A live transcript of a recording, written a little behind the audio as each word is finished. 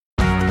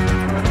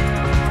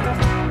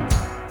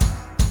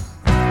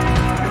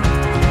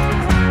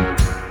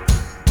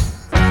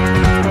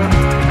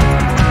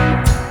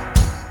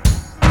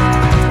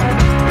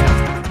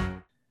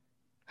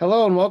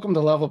Hello and welcome to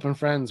Level Up and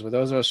Friends, where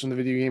those of us from the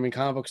video game and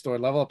comic book store,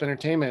 Level Up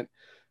Entertainment,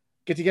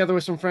 get together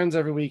with some friends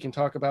every week and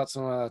talk about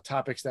some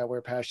topics that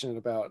we're passionate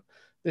about.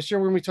 This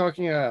year, we're going to be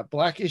talking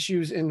Black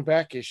issues and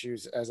back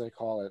issues, as I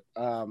call it.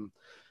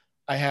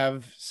 I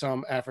have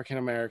some African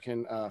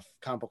American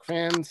comic book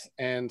fans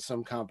and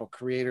some comic book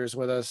creators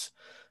with us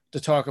to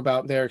talk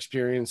about their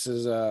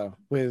experiences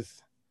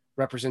with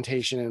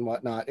representation and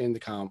whatnot in the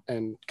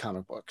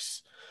comic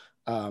books.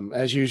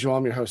 As usual,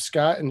 I'm your host,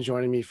 Scott, and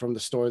joining me from the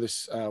store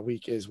this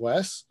week is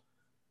Wes.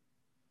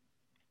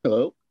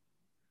 Hello.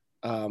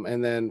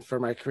 And then for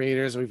my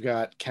creators, we've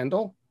got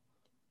Kendall.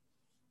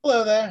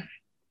 Hello there.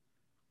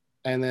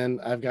 And then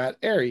I've got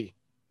Ari.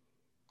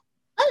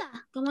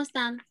 Hola, ¿cómo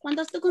están? ¿Cuándo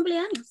es tu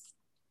cumpleaños?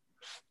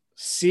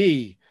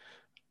 C.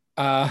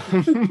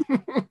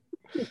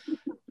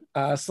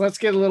 So let's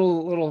get a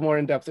little more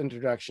in-depth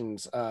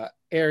introductions.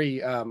 Ari,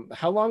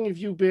 how long have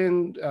you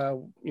been,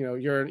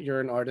 you're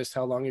an artist.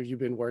 How long have you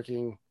been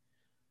working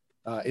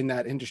in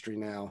that industry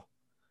now?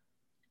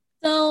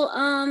 So,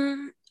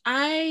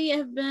 I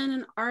have been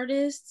an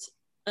artist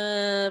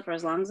for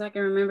as long as I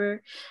can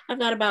remember. I've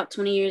got about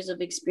 20 years of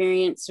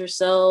experience or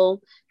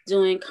so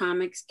doing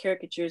comics,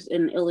 caricatures,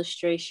 and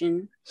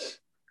illustration,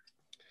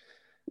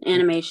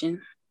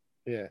 animation.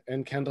 Yeah,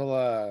 and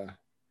Kendall,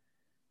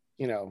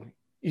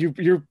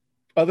 you're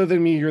other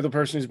than me, you're the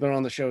person who's been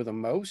on the show the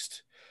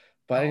most.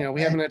 But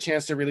we haven't had a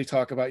chance to really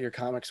talk about your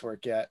comics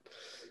work yet.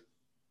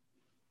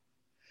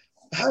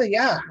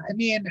 Yeah, I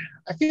mean,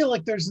 I feel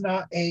like there's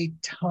not a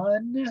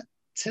ton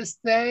to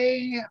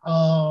say.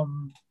 I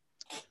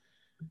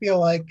feel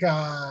like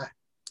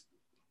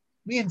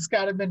me and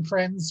Scott have been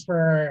friends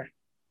for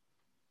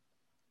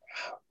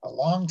a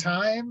long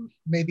time,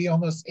 maybe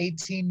almost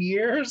 18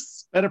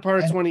 years. Better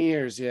part of 20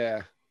 years,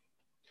 yeah.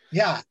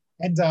 Yeah,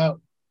 and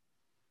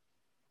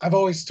I've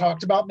always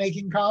talked about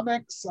making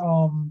comics,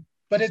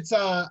 but it's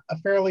a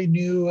fairly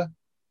new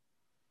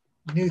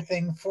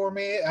thing for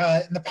me.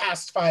 In the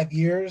past 5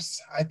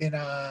 years, I've been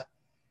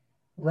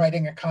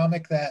writing a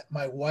comic that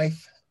my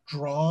wife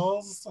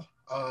draws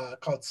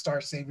called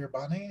Star Savior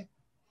Bunny.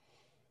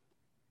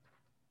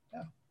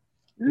 Yeah.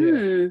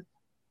 Mm.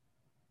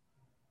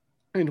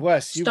 And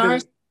Wes, you've Star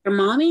Savior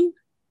Mommy?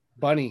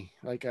 Bunny,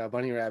 like a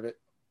bunny rabbit.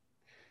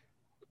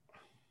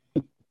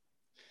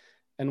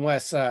 And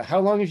Wes, how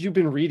long have you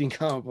been reading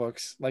comic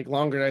books? Like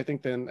longer, I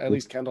think, than at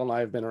least Kendall and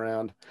I have been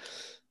around.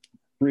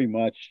 Pretty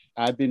much.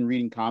 I've been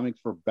reading comics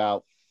for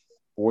about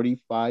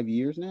 45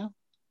 years now.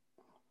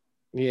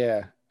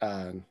 Yeah.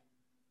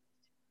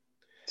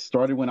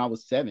 Started when I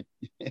was 7.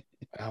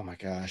 Oh my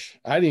gosh.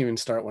 I didn't even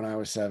start when I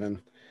was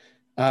 7.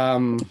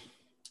 But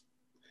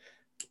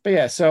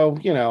yeah, so,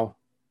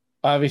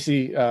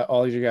 obviously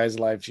all of you guys'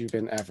 lives, you've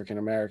been African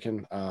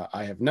American.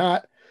 I have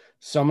not.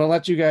 So I'm going to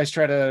let you guys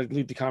try to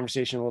lead the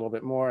conversation a little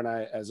bit more. And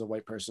I, as a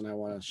white person, I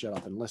want to shut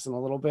up and listen a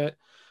little bit.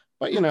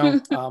 But,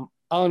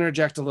 I'll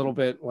interject a little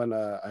bit when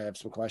I have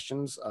some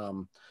questions.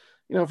 Okay.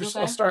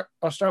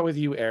 I'll start with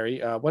you, Ari.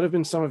 What have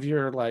been some of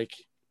your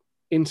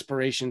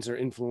inspirations or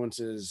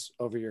influences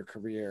over your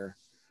career?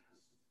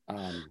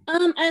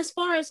 As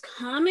far as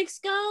comics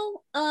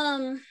go,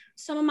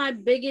 some of my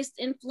biggest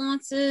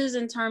influences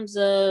in terms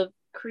of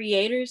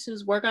creators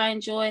whose work I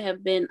enjoy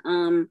have been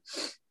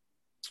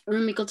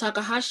Rumiko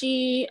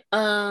Takahashi,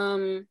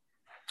 Claire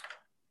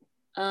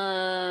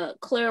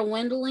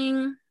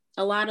Wendling,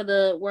 a lot of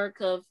the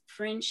work of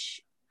French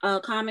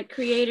comic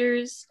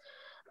creators,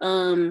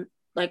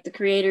 like the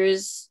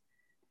creators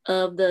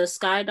of the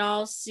Sky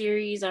Dolls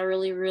series. I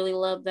really, really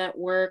love that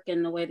work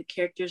and the way the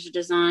characters are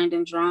designed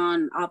and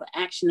drawn, all the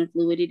action and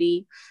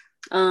fluidity.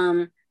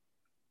 I'm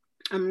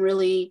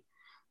really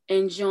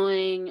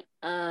enjoying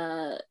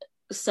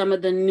some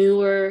of the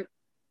newer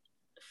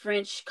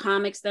French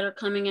comics that are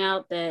coming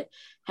out that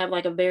have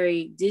like a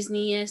very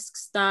Disney-esque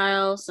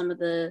style, some of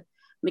the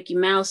Mickey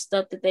Mouse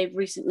stuff that they've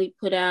recently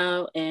put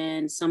out,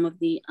 and some of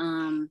the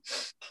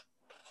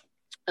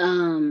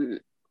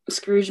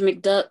Scrooge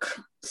McDuck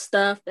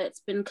stuff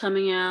that's been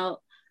coming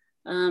out.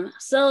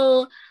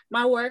 So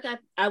my work,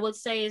 I would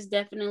say, has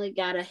definitely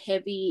got a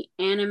heavy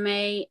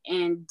anime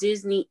and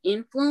Disney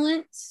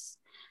influence,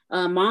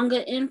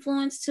 manga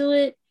influence to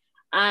it.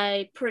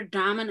 I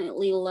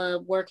predominantly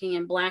love working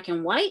in black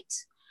and white.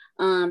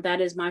 That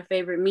is my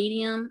favorite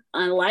medium.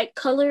 I like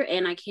color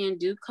and I can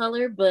do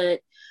color, but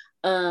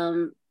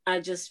I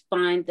just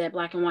find that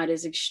black and white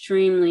is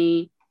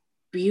extremely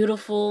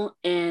beautiful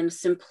and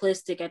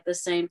simplistic at the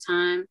same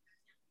time.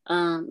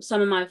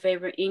 Some of my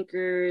favorite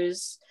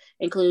inkers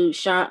include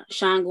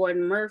Sean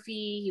Gordon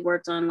Murphy. He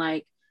worked on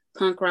like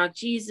Punk Rock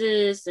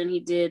Jesus, and he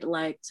did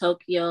like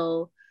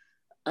Tokyo.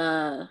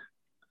 What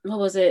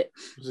was it?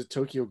 Was it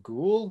Tokyo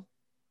Ghoul?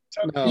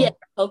 No. Yeah,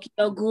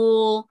 Tokyo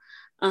Ghoul.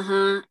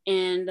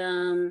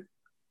 And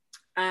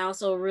I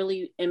also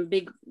really am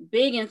big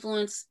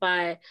influenced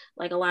by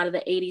like a lot of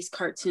the 80s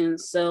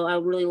cartoons. So I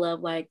really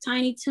love like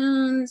Tiny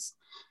Toons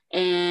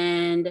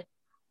and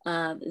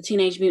the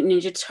Teenage Mutant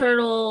Ninja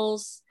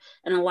Turtles,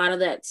 and a lot of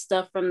that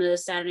stuff from the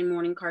Saturday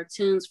morning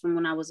cartoons from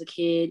when I was a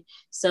kid.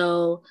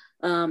 So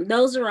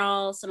those are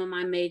all some of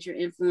my major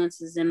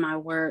influences in my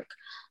work.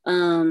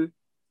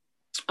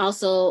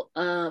 Also,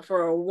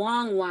 for a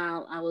long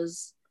while, I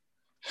was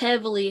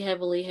heavily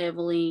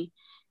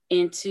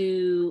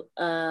into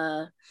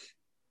the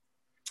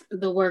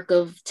work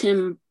of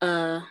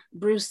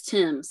Bruce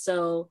Timm.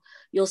 So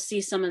you'll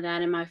see some of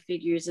that in my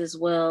figures as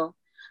well.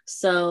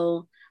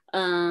 So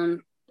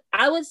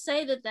I would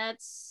say that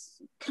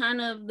that's kind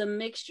of the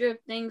mixture of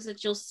things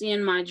that you'll see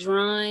in my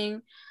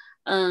drawing,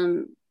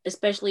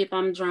 especially if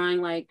I'm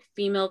drawing like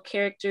female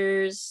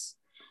characters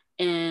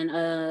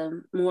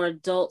and more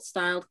adult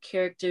styled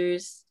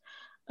characters.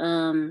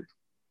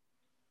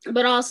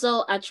 But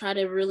also I try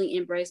to really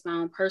embrace my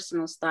own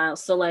personal style.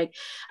 So like,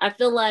 I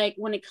feel like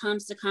when it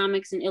comes to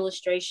comics and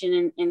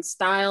illustration and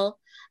style,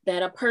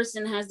 that a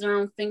person has their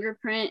own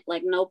fingerprint.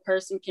 Like a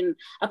person can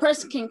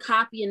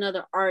copy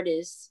another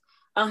artist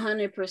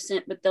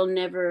 100%, but they'll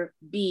never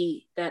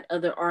be that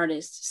other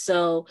artist.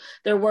 So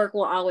their work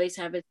will always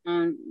have its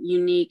own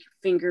unique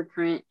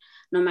fingerprint,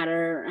 no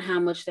matter how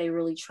much they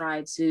really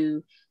try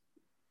to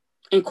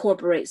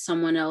incorporate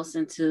someone else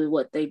into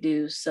what they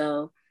do.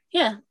 So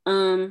yeah,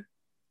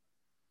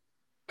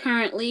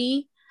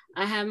 currently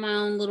I have my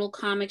own little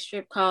comic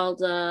strip called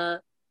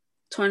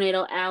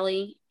Tornado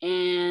Alley,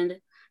 and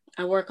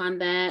I work on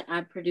that.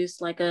 I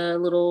produced like a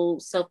little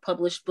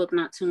self-published book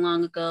not too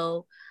long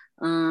ago.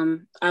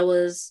 I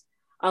was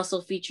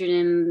also featured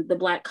in the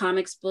Black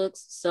Comics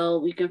books,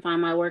 so you can find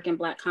my work in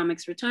Black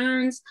Comics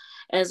Returns,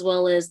 as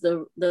well as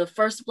the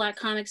first Black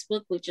Comics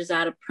book, which is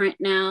out of print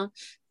now.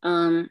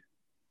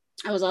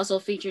 I was also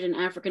featured in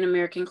African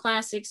American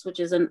Classics, which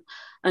is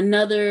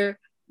another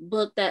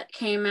book that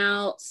came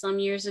out some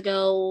years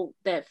ago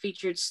that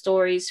featured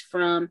stories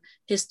from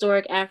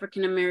historic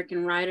African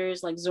American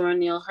writers like Zora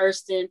Neale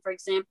Hurston, for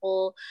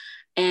example,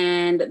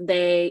 and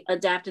they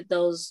adapted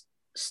those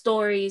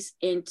stories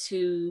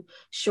into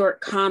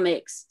short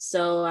comics.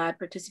 So I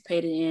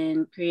participated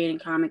in creating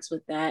comics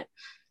with that.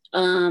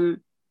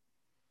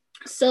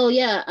 So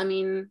yeah, I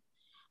mean,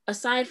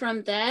 aside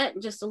from that,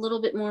 just a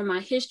little bit more of my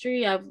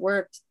history. I've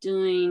worked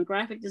doing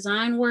graphic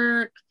design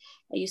work.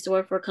 I used to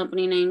work for a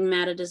company named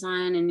Mata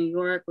Design in New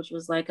York, which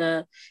was like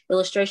a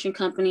illustration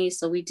company.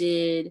 So we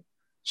did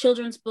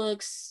children's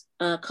books,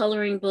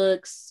 coloring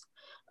books,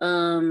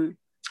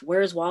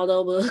 Where's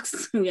Waldo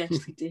books. We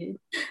actually did.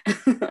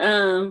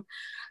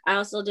 I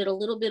also did a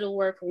little bit of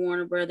work for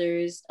Warner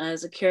Brothers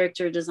as a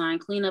character design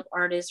cleanup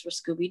artist for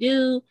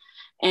Scooby-Doo.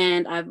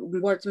 And I've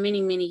worked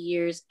many, many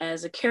years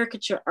as a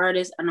caricature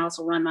artist and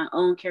also run my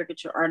own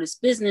caricature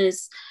artist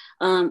business,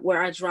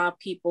 where I draw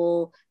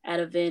people at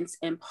events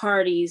and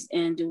parties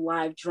and do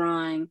live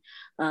drawing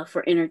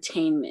for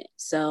entertainment.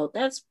 So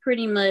that's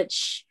pretty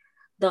much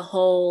the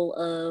whole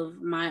of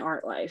my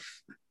art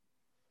life.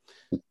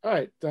 All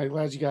right. I'm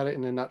glad you got it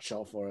in a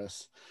nutshell for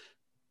us.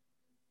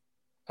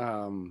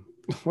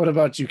 What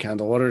about you,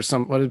 Kendall? What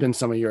have been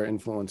some of your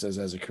influences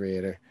as a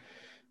creator?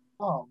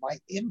 Oh, my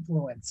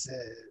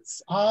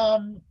influences. I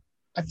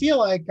feel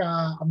like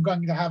I'm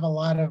going to have a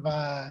lot of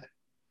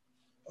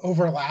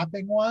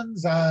overlapping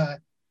ones.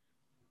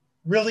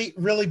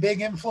 Really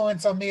big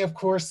influence on me, of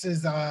course,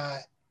 is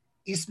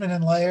Eastman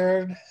and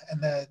Laird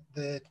and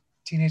the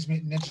Teenage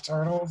Mutant Ninja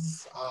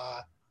Turtles.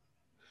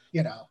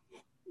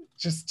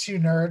 Just two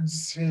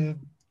nerds who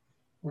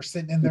were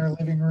sitting in their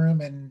living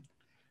room and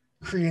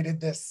created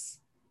this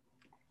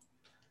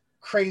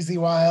crazy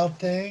wild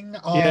thing.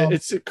 Yeah,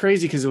 it's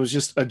crazy because it was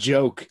just a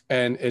joke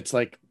and it's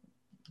like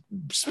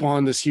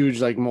spawned this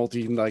huge like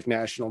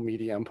national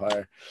media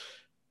empire.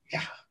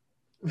 Yeah,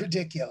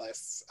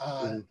 ridiculous.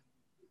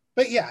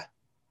 But yeah,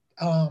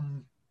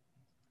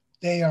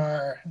 they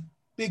are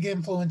big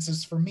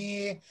influences for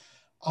me.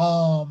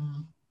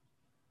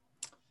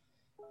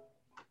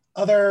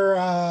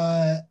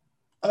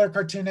 Other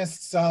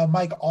cartoonists,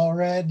 Mike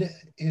Allred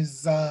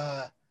is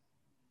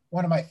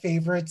one of my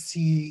favorites.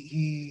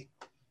 He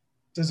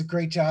does a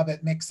great job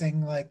at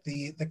mixing like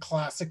the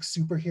classic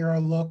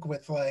superhero look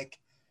with like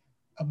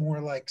a more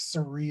like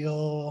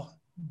surreal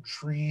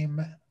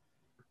dream-like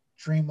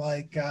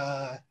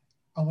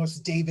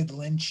almost David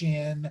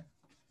Lynchian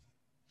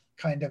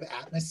kind of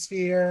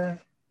atmosphere.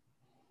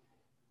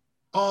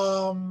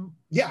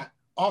 Yeah,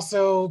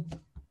 also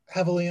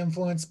heavily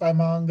influenced by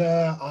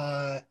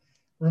manga.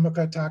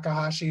 Rumiko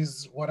Takahashi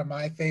is one of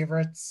my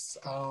favorites,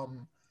 as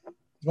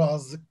well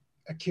as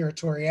Akira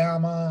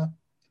Toriyama.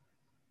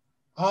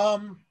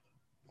 And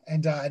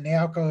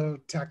Naoko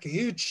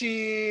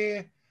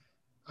Takeuchi.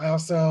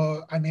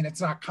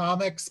 It's not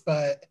comics,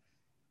 but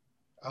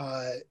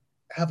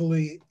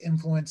heavily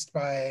influenced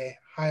by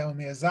Hayao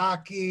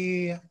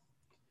Miyazaki.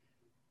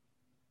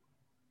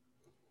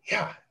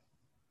 Yeah.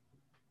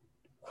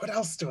 What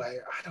else do I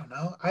don't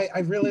know. I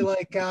really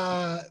like,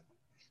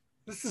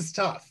 this is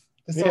tough.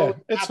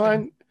 It's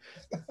fine.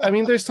 I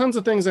mean, there's tons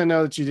of things I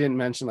know that you didn't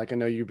mention. Like, I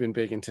know you've been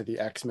big into the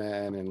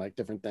X-Men and like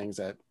different things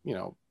that,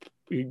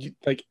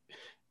 like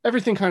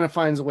everything kind of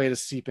finds a way to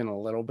seep in a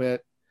little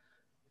bit.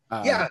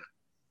 Yeah.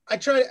 I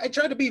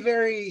try to be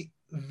very,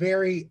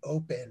 very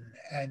open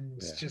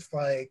and just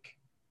like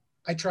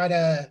I try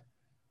to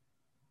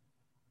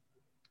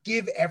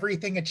give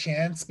everything a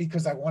chance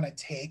because I want to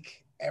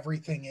take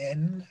everything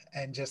in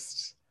and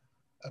just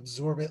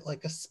absorb it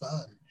like a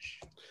sponge.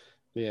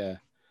 Yeah.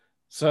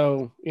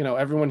 So,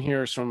 everyone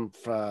here is from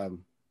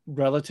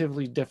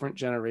relatively different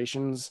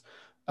generations.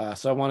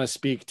 So I want to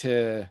speak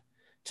to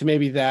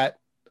maybe that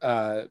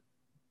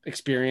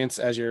experience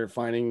as you're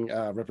finding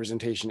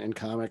representation in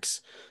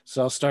comics.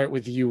 So I'll start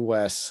with you,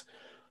 Wes.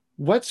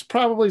 What's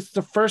probably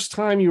the first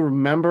time you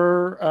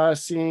remember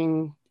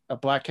seeing a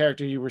Black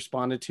character you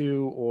responded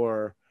to,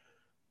 or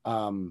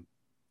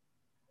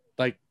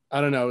like,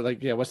 I don't know,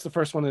 like, yeah, what's the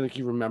first one that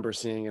you remember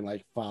seeing and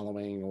like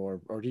following or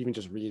even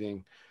just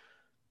reading?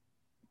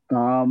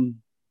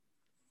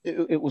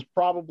 It was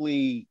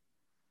probably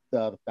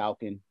the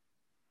Falcon,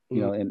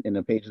 in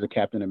the pages of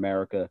Captain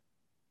America.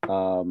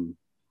 And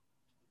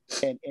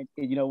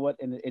you know what?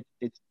 And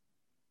it's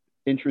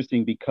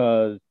interesting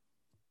because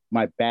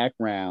my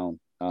background,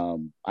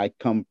 I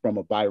come from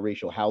a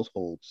biracial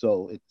household.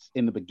 So it's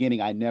in the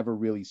beginning, I never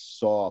really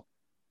saw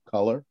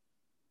color.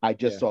 I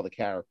just saw the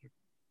character.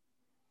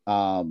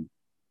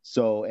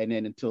 So, and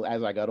then until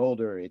as I got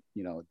older,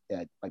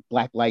 like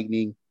Black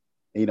Lightning,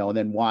 and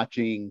then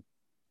watching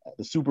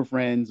the Super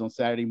Friends on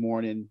Saturday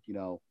morning,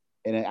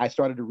 and I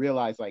started to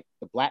realize like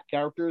the Black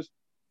characters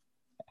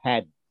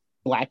had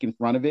Black in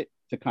front of it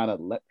to kind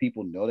of let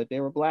people know that they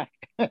were Black.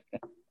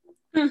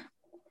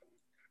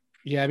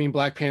 Yeah, I mean,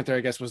 Black Panther, I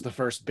guess, was the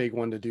first big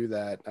one to do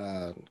that.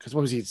 Because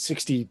what was he,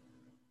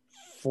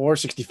 64,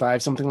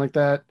 65, something like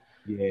that?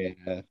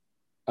 Yeah.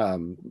 A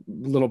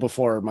little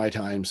before my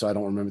time, so I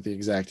don't remember the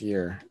exact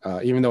year.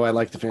 Even though I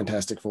like the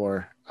Fantastic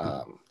Four,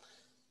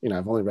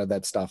 I've only read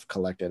that stuff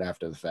collected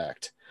after the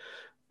fact.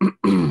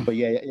 But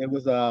yeah, it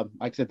was like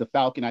I said, the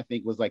Falcon, I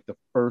think, was like the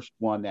first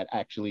one that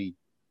actually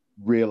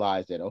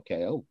realized that,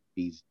 okay,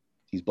 he's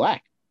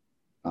Black.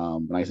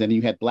 Like I said, then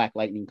you had Black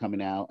Lightning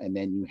coming out, and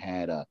then you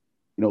had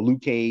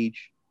Luke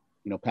Cage,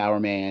 Power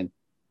Man.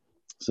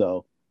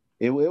 So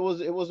it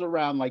was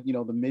around like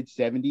the mid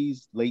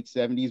 70s, late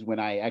 70s when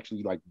I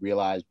actually like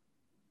realized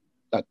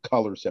a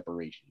color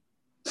separation.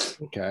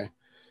 Okay,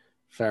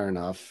 fair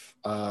enough.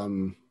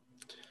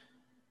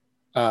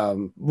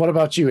 What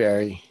about you,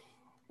 Ari?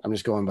 I'm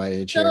just going by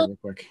age here real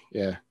quick.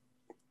 Yeah.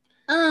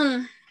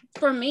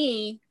 For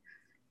me,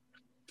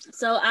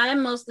 so I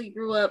mostly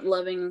grew up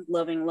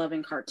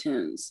loving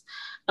cartoons.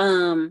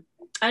 I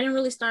didn't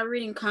really start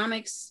reading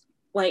comics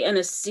like in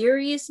a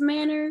serious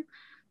manner,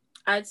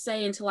 I'd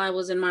say, until I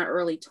was in my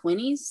early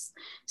 20s.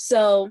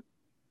 So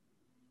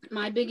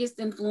my biggest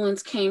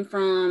influence came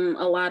from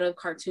a lot of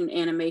cartoon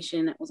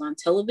animation that was on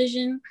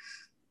television.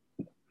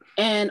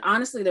 And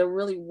honestly, there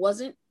really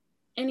wasn't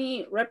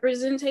any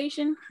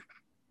representation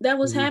that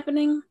was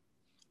happening.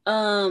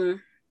 I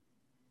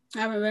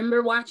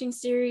remember watching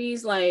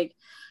series like,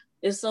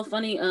 it's so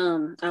funny.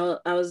 I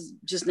was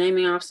just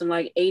naming off some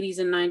like 80s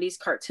and 90s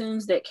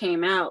cartoons that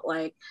came out.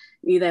 Like,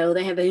 they have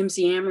the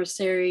MC Hammer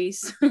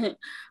series.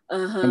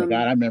 Oh my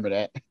God, I remember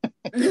that.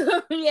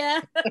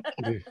 Yeah.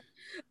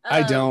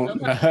 I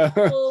don't.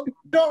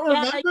 Don't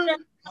remember?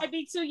 I'd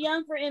be too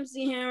young for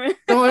MC Hammer.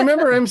 No, I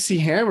remember MC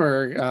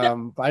Hammer.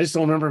 I just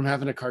don't remember him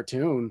having a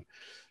cartoon.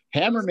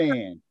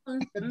 Hammerman.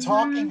 The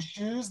talking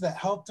shoes that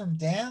helped him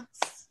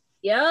dance.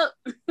 Yep.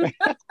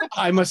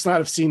 I must not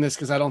have seen this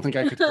because I don't think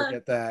I could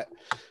forget that.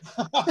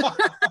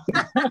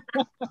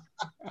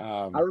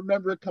 I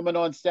remember it coming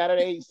on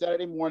Saturday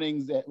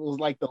mornings. It was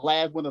like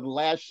one of the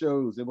last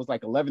shows. It was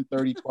like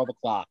 11:30, 12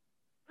 o'clock.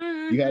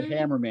 You had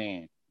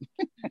Hammerman.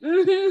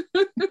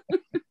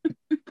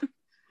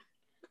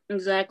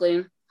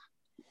 Exactly.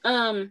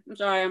 I'm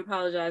sorry, I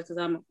apologize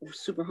because I'm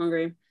super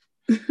hungry.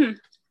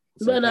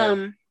 But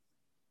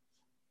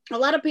a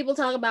lot of people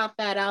talk about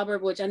Fat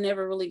Albert, which I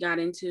never really got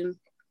into.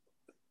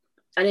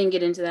 I didn't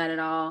get into that at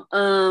all.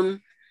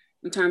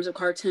 In terms of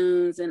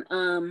cartoons, and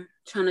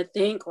trying to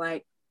think,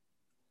 like,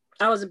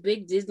 I was a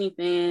big Disney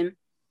fan.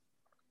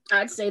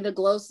 I'd say the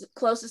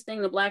closest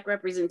thing to Black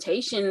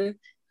representation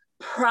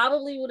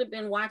probably would have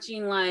been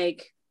watching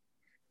like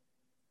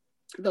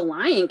The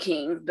Lion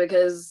King,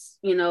 because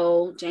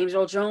James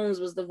Earl Jones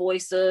was the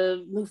voice of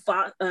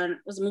Mufasa.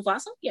 Was it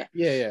Mufasa? Yeah.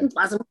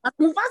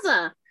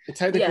 Mufasa. And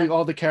technically,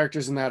 all the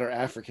characters in that are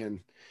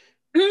African.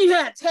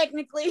 Yeah,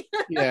 technically.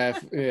 yeah.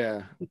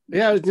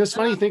 It's just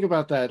funny to think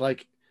about that.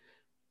 Like,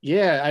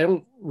 yeah, I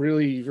don't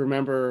really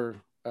remember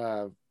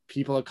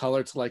people of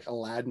color to like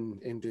Aladdin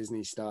in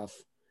Disney stuff.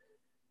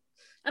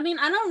 I mean,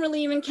 I don't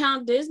really even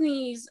count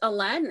Disney's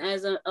Aladdin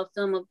as a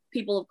film of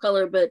people of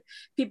color, but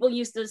people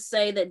used to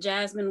say that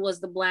Jasmine was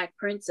the Black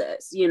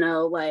princess,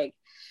 like,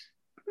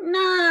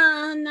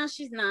 nah,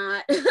 she's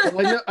not.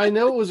 Well, I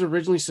know it was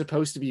originally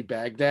supposed to be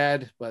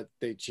Baghdad, but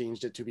they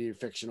changed it to be a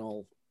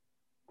fictionalized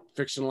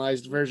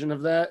version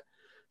of that.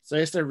 So I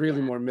guess they're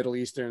really more Middle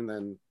Eastern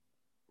than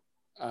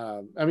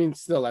I mean,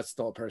 still, that's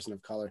still a person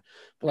of color,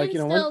 but like,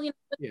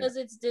 because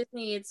it's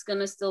Disney, it's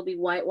gonna still be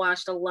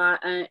whitewashed a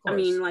lot. I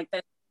mean, like,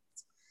 that's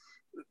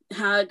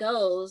how it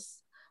goes.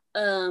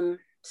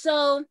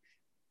 So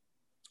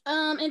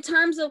in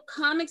terms of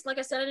comics, like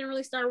I said, I didn't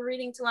really start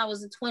reading till I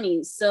was in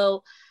 20s.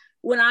 So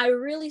when I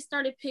really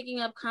started picking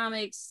up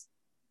comics,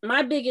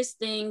 my biggest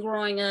thing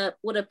growing up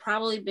would have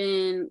probably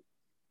been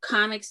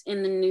comics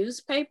in the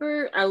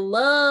newspaper. I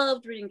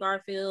loved reading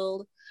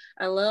Garfield.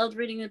 I loved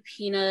reading the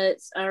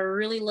Peanuts. I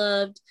really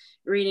loved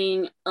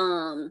reading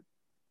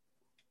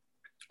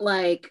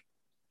like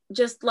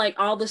just like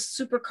all the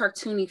super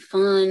cartoony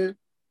fun,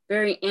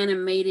 very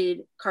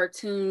animated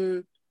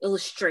cartoon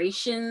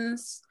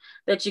illustrations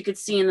that you could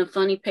see in the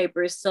funny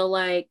papers. So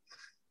like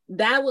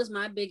that was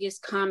my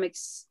biggest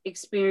comics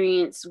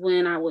experience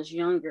when I was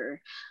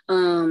younger.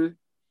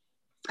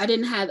 I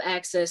didn't have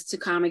access to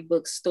comic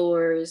book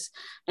stores,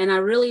 and I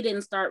really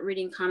didn't start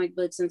reading comic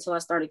books until I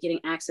started getting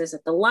access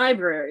at the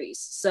libraries.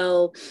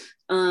 So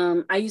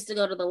I used to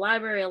go to the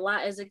library a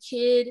lot as a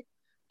kid,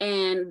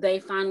 and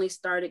they finally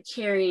started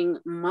carrying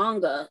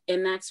manga,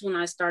 and that's when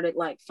I started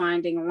like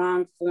finding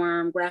long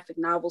form graphic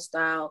novel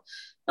style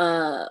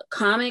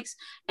comics,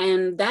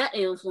 and that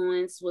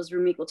influence was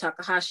Rumiko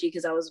Takahashi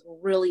because I was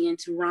really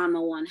into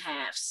Ranma One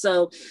Half.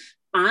 So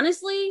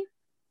honestly,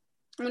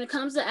 when it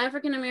comes to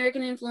African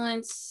American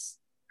influence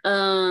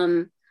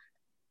in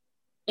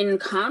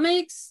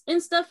comics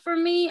and stuff for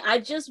me, I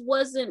just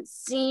wasn't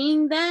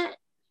seeing that.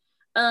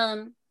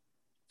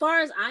 Far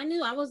as I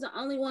knew, I was the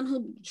only one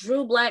who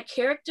drew Black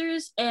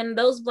characters, and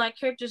those Black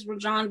characters were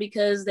drawn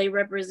because they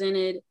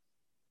represented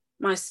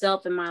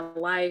myself and my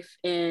life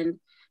and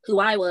who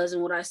I was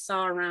and what I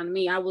saw around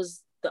me. I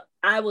was the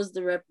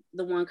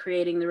one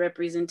creating the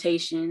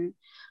representation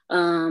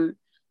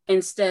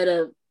instead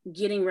of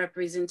getting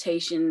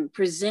representation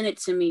presented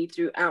to me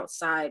through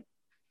outside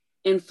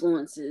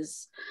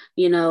influences.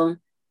 You know,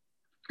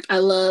 I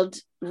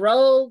loved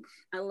Rogue,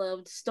 I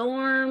loved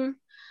Storm,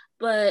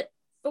 but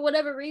for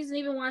whatever reason,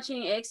 even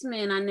watching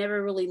X-Men, I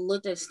never really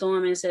looked at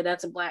Storm and said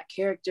that's a Black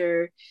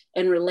character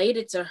and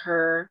related to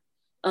her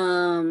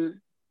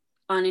on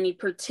any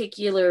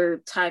particular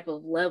type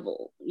of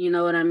level. You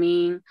know what I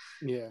mean?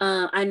 Yeah.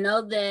 I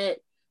know that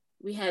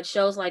we had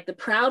shows like The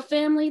Proud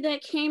Family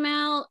that came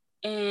out,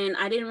 and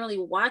I didn't really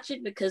watch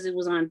it because it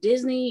was on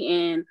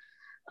Disney,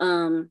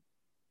 and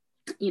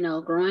you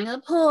know, growing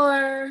up poor,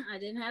 I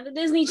didn't have the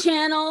Disney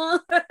Channel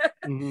or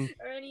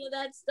any of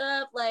that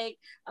stuff. Like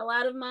a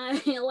lot of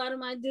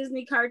my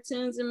Disney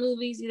cartoons and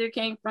movies either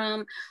came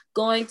from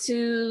going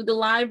to the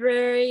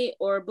library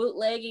or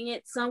bootlegging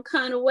it some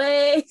kind of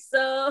way.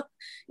 So,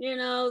 you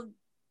know,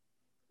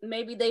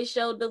 maybe they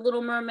showed The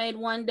Little Mermaid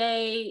one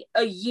day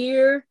a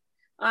year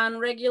on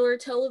regular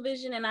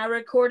television, and I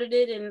recorded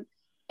it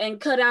and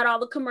cut out all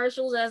the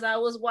commercials as I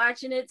was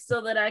watching it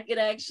so that I could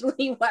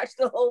actually watch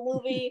the whole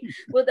movie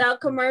without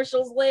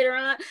commercials later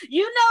on.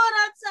 You know what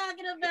I'm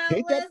talking about.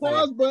 Hit that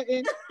pause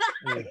button.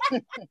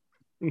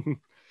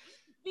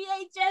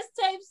 VHS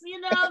tapes, you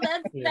know,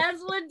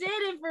 that's what did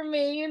it for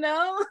me, you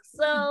know?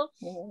 So,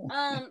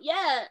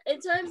 yeah,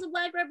 in terms of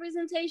Black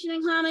representation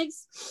in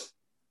comics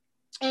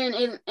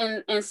and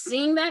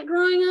seeing that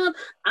growing up,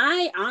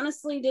 I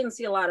honestly didn't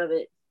see a lot of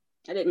it.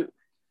 I didn't.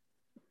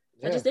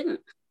 Yeah. I just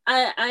didn't.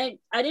 I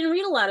didn't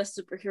read a lot of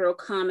superhero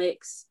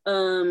comics,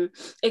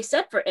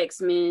 except for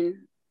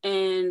X-Men,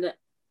 and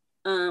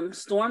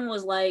Storm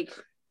was like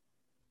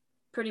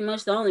pretty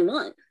much the only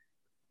one.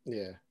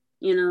 Yeah.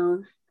 You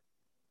know.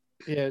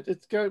 Yeah,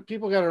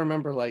 people got to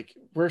remember, like,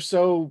 we're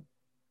so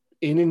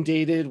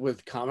inundated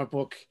with comic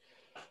book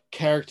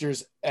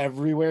characters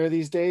everywhere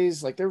these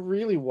days. Like, there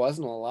really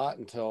wasn't a lot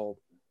until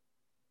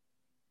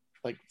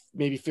like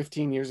maybe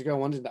 15 years ago.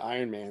 When did the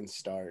Iron Man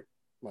start?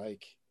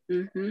 Like.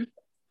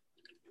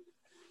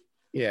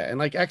 Yeah, and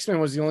like X-Men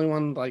was the only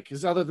one, like,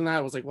 because other than that,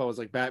 it was like, what was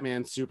like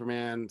Batman,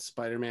 Superman,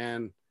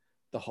 Spider-Man,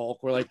 the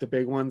Hulk were like the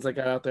big ones that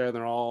got out there, and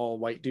they're all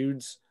white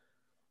dudes.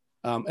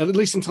 At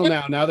least until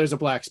now. Now there's a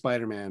Black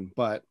Spider-Man,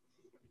 but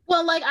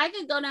well, like I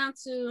could go down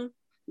to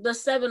the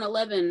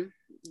 7-Eleven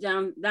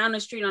down the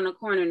street on the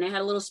corner, and they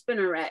had a little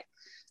spinner rack,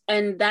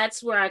 and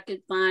that's where I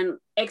could find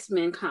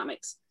X-Men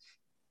comics.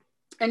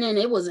 And then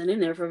it wasn't in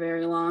there for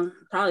very long,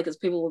 probably because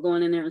people were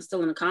going in there and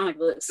stealing the comic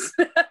books.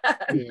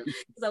 Because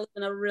I live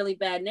in a really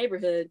bad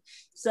neighborhood.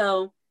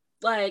 So,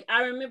 like,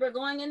 I remember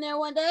going in there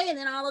one day, and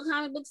then all the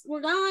comic books were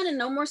gone, and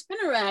no more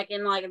spinner rack,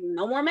 and like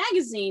no more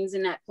magazines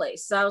in that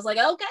place. So I was like,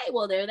 okay,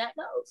 well, there that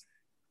goes.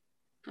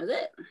 That's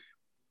it.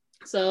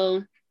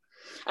 So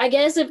I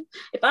guess if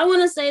I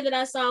want to say that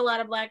I saw a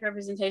lot of Black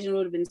representation, it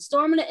would have been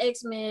Storm and the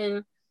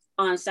X-Men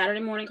on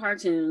Saturday morning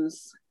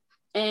cartoons,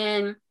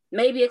 and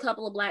maybe a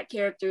couple of Black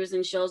characters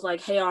in shows like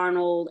Hey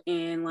Arnold,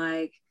 and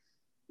like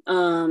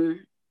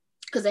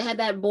because they had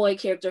that boy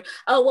character.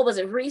 Oh, what was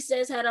it?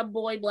 Recess had a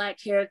boy Black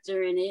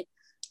character in it.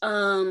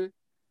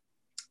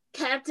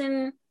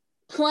 Captain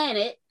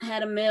Planet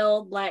had a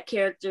male Black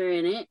character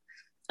in it.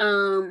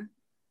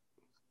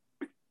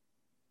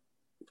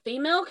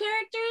 Female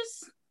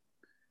characters?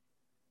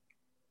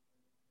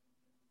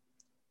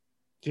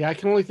 Yeah, I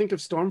can only think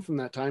of Storm from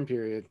that time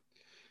period.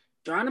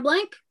 Drawing a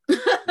blank?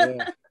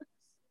 Yeah.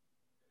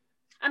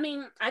 I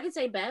mean, I could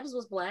say Babs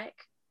was Black.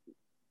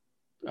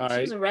 All she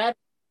was a rabbit.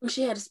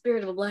 She had the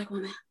spirit of a black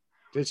woman.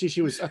 Did she?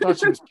 She was. I thought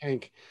she was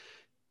pink.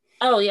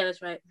 Oh yeah,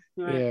 that's right.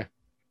 Right.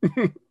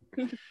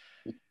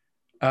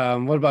 Yeah.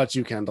 What about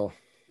you, Kendall?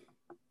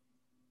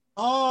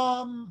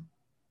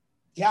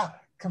 Yeah,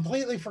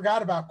 completely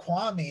forgot about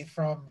Kwame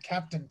from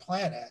Captain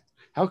Planet.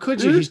 How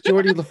could you? He's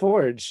Geordie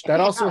LaForge.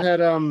 That also had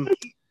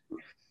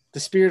the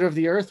spirit of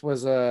the earth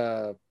was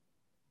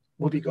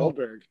Whoopi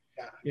Goldberg.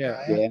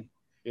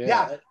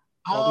 Yeah.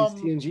 All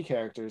these TNG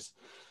characters.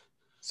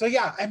 So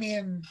yeah, I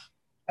mean,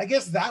 I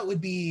guess that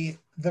would be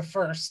the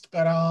first,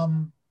 but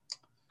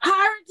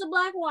Pirates of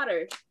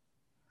Blackwater.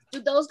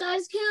 Do those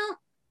guys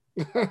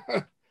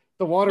count?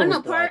 The water was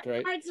black,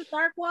 right? Pirates of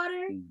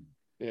Darkwater.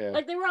 Yeah.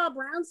 Like they were all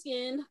brown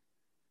skinned.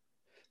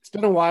 It's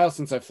been a while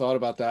since I've thought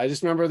about that. I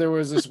just remember there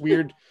was this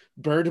weird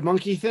bird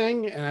monkey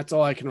thing, and that's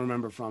all I can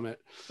remember from it.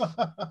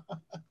 I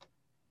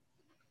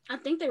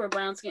think they were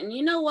brown skinned.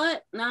 You know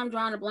what? Now I'm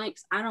drawing a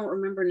blanks. I don't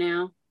remember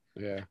now.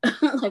 Yeah.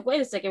 Like,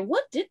 wait a second.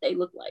 What did they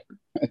look like?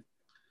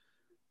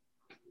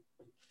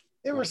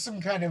 There was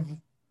some kind of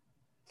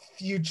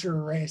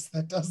future race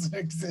that doesn't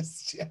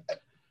exist yet.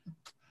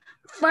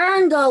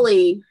 Fern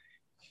Gully.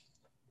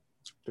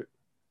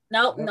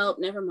 Nope,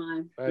 never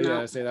mind. Yeah,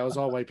 I say that was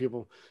all white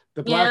people.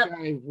 The black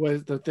guy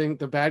was the thing.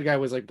 The bad guy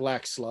was like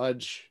Black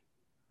Sludge.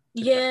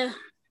 Yeah.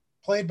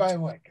 Played by a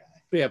white guy.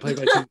 Yeah, played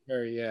by Tim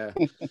Curry. Yeah.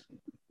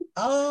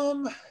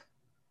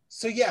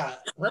 So yeah,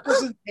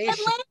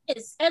 representation.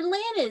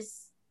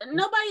 Atlantis.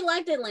 Nobody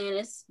liked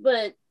Atlantis,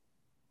 but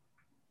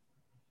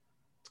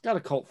it's got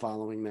a cult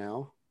following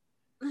now.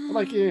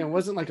 Like, it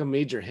wasn't like a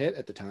major hit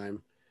at the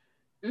time.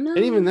 No.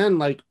 And even then,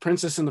 like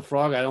Princess and the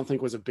Frog, I don't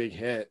think was a big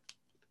hit.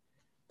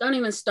 Don't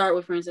even start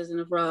with Princess and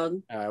the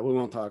Frog. All right, we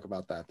won't talk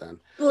about that then.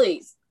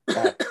 Please.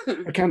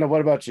 Kendall,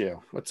 what about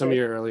you? What's some of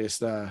your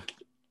earliest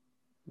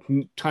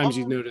times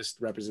you've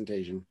noticed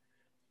representation?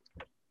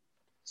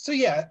 So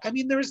yeah, I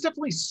mean, there was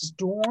definitely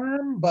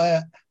Storm,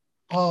 but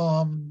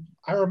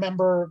I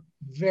remember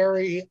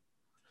very,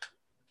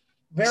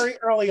 very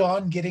early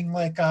on getting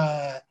like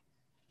a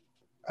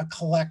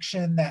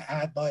collection that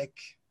had like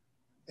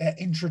that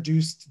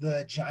introduced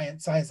the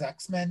giant size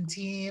X-Men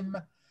team.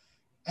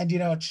 And,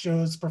 it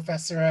shows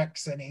Professor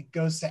X and he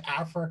goes to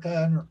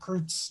Africa and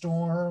recruits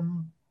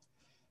Storm.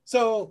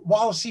 So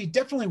while she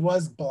definitely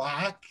was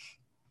black,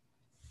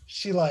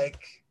 she's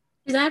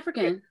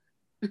African.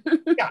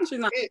 Yeah, she's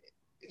not.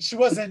 She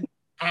wasn't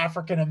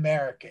African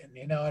American.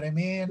 You know what I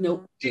mean?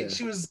 Nope.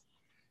 She was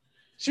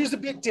a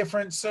bit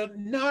different. So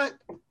not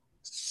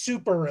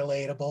super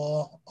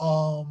relatable.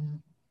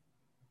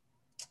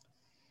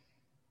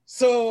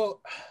 So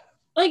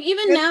like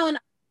even now in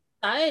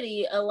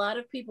society, a lot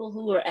of people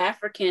who are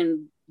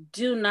African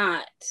do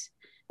not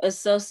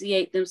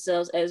associate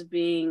themselves as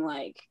being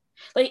like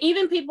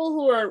even people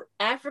who are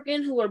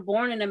African who are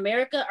born in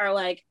America are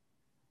like,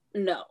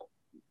 no,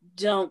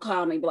 don't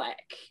call me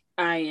black.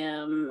 I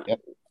am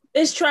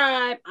this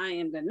tribe. I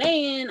am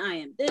Ghanaian. I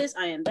am this.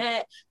 I am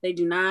that. They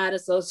do not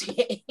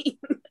associate.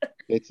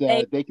 It's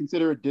they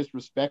consider it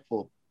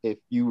disrespectful if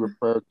you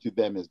refer to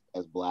them as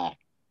black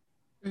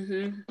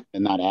and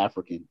not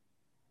African.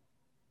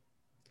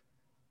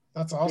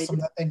 That's awesome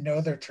that they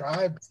know their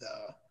tribes,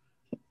 though.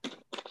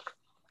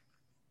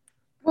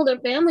 Well, their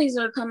families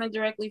are coming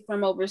directly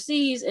from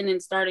overseas and then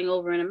starting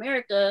over in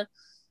America,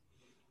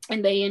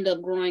 and they end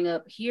up growing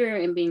up here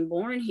and being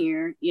born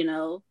here,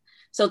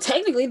 So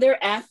technically,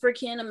 they're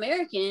African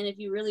American if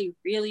you really,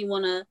 really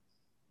want to,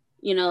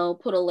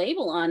 put a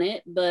label on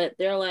it. But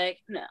they're like,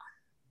 no.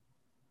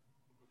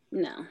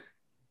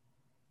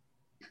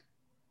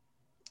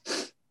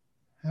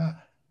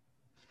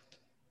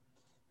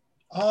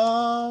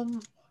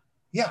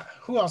 Yeah,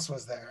 who else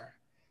was there?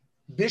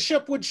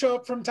 Bishop would show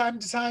up from time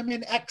to time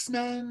in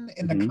X-Men,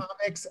 in the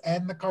comics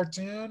and the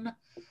cartoon.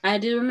 I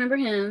do remember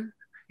him.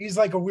 He's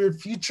like a weird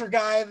future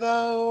guy,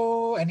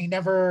 though, and he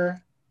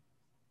never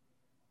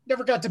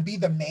got to be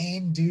the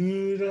main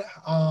dude.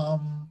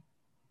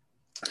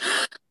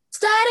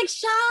 Static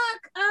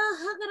Shock! Oh,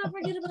 how could I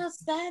forget about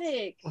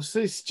Static? Well,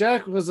 see,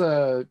 Jack was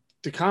the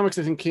comics,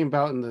 I think, came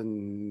about in the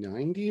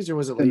 90s, or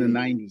was it in the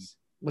 90s?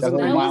 Was it in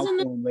the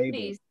milestone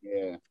label?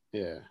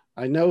 Yeah.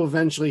 I know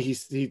eventually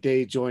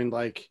they joined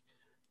like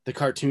the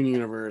cartoon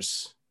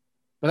universe,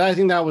 but I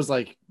think that was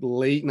like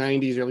late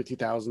 90s, early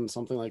 2000s,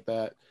 something like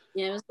that.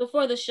 Yeah, it was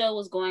before the show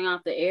was going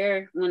off the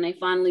air when they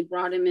finally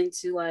brought him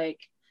into like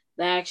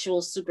the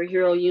actual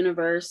superhero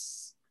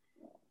universe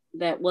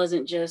that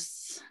wasn't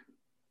just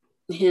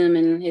him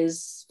and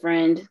his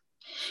friend.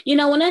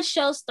 When that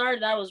show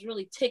started, I was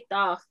really ticked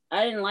off.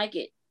 I didn't like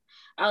it.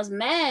 I was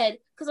mad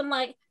because I'm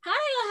like, how do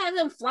you have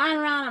him flying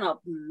around on a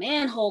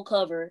manhole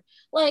cover?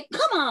 Like,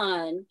 come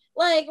on.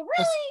 Like,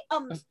 really? A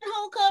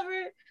manhole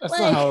cover? That's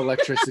not how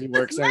electricity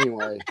works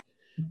anyway.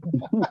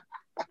 I'm like,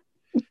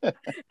 they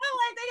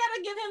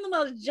gotta give him the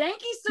most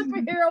janky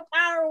superhero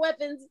power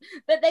weapons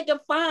that they can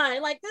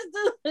find. Like, this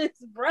dude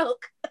is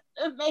broke.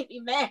 It made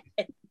me mad.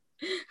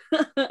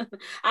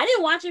 I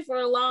didn't watch it for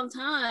a long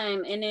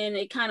time, and then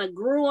it kind of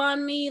grew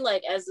on me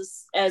like as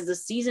the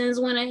seasons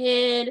went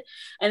ahead,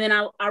 and then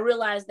I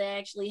realized they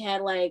actually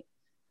had like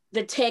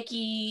the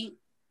techie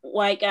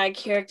white guy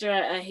character.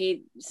 I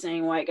hate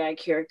saying white guy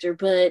character,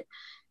 but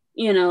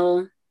you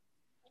know,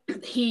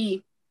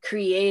 he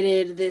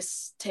created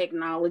this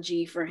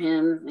technology for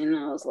him, and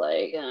I was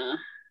like, yeah.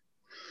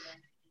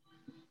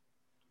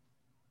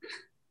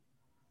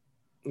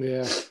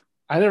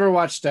 I never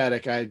watched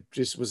Static. I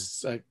just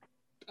was like,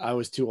 I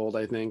was too old,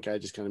 I think. I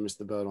just kind of missed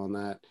the boat on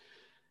that.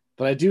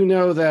 But I do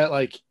know that,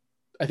 like,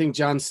 I think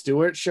Jon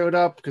Stewart showed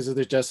up because of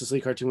the Justice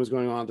League cartoon was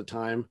going on at the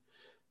time.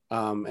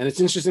 And it's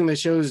interesting they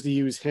chose to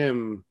use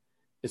him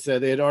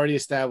instead. They had already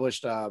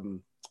established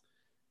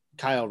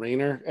Kyle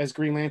Rayner as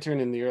Green Lantern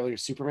in the earlier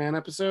Superman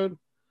episode.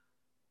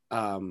 But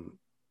I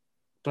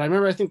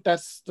remember, I think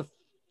that's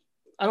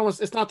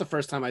it's not the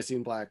first time I've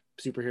seen black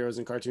superheroes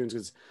in cartoons,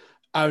 because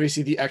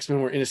obviously the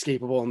X-Men were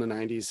inescapable in the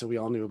 90s, so we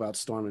all knew about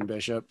Storm and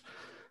Bishop.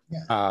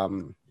 Yeah.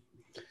 And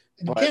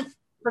you can't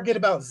forget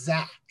about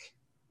Zach,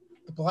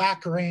 the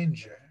Black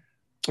Ranger.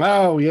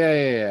 Oh,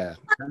 yeah.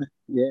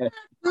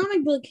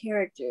 Comic book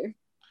character.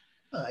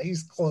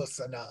 He's close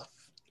enough.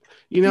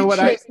 You know what?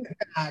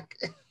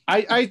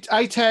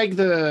 I tag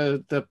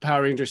the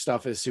Power Ranger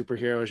stuff as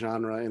superhero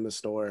genre in the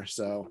store,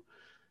 so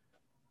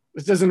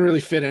it doesn't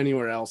really fit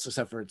anywhere else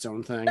except for its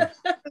own thing.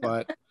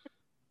 But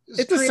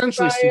it's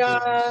essentially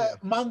by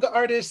manga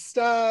artist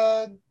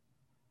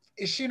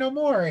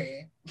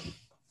Ishinomori.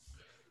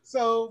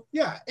 So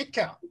yeah, it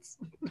counts.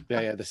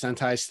 Yeah, the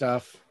Sentai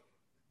stuff.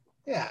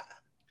 Yeah,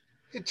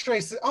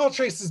 all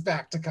traces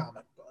back to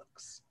comic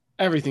books.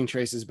 Everything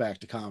traces back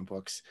to comic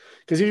books,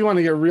 because if you want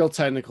to get real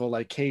technical,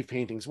 like cave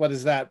paintings, what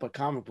is that but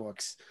comic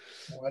books?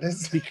 What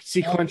is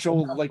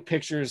sequential like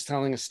pictures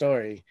telling a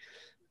story?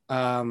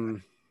 I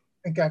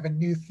think I have a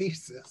new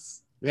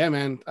thesis. Yeah,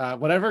 man.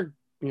 Whatever.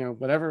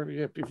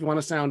 If you want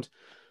to sound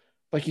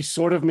like you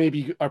sort of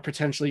maybe are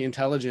potentially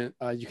intelligent,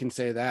 you can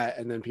say that,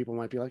 and then people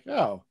might be like,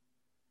 oh,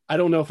 I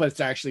don't know if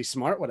it's actually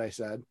smart what I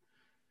said,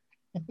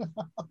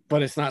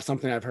 but it's not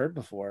something I've heard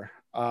before.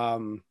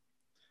 But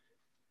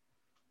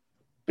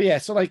yeah,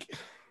 so like,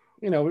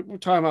 we're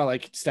talking about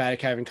like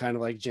Static having kind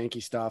of like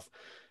janky stuff,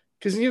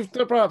 because you've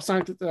brought up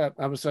Sonic.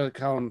 I was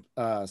calling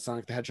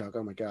Sonic the Hedgehog.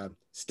 Oh my god!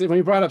 When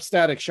you brought up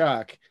Static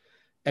Shock,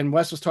 and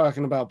Wes was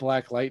talking about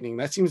Black Lightning,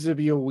 that seems to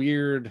be a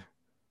weird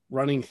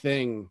running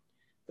thing,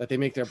 that they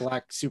make their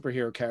black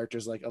superhero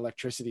characters like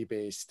electricity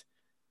based.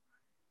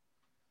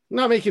 I'm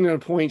not making it a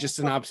point, just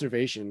an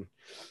observation.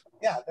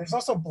 Yeah, there's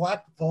also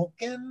Black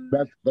Vulcan.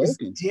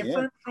 It's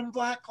different from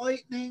Black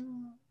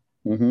Lightning.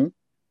 Mm-hmm.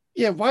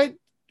 Yeah, why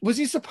was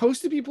he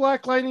supposed to be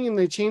Black Lightning and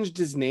they changed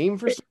his name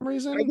for some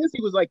reason? I guess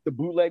he was like the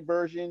bootleg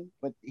version,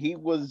 but he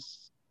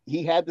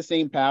had the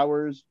same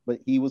powers, but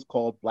he was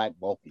called Black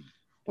Vulcan.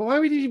 Well, why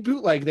would he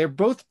bootleg? They're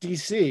both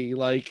DC.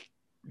 Like,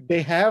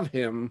 they have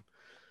him.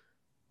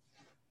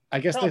 I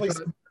guess probably they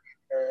thought,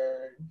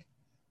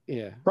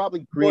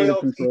 probably creative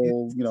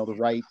control, the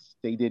rights.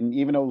 They didn't,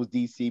 even though it was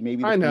DC,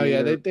 maybe I know,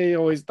 yeah, they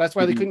always, that's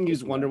why they couldn't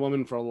use Wonder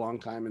Woman for a long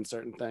time in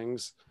certain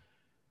things.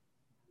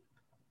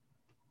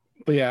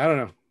 But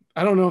yeah,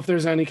 I don't know if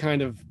there's any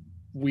kind of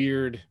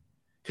weird,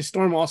 because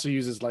Storm also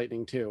uses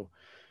lightning too.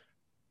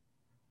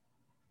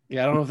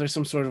 Yeah, I don't know if there's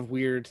some sort of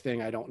weird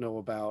thing I don't know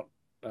about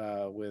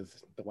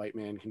with the white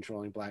man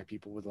controlling black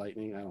people with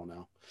lightning. I don't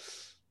know.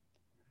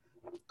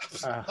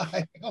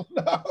 I don't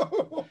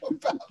know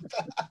about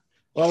that.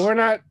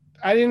 Well,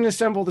 I didn't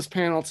assemble this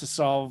panel to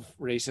solve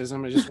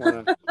racism.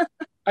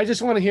 I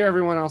just want to hear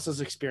everyone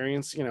else's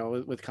experience,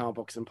 with comic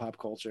books and pop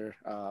culture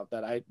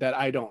that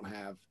I don't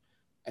have,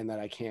 and that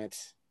I can't,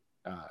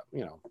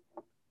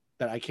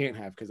 that I can't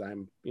have because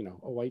I'm,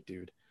 a white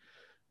dude,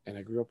 and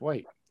I grew up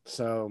white.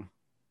 So,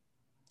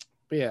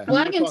 but yeah. Well,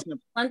 I can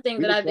one thing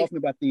that I've talking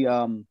about you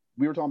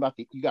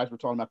guys were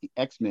talking about the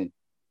X-Men,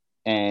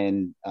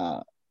 and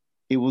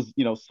it was,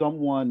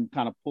 someone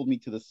kind of pulled me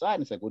to the side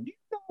and said, well, do you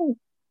know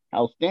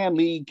how Stan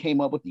Lee came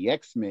up with the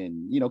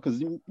X-Men?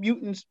 Because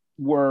mutants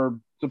were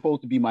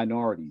supposed to be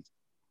minorities.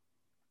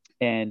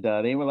 And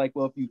they were like,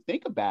 well, if you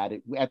think about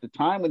it, at the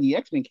time when the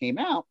X-Men came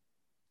out,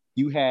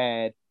 you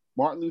had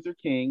Martin Luther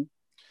King,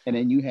 and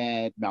then you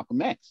had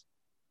Malcolm X.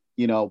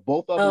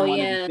 Both of them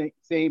wanted the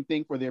same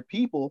thing for their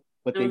people,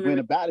 but they went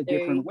about it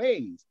different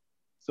ways.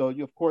 So,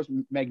 of course,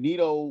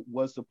 Magneto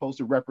was supposed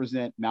to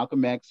represent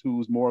Malcolm X,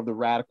 who's more of the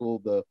radical,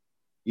 the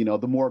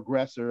more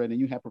aggressor, and then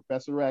you have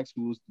Professor X,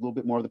 who's a little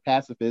bit more of the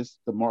pacifist,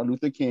 the Martin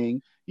Luther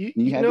King. You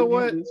know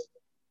what?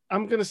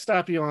 I'm going to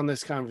stop you on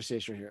this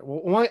conversation here.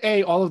 Well,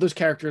 all of those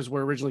characters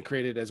were originally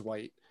created as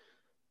white.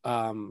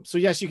 So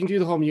yes, you can do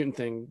the whole mutant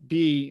thing.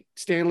 B,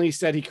 Stan Lee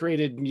said he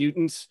created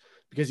mutants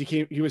because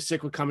he was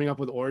sick with coming up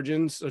with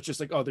origins. So it's just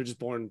like, oh, they're just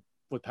born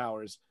with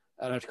powers.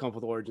 I don't have to come up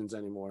with origins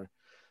anymore.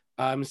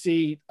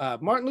 C,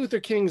 Martin Luther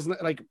King's,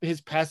 like, his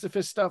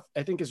pacifist stuff,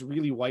 I think, is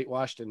really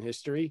whitewashed in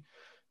history.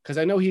 Because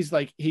I know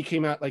he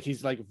came out like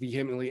he's like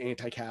vehemently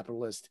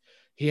anti-capitalist.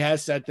 He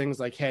has said things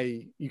like,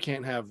 hey, you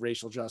can't have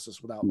racial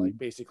justice without like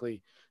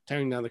basically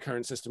tearing down the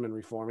current system and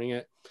reforming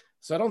it.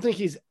 So I don't think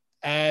he's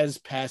as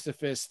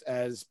pacifist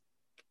as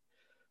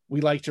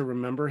we like to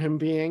remember him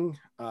being.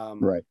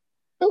 Right.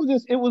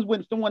 it was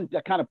when someone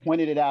that kind of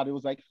pointed it out. It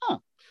was like, huh,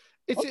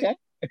 It's okay.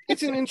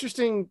 It's an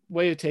interesting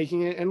way of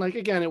taking it. And like,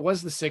 again, it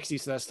was the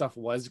 60s, so that stuff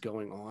was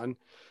going on.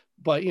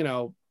 But, you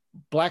know,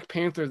 Black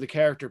Panther, the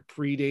character,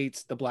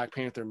 predates the Black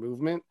Panther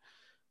movement.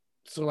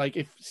 So like,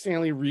 if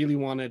Stanley really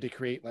wanted to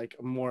create like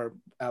a more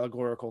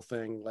allegorical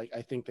thing, like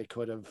I think he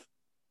could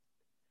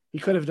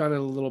have done it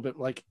a little bit.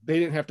 Like, they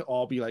didn't have to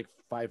all be like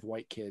 5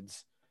 white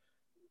kids.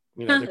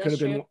 You know, there could have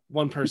been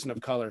one person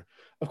of color.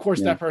 Of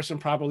course, that person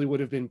probably would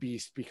have been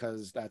Beast,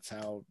 because that's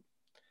how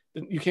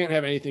you can't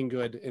have anything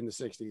good in the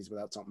 60s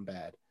without something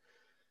bad.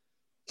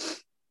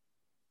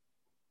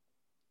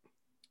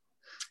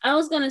 I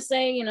was going to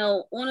say, you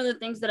know, one of the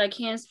things that I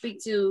can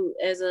speak to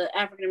as an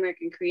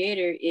African-American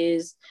creator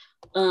is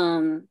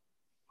one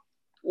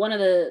of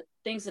the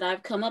things that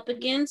I've come up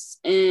against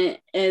and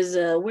as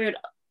a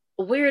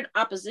weird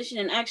opposition.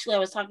 And actually, I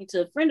was talking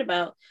to a friend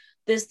about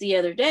this the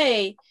other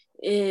day,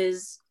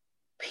 is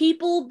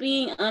people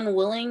being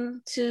unwilling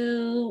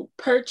to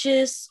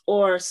purchase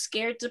or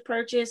scared to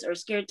purchase or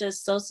scared to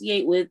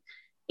associate with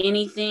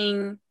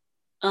anything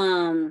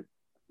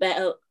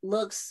that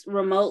looks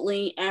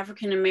remotely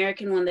African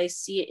American when they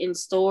see it in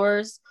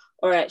stores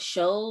or at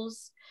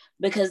shows,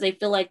 because they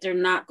feel like they're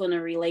not going to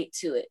relate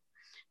to it.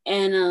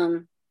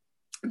 And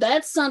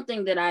that's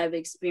something that I've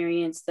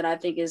experienced that I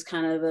think is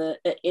kind of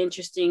an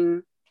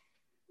interesting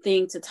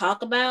thing to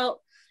talk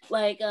about.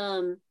 Like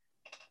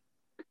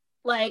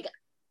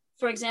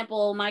for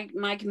example, my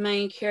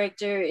main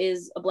character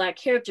is a Black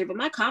character, but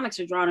my comics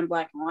are drawn in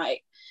black and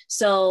white.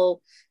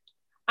 So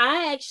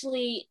I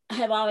actually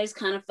have always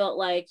kind of felt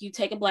like you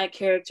take a Black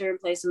character and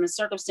place them in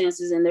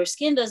circumstances and their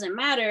skin doesn't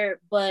matter,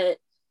 but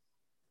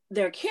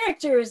their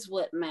character is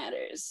what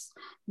matters.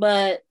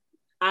 But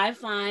I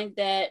find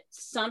that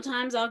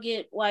sometimes I'll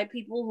get white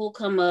people who'll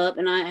come up,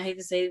 and I hate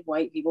to say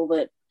white people,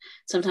 but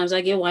sometimes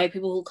I get white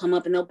people who come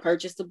up and they'll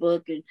purchase the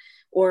book,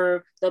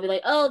 or they'll be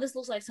like, oh, this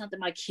looks like something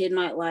my kid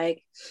might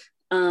like.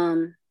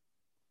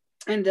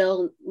 And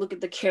they'll look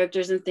at the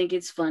characters and think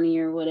it's funny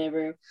or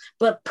whatever.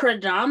 But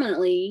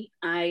predominantly,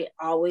 I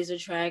always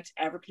attract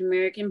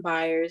African-American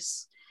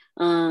buyers,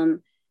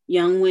 young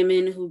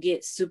women who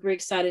get super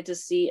excited to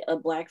see a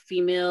Black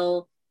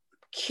female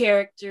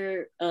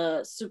character,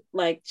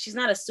 like she's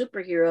not a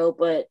superhero,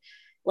 but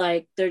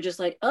like they're just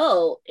like,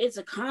 oh, it's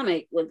a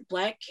comic with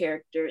Black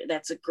character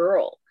that's a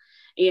girl,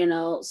 you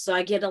know. So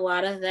I get a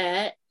lot of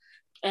that.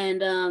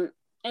 And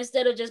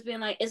instead of just being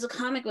like, it's a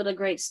comic with a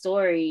great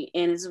story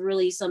and it's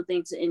really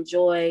something to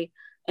enjoy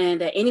and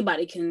that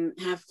anybody can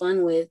have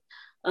fun with.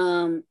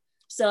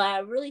 So I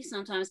really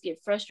sometimes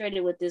get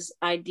frustrated with this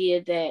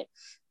idea that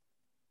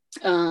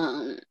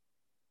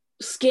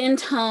skin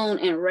tone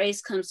and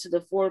race comes to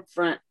the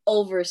forefront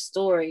over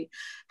story.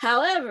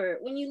 However,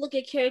 when you look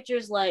at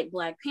characters like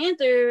Black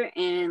Panther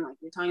and like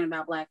you're talking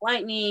about Black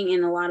Lightning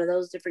and a lot of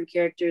those different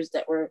characters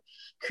that were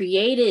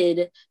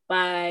created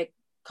by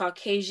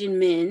Caucasian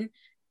men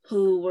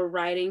who were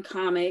writing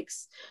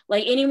comics,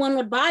 like anyone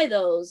would buy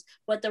those,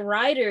 but the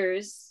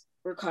writers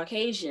were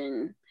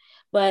Caucasian.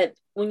 But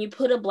when you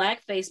put a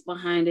Black face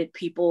behind it,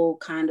 people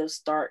kind of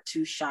start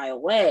to shy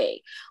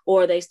away,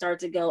 or they start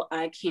to go,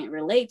 I can't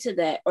relate to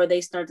that, or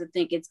they start to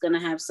think it's going to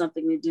have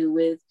something to do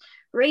with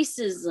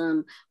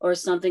racism or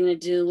something to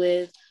do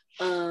with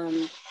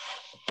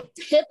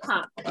hip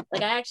hop.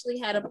 Like I actually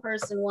had a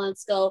person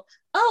once go,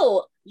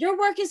 oh, your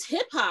work is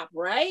hip hop,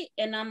 right?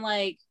 And I'm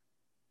like,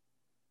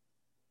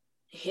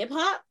 hip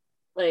hop?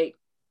 Like,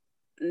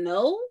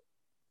 no.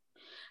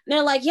 And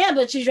they're like, yeah,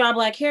 but you draw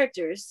Black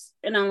characters.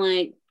 And I'm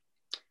like,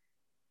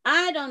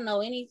 I don't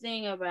know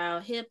anything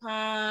about hip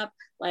hop.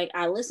 Like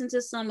I listen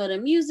to some of the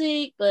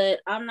music, but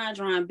I'm not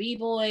drawing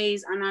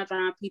b-boys. I'm not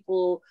drawing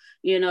people,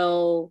 you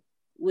know,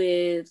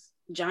 with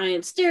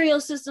giant stereo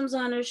systems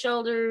on their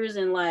shoulders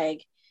and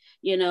like,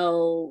 you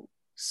know,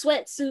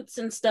 sweatsuits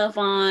and stuff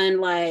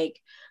on, like,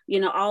 you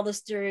know, all the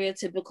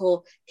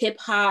stereotypical hip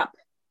hop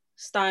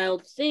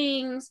styled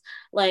things.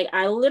 Like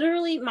I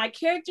literally, my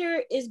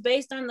character is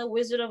based on the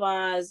Wizard of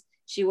Oz.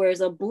 She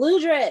wears a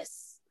blue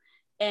dress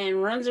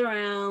and runs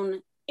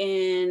around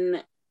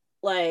in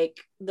like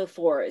the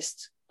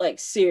forest, like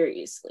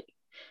seriously.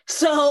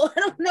 So I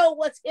don't know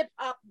what's hip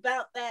hop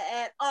about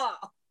that at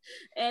all.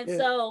 And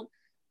so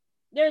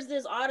there's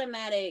this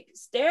automatic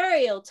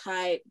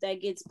stereotype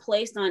that gets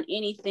placed on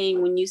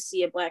anything when you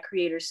see a Black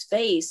creator's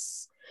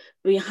face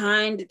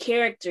behind the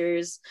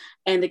characters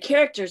and the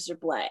characters are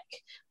Black.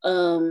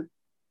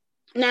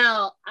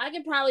 Now I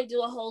could probably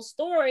do a whole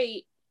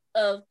story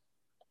of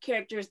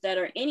characters that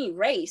are any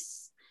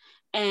race,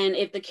 and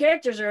if the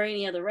characters are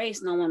any other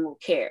race, no one will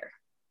care.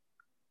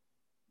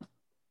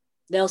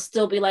 They'll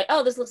still be like,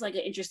 oh, this looks like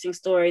an interesting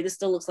story. This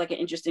still looks like an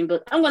interesting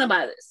book. I'm going to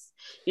buy this.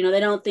 You know,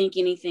 they don't think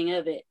anything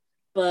of it.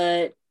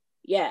 But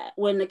yeah,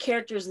 when the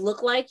characters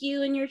look like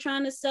you and you're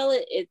trying to sell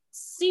it, it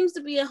seems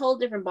to be a whole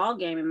different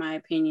ballgame, in my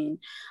opinion.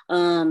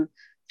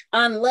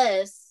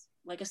 Unless,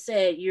 like I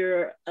said,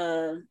 you're,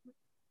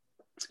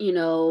 you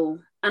know,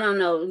 I don't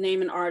know,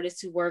 name an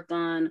artist who worked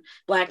on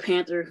Black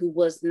Panther who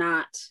was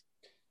not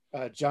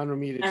John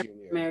Romita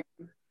Jr.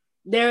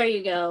 There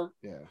you go.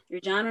 Yeah.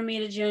 You're John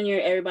Romita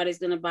Jr. Everybody's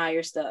gonna buy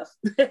your stuff.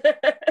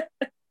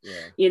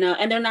 Yeah. You know,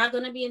 and they're not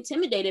gonna be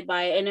intimidated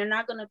by it, and they're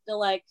not gonna feel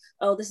like,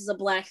 oh, this is a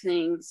Black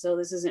thing, so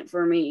this isn't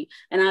for me.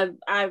 And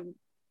I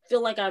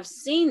feel like I've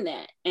seen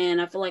that,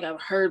 and I feel like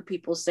I've heard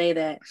people say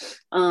that.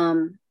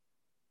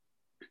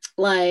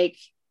 Like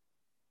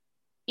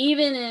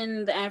even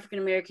in the African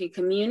American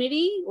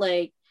community,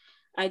 like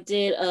I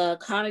did a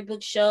comic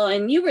book show,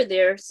 and you were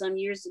there some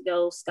years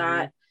ago,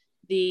 Scott.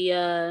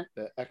 The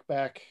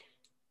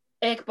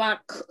Ekbach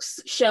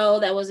show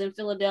that was in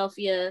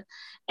Philadelphia,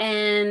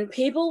 and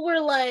people were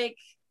like,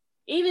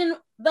 even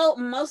though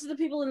most of the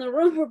people in the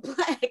room were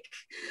Black,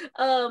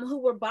 who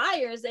were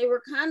buyers, they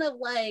were kind of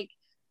like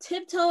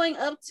tiptoeing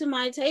up to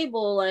my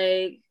table,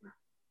 like,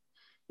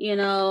 you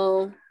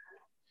know,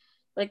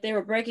 like they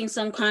were breaking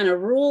some kind of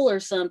rule or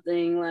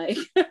something. Like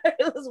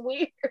it was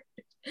weird.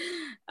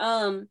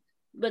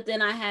 But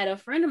then I had a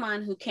friend of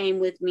mine who came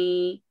with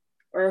me,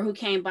 or who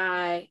came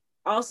by.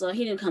 Also,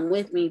 he didn't come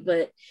with me,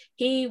 but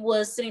he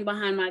was sitting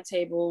behind my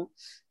table.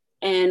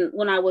 And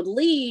when I would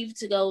leave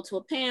to go to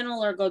a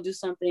panel or go do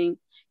something,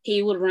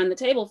 he would run the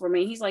table for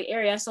me. He's like,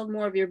 Ari, I sold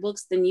more of your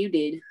books than you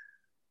did.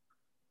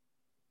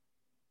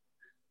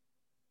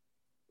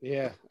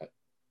 Yeah.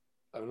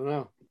 I don't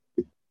know.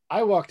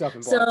 I walked up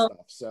and bought stuff,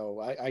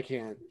 so I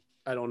can't.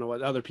 I don't know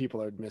what other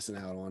people are missing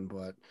out on,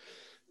 but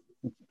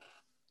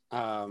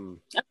I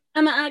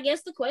mean, I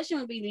guess the question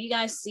would be: do you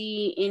guys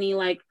see any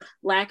like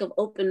lack of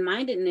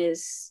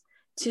open-mindedness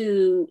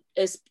to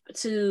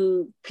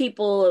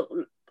people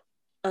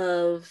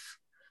of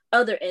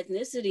other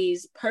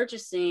ethnicities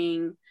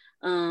purchasing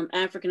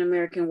African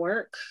American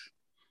work,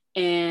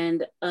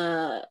 and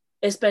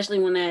especially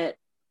when that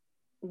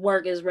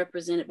work is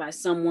represented by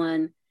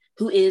someone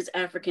who is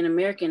African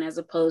American as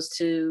opposed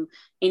to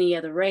any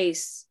other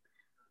race?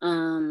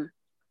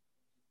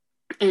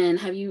 And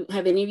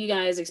have any of you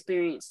guys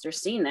experienced or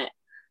seen that?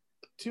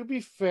 To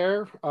be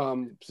fair,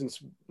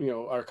 since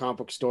our comic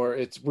book store,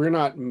 we're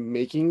not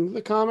making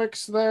the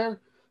comics there,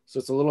 so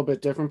it's a little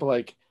bit different. But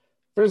like,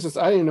 for instance,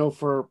 I didn't know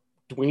for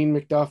Dwayne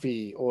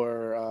McDuffie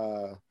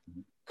or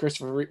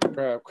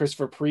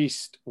Christopher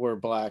Priest were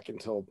Black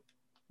until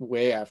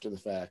way after the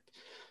fact.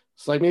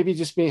 So like maybe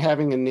just me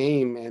having a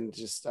name and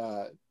just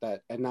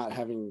that, and not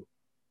having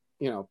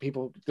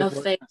people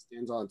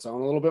stands on its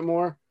own a little bit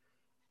more.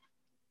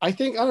 I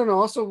think, I don't know,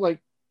 also like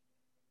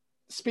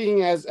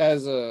speaking as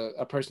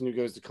a person who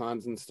goes to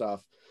cons and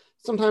stuff,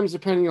 sometimes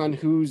depending on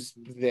who's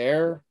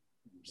there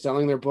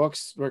selling their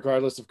books,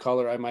 regardless of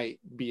color, I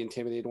might be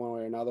intimidated one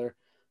way or another.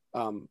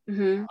 I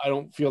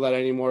don't feel that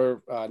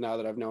anymore now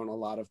that I've known a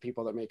lot of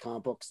people that make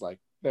comic books. Like,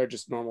 they're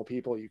just normal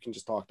people. You can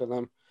just talk to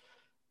them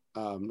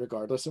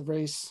regardless of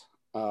race.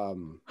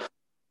 But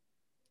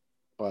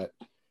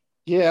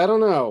yeah, I don't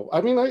know. I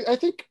mean, I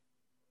think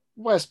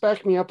Wes,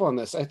 back me up on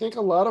this. I think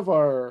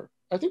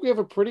we have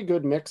a pretty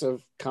good mix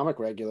of comic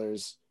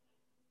regulars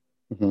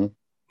in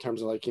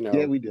terms of like,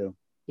 yeah, we do.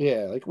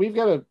 Yeah, like we've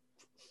got a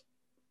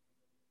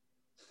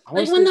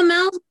like when the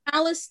Miles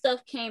Morales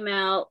stuff came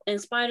out and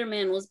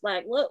Spider-Man was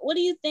Black, what do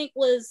you think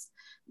was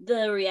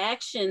the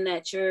reaction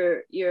that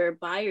your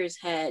buyers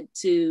had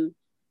to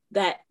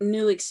that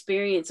new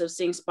experience of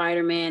seeing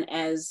Spider-Man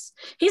as,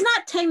 he's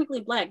not technically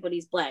Black, but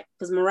he's Black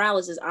because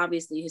Morales is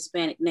obviously a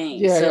Hispanic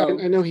name. Yeah, so.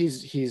 I know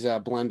he's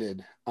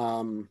blended.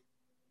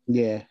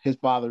 Yeah, his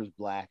father's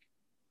Black,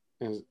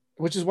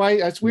 which is why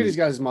it's weird. He's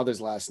got his mother's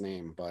last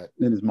name, but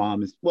then his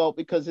mom is, well,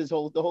 because the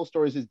whole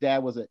story is his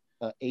dad was an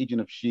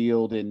agent of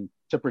S.H.I.E.L.D., and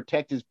to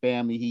protect his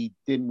family, he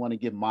didn't want to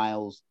give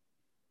Miles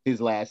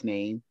his last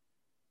name,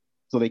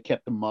 so they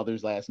kept the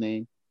mother's last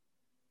name.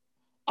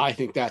 I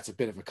think that's a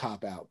bit of a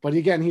cop out, but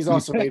again, he's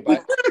also made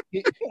by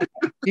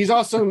he's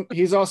also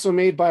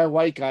made by a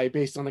white guy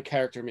based on a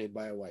character made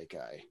by a white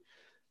guy.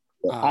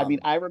 I mean,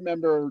 I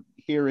remember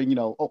hearing,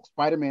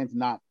 Spider-Man's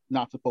not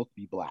supposed to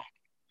be Black.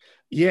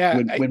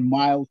 Yeah, when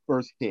Miles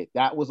first hit,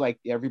 that was like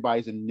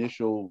everybody's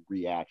initial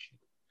reaction.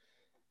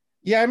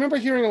 Yeah, I remember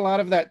hearing a lot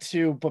of that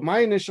too, but my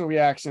initial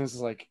reaction is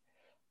like,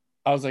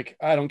 I was like,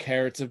 I don't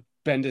care. It's a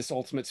Bendis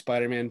Ultimate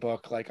Spider-Man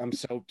book. Like, I'm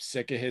so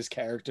sick of his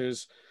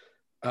characters.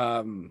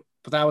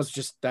 But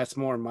that's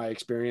more my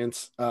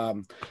experience.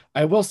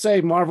 I will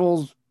say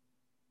Marvel's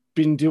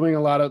been doing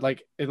a lot of,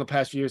 like, in the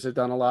past few years, they've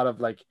done a lot of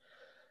like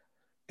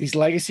these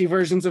legacy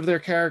versions of their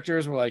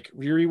characters where like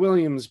Riri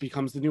Williams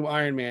becomes the new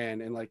Iron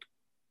Man, and like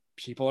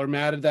people are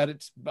mad that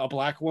it's a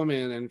Black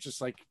woman, and it's just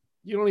like,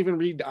 you don't even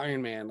read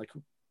Iron Man. Like,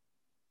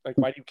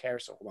 why do you care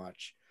so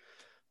much?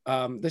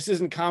 This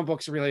isn't comic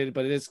books related,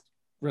 but it is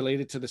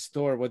related to the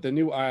store with the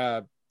new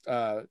I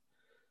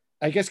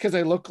guess because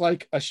I look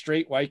like a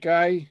straight white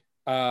guy,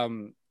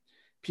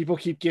 people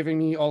keep giving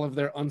me all of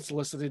their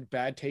unsolicited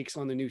bad takes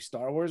on the new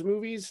Star Wars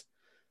movies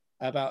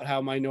about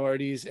how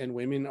minorities and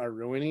women are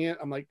ruining it.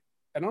 I'm like,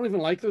 I don't even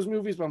like those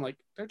movies, but I'm like,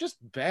 they're just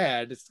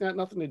bad. It's got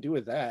nothing to do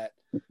with that.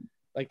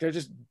 Like, they're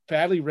just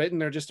badly written.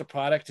 They're just a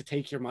product to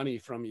take your money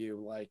from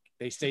you. Like,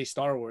 they say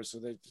Star Wars, so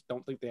they just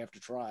don't think they have to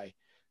try.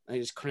 And they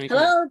just crank.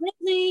 Hello,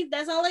 Disney.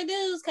 That's all they do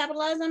is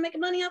capitalize on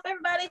making money off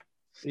everybody.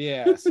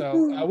 Yeah,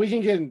 so we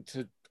can get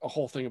into a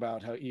whole thing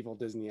about how evil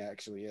Disney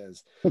actually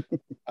is,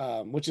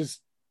 which is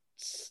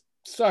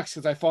sucks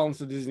because I fall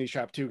into the Disney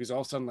trap too. Because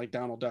all of a sudden, like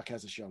Donald Duck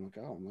has a show, I'm like,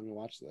 oh, let me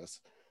watch this.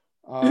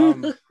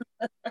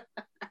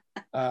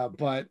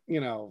 But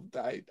you know,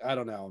 I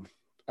don't know.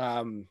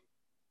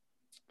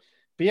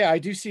 But yeah, I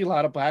do see a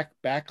lot of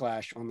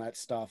backlash on that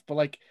stuff. But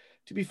like,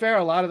 to be fair,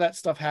 a lot of that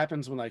stuff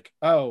happens when like,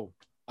 oh,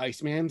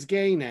 Iceman's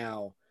gay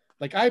now.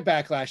 Like I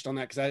backlashed on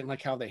that because I didn't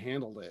like how they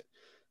handled it.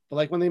 But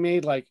like when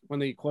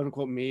they quote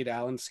unquote made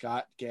Alan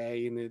Scott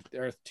gay in the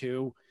Earth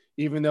 2,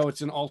 even though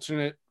it's an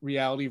alternate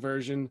reality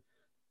version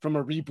from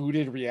a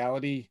rebooted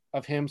reality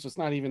of him, so it's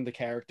not even the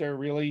character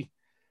really.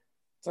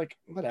 It's like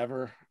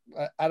whatever.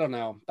 I don't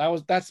know.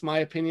 That's my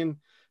opinion.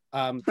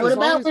 What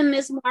about when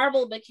Miss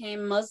Marvel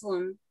became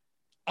Muslim?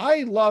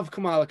 I love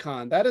Kamala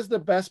Khan. That is the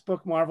best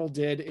book Marvel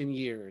did in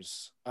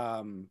years.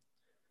 Like,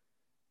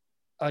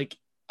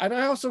 and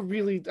I also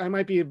I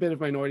might be a bit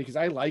of minority because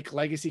I like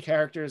legacy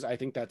characters. I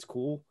think that's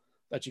cool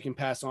that you can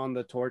pass on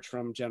the torch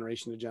from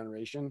generation to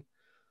generation.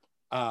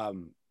 But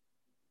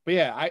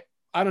yeah,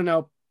 I don't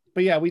know.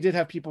 But yeah, we did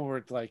have people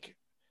where like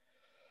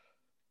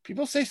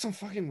people say some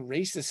fucking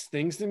racist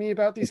things to me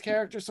about these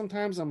characters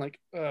sometimes. I'm like,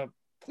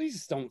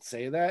 please don't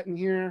say that in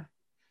here.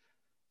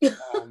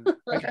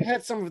 Like I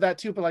had some of that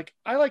too, but like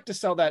I like to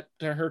sell that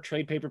to her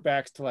trade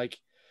paperbacks to like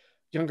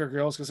younger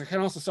girls because I can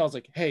also sell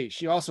like, hey,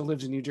 she also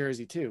lives in New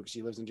Jersey too.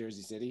 She lives in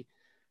Jersey City.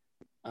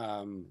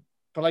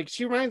 But like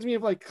she reminds me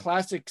of like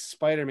classic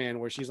Spider-Man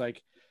where she's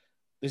like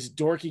this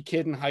dorky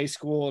kid in high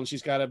school and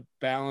she's got to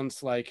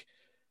balance like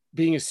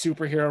being a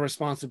superhero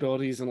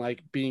responsibilities and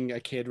like being a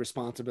kid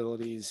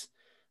responsibilities.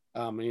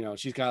 You know,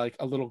 she's got like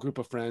a little group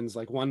of friends.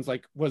 Like one's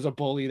like was a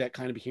bully that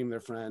kind of became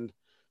their friend,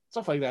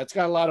 stuff like that. It's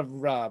got a lot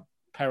of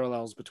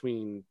parallels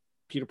between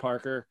Peter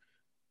Parker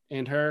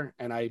and her,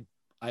 and I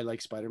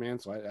like Spider-Man,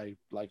 so I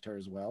liked her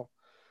as well.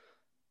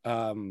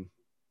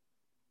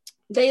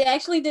 They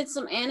actually did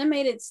some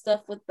animated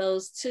stuff with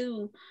those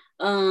too,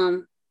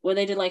 where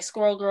they did like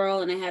Squirrel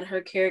Girl and they had her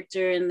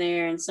character in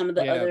there and some of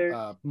the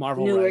other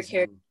Marvel newer Rising.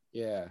 characters.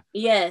 Yeah.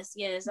 Yes.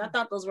 I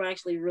thought those were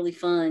actually really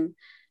fun.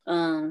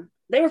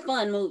 They were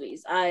fun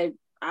movies. I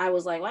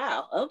was like,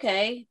 wow,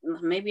 okay,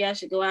 maybe I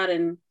should go out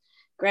and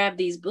grab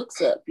these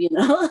books up, you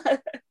know.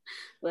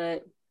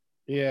 But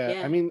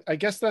yeah, I mean, I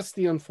guess that's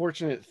the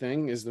unfortunate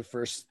thing is the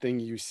first thing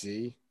you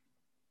see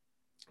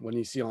when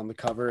you see on the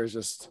cover is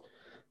just,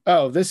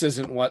 oh, this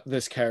isn't what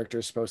this character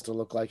is supposed to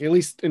look like, at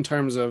least in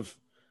terms of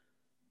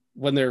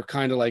when they're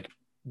kind of like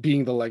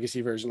being the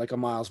legacy version, like a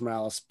Miles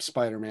Morales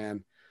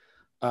Spider-Man.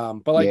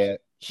 But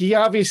like he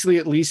obviously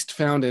at least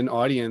found an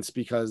audience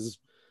because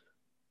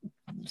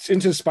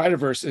Into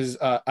Spider-Verse is,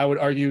 I would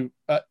argue,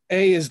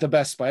 A is the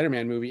best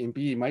Spider-Man movie and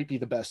B might be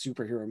the best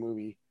superhero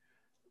movie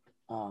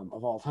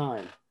of all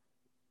time.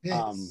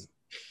 Yes.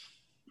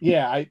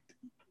 Yeah,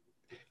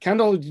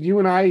 Kendall, you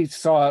and I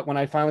saw it when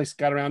I finally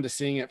got around to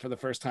seeing it for the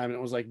first time, and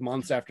it was like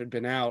months after it'd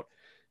been out.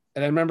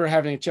 And I remember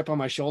having a chip on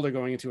my shoulder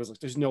going into it. I was like,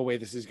 there's no way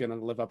this is going to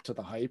live up to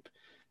the hype.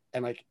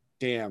 And like,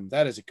 damn,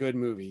 that is a good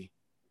movie.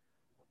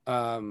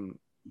 But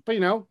you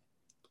know,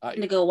 I'm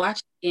gonna go watch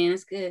it again.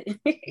 It's good.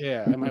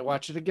 Yeah, I might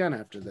watch it again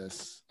after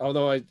this.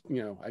 Although I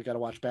got to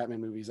watch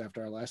Batman movies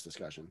after our last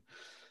discussion.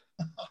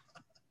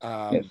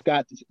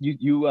 Scott,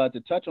 you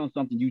to touch on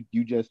something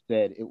you just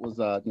said, it was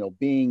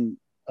being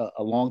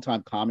a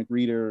longtime comic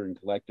reader and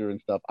collector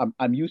and stuff.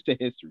 I'm used to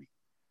history.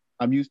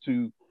 I'm used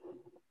to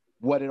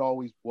what it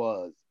always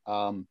was.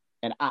 And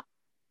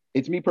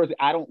it's me personally,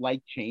 I don't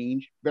like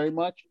change very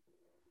much.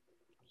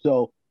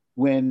 So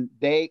when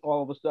they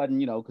all of a sudden,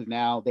 because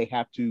now they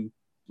have to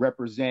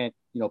represent,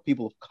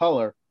 people of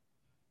color,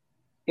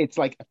 it's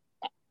like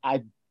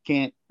I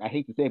hate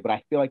to say it, but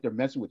I feel like they're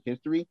messing with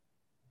history.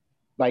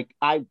 Like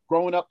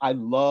growing up, I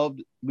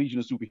loved Legion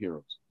of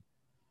Superheroes.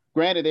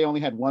 Granted, they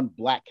only had one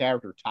black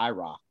character,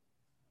 Tyrock,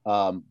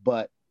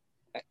 but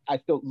I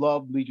still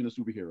loved Legion of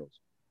Superheroes.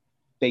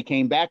 They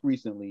came back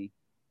recently,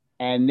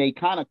 and they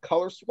kind of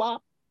color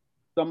swapped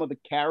some of the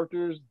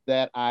characters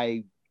that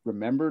I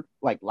remembered,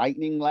 like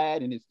Lightning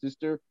Lad and his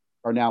sister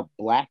are now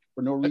black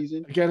for no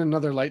reason. Again,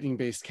 another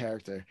lightning-based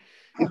character.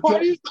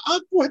 What is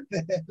up with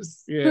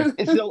this? Yeah.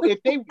 And so if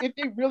they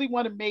really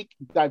want to make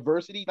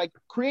diversity, like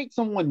create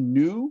someone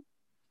new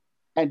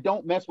and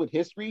don't mess with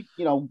history,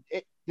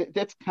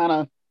 that's kind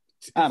of,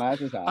 I don't know. That's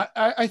just how.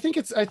 I think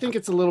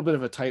it's a little bit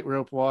of a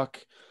tightrope walk.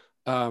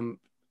 I'll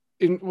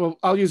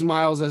use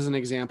Miles as an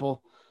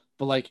example,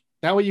 but like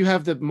that way you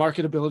have the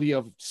marketability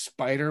of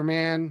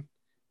Spider-Man,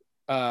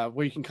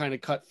 where you can kind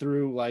of cut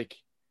through like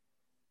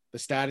the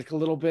static a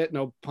little bit.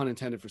 No pun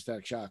intended for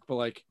Static Shock, but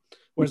like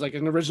whereas like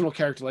an original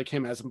character like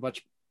him has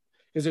much,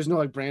 because there's no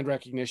like brand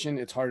recognition.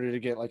 It's harder to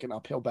get like an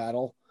uphill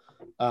battle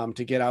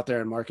to get out there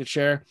and market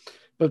share.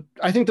 But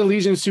I think the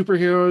Legion of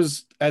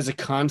Superheroes as a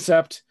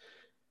concept,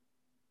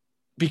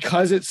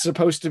 because it's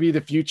supposed to be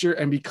the future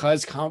and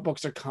because comic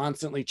books are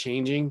constantly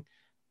changing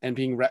and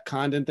being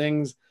retconned and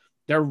things,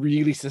 they're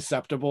really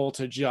susceptible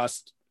to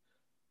just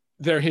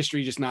their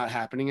history just not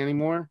happening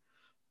anymore.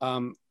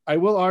 I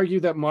will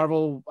argue that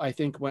Marvel, I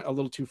think, went a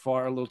little too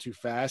far, a little too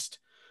fast,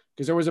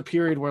 because there was a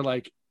period where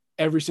like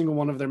every single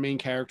one of their main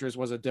characters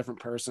was a different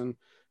person.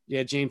 You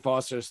had Jane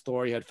Foster as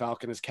Thor, you had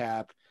Falcon as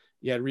Cap,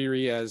 you had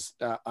Riri as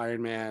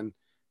Iron Man,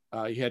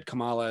 you had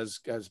Kamala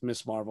as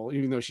Miss Marvel,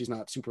 even though she's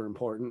not super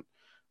important.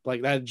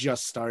 Like that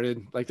just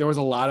started. Like there was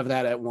a lot of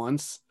that at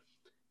once,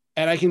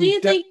 and I can. Do you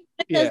think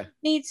because yeah.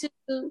 they need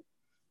to?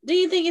 Do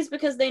you think it's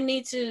because they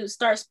need to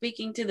start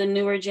speaking to the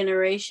newer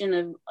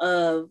generation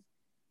of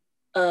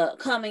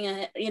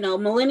coming,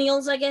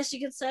 millennials, I guess you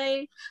could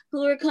say,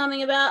 who are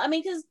coming about? I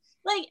mean, because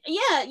like,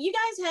 yeah, you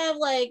guys have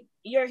like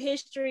your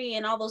history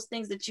and all those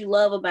things that you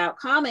love about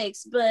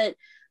comics, but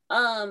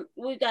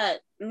we've got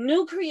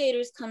new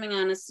creators coming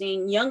on the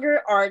scene,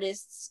 younger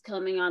artists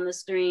coming on the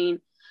screen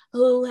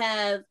who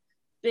have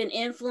been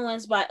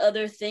influenced by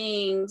other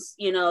things,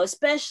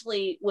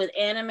 especially with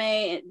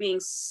anime being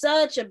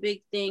such a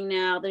big thing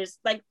now. There's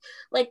like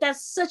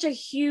that's such a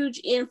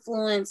huge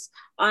influence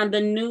on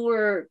the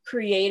newer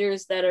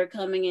creators that are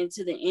coming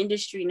into the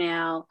industry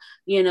now,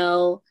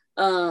 and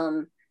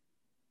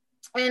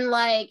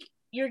like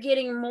you're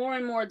getting more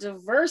and more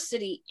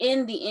diversity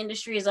in the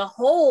industry as a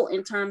whole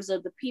in terms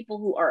of the people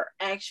who are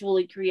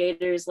actually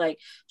creators, like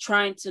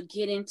trying to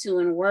get into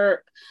and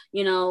work.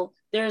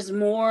 There's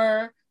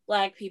more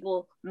Black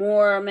people,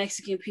 more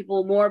Mexican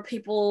people, more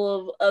people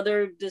of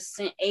other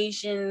descent,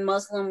 Asian,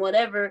 Muslim,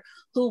 whatever,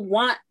 who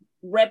want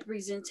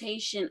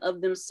representation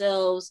of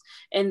themselves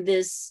in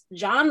this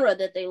genre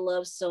that they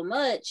love so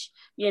much,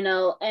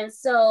 and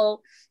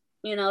so,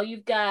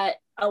 you've got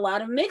a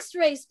lot of mixed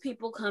race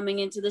people coming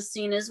into the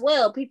scene as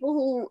well, people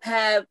who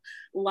have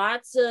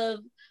lots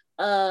of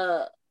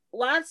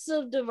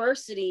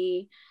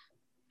diversity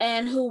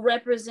and who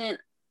represent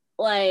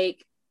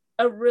like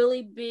a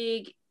really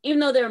big, even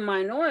though they're a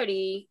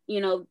minority,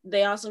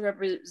 they also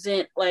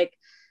represent like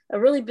a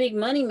really big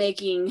money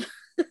making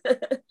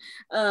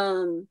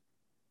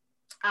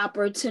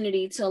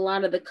opportunity to a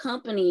lot of the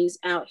companies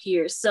out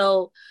here.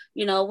 So,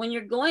 when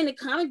you're going to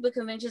comic book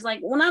conventions,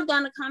 like when I've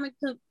gone to comic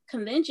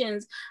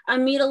conventions, I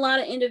meet a lot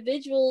of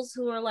individuals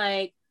who are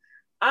like,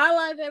 all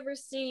I've ever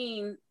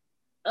seen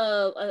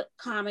of a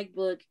comic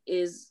book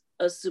is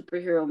a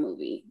superhero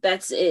movie.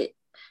 That's it.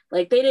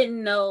 Like they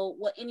didn't know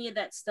what any of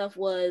that stuff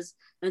was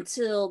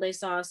until they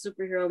saw a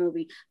superhero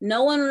movie.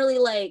 No one really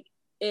like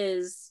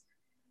is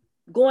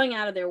going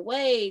out of their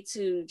way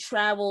to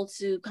travel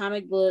to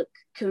comic book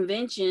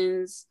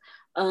conventions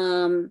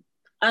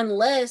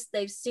unless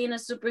they've seen a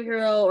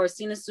superhero or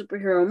seen a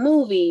superhero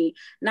movie,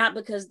 not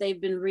because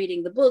they've been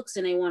reading the books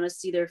and they want to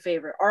see their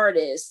favorite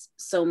artists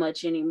so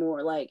much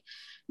anymore. Like,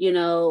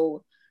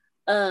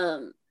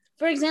 for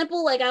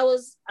example, like I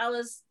was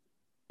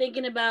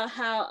thinking about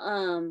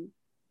how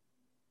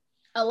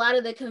a lot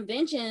of the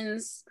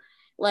conventions,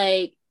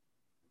 like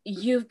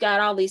you've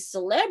got all these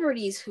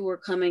celebrities who are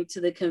coming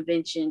to the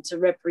convention to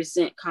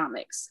represent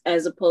comics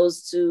as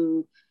opposed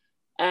to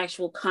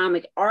actual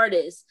comic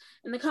artists.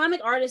 And the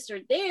comic artists are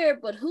there,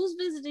 but who's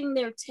visiting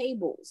their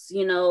tables?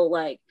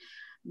 Like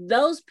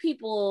those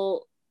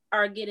people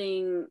are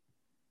getting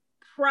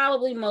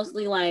probably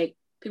mostly like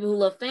people who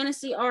love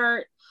fantasy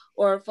art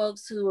or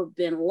folks who have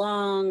been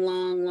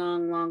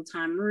long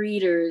time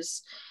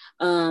readers,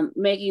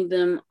 making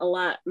them a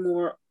lot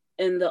more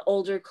in the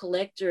older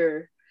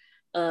collector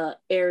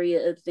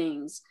area of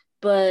things.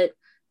 But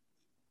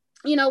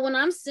when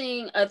I'm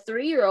seeing a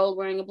 3-year-old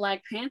wearing a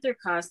Black Panther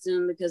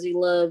costume because he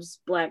loves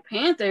Black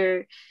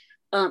Panther,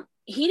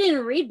 he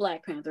didn't read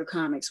Black Panther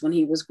comics when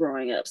he was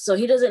growing up, so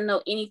he doesn't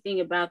know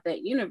anything about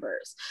that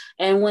universe.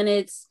 And when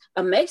it's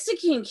a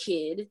Mexican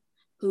kid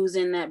who's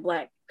in that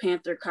Black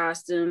Panther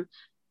costume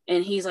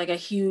and he's like a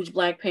huge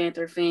Black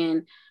Panther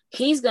fan,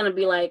 he's gonna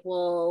be like,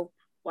 well,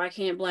 why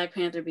can't Black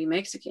Panther be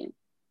Mexican?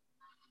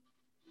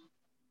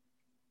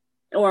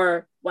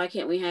 Or why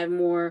can't we have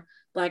more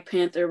Black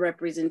Panther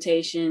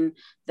representation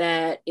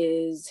that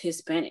is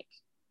Hispanic?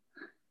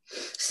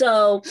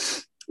 So,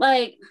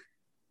 like,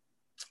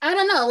 I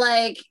don't know,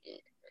 like,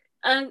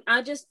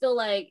 I just feel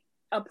like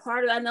a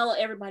part of, I know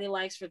everybody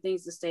likes for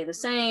things to stay the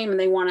same and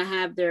they want to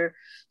have their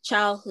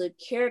childhood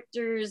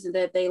characters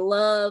that they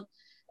love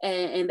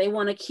and they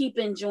want to keep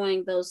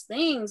enjoying those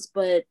things.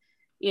 But,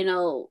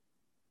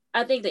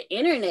 I think the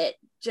internet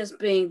just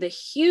being the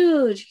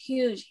huge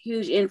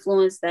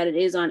influence that it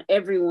is on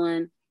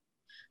everyone,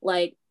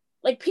 like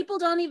people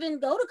don't even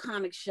go to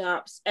comic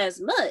shops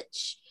as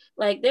much.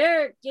 Like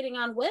they're getting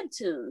on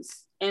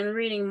webtoons and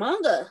reading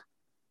manga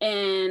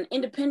and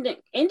independent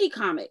indie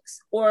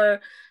comics,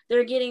 or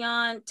they're getting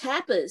on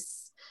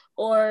Tapas,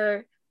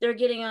 or they're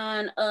getting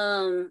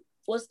on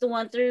what's the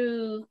one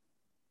through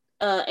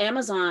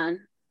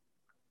Amazon?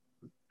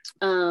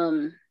 I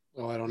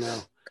don't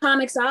know.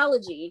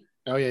 Comixology.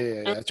 Oh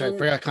yeah. That's right. I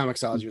forgot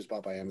Comixology was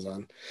bought by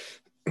Amazon.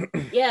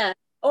 Yeah.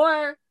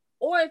 Or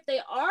if they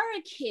are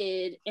a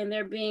kid and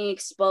they're being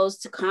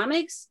exposed to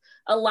comics,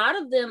 a lot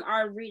of them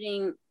are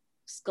reading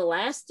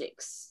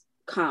Scholastics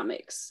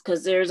comics,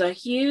 because there's a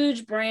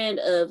huge brand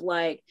of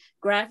like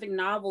graphic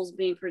novels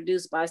being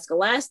produced by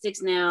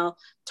Scholastics now,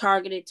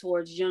 targeted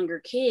towards younger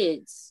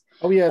kids.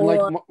 Oh yeah, and like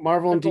Or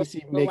Marvel and the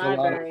DC make a lot of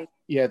library.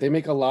 they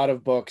make a lot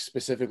of books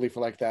specifically for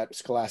like that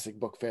Scholastic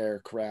Book Fair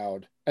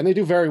crowd, and they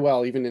do very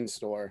well even in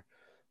store.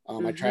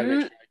 I try to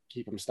make sure I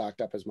keep them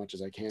stocked up as much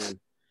as I can.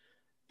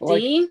 But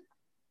like, See?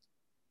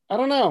 I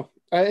don't know.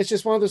 It's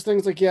just one of those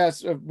things. Like,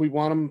 yes, we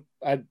want them.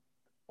 I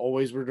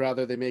always would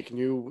rather they make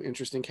new,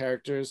 interesting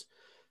characters.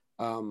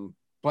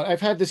 But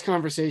I've had this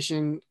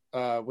conversation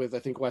with I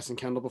think Wes and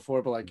Kendall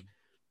before. But like,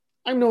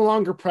 I'm no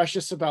longer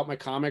precious about my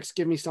comics.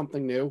 Give me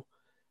something new.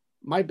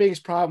 My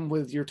biggest problem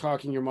with your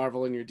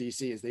Marvel and your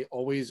DC is they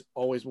always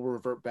will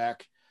revert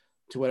back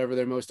to whatever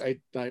their most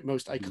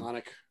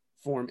iconic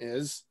form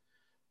is.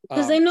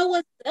 Because they know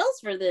what sells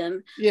for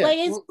them. Yeah, like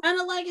it's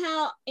kind of like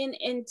how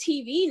in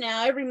TV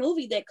now, every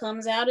movie that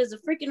comes out is a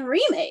freaking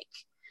remake.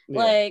 Yeah.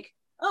 Like,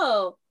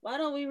 oh, why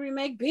don't we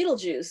remake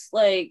Beetlejuice?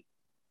 Like,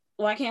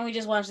 why can't we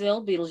just watch the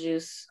old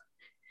Beetlejuice?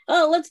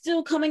 Oh, let's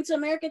do Coming to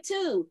America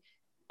 2.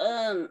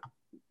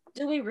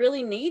 Do we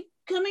really need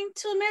Coming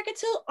to America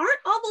 2? Aren't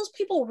all those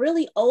people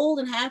really old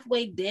and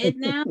halfway dead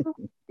now?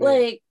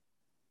 Like,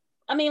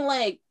 I mean,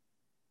 like,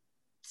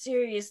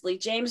 seriously,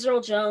 James Earl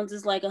Jones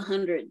is like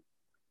 100.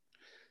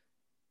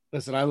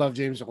 Listen, I love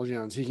James Earl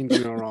Jones. He can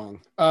do no wrong.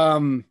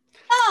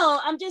 No,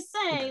 I'm just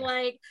saying,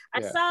 like,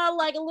 I saw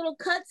like a little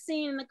cut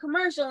scene in the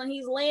commercial and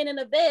he's laying in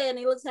a bed and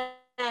he looks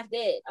half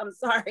dead. I'm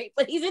sorry,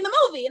 but he's in the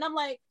movie. And I'm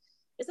like,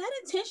 is that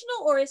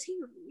intentional or is he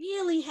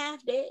really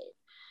half dead?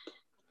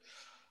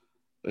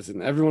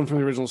 Listen, everyone from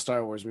the original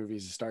Star Wars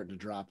movies is starting to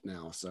drop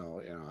now.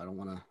 So, I don't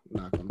want to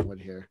knock on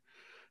wood here.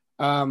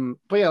 But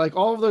yeah, like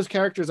all of those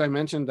characters I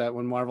mentioned that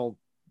when Marvel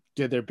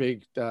did their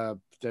big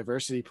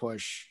diversity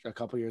push a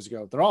couple years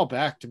ago, they're all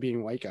back to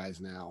being white guys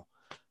now.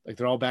 Like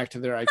they're all back to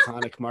their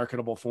iconic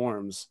marketable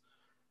forms.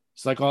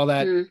 It's like all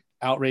that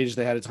outrage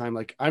they had at the time.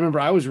 Like I remember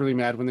I was really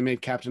mad when they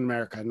made Captain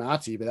America a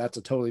Nazi, but that's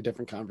a totally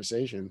different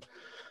conversation.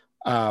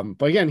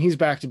 But again, he's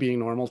back to being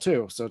normal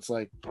too. So it's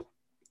like a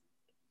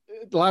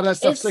lot of that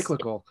stuff's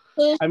cyclical.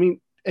 I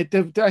mean, I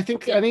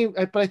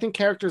think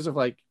characters of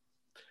like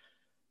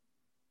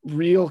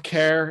real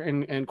care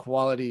and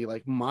quality,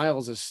 like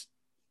Miles is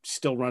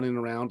still running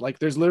around. Like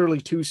there's literally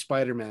 2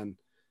 Spider-Men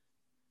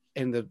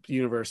in the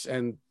universe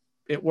and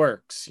it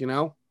works,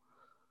 Well,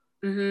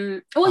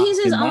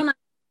 he's his own.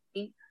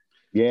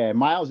 Yeah,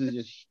 Miles is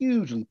just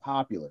hugely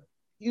popular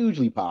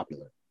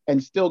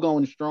and still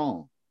going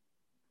strong.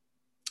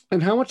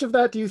 And how much of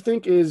that do you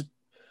think is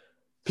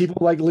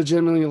people like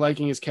legitimately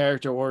liking his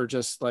character or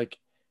just like,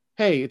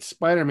 hey, it's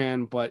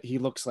Spider-Man, but he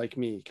looks like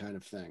me kind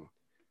of thing?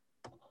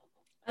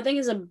 I think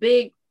it's a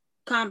big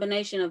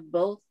combination of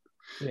both.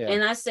 Yeah.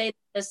 And I say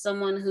as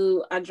someone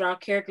who I draw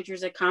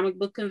caricatures at comic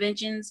book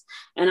conventions,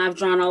 and I've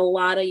drawn a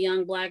lot of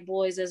young Black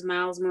boys as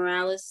Miles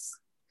Morales.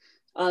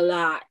 A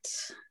lot.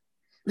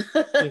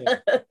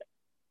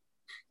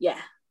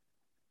 Yeah.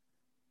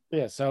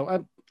 Yeah.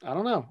 So I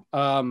don't know.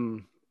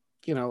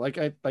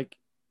 Like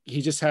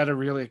he just had a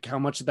really, how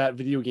much of that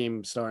video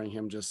game starring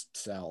him just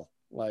sell?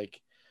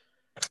 Like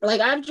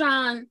I've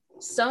drawn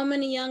so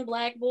many young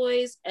Black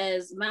boys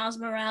as Miles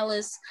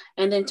Morales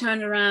and then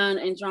turned around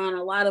and drawn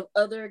a lot of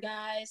other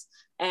guys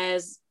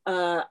as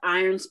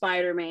Iron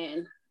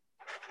Spider-Man.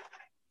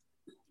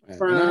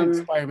 Iron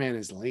Spider-Man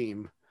is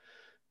lame.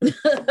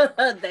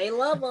 They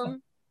love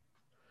him.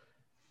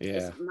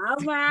 Yeah. It's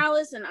Miles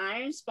Morales and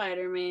Iron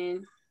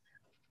Spider-Man.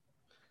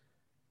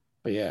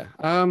 But yeah.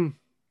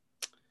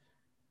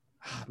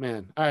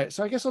 Man. All right.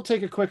 So I guess I'll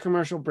take a quick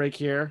commercial break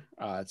here.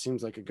 It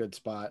seems like a good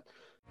spot.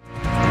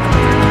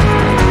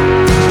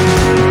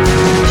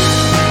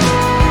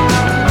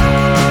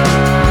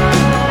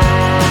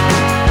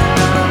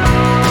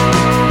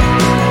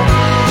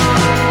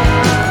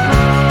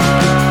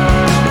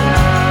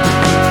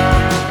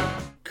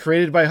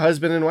 Created by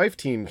husband and wife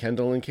team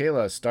Kendall and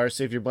Kayla, Star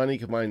Savior Bunny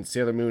combines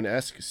Sailor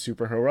Moon-esque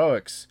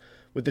superheroics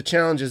with the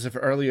challenges of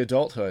early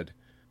adulthood.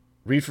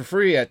 Read for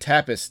free at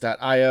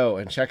Tapas.io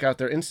and check out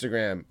their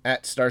Instagram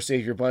at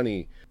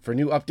StarSaviorBunny for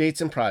new updates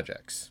and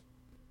projects.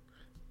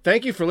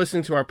 Thank you for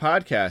listening to our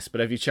podcast,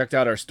 but have you checked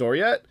out our store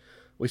yet?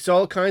 We sell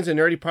all kinds of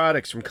nerdy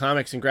products from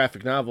comics and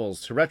graphic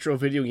novels to retro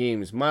video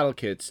games, model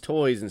kits,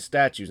 toys, and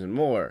statues, and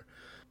more.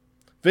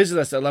 Visit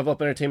us at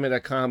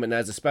levelupentertainment.com, and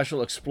as a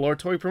special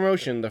exploratory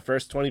promotion, the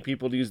first 20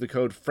 people to use the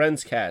code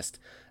FRIENDSCAST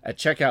at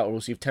checkout will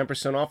receive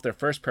 10% off their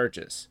first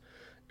purchase.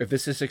 If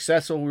this is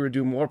successful, we will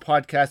do more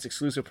podcast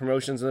exclusive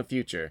promotions in the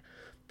future.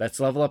 That's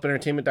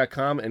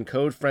levelupentertainment.com and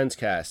code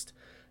FRIENDSCAST.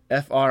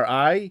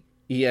 FRIENDSCAST.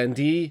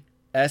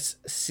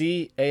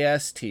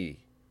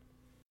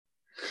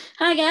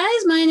 Hi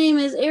guys, my name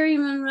is Ari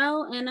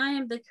Monroe, and I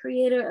am the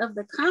creator of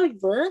the comic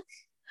book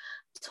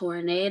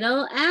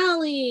Tornado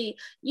Alley.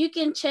 You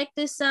can check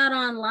this out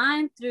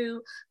online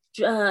through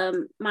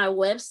my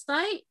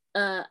website.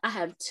 I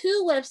have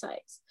 2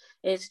 websites.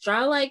 It's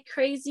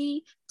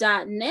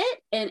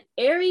drawlikecrazy.net and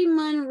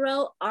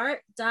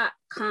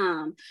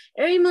ArieMonroeArt.com.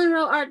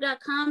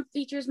 ArieMonroeArt.com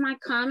features my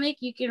comic.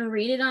 You can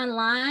read it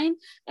online.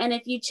 And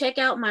if you check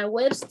out my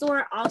web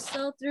store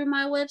also through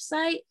my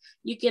website,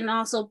 you can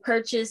also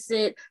purchase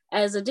it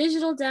as a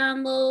digital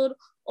download,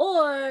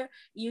 or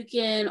you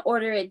can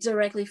order it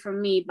directly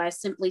from me by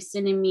simply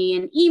sending me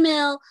an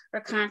email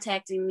or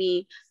contacting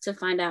me to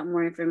find out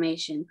more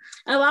information.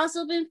 I've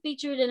also been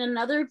featured in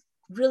another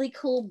really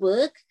cool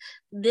book,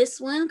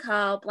 this one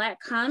called Black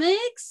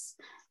Comics,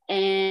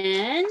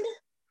 and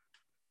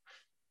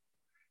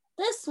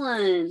this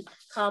one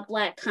called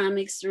Black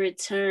Comics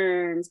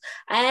Returns.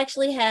 I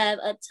actually have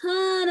a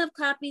ton of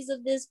copies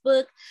of this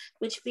book,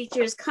 which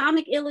features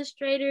comic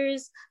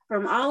illustrators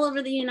from all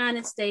over the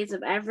United States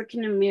of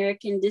African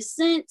American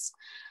descent.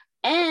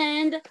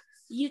 And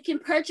you can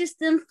purchase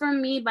them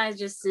from me by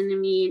just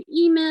sending me an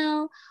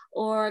email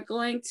or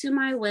going to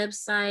my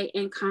website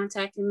and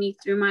contacting me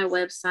through my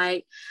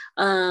website.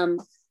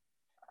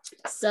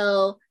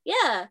 So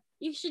yeah,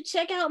 you should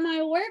check out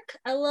my work.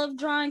 I love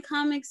drawing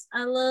comics.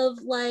 I love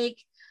like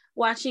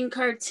watching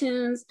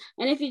cartoons.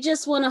 And if you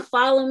just want to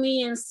follow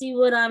me and see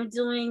what I'm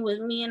doing with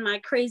me and my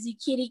crazy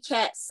kitty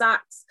cat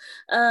socks,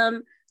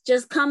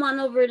 just come on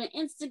over to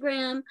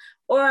Instagram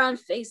or on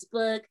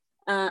Facebook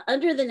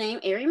under the name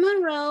Arie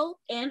Monroe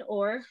and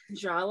or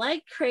Draw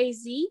Like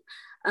Crazy.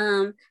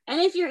 And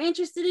if you're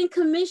interested in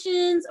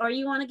commissions or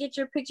you want to get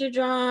your picture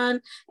drawn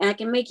and I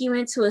can make you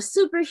into a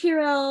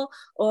superhero,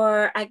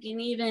 or I can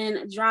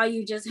even draw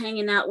you just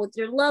hanging out with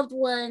your loved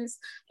ones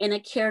in a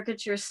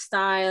caricature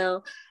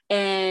style,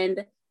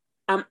 and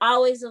I'm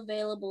always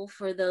available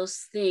for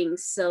those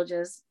things. So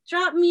just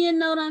drop me a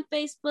note on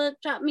Facebook,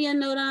 drop me a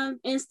note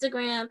on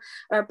Instagram,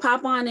 or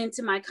pop on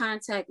into my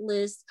contact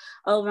list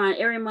over on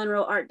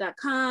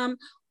ArieMonroeArt.com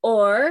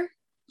or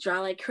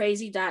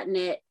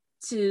drawlikecrazy.net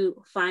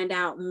to find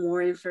out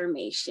more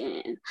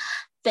information.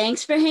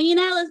 Thanks for hanging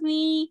out with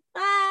me.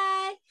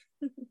 Bye.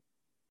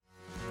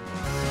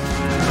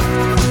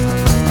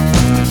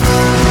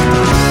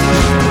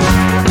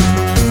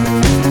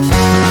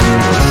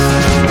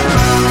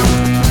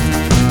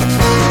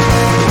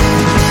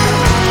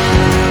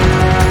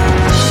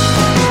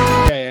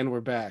 Okay, and we're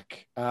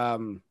back.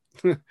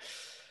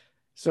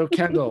 So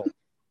Kendall,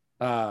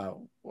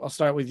 I'll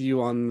start with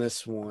you on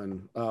this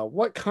one.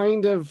 What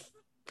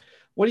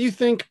do you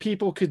think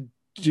people could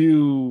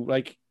do,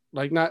 like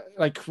not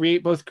like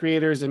create, both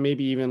creators and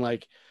maybe even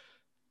like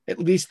at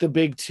least the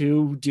big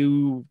two,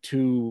 do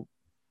to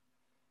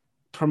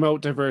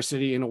promote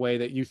diversity in a way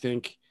that you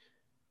think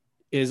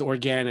is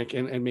organic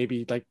and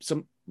maybe like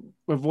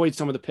avoid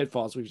some of the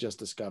pitfalls we've just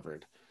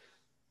discovered?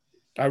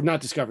 Or not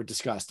discovered,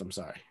 discussed, I'm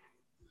sorry.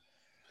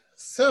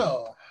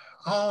 So,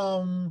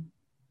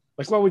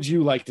 like what would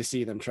you like to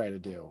see them try to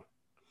do?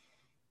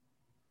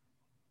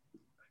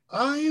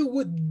 I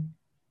would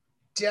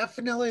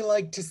definitely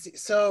like to see,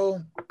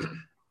 so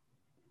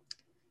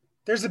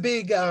there's a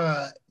big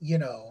I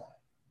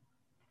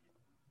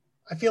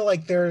feel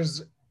like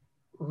there's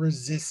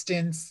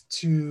resistance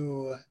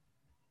to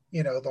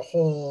the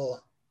whole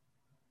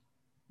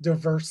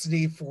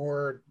diversity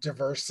for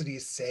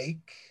diversity's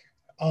sake.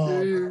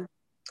 You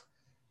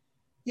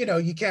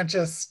can't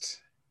just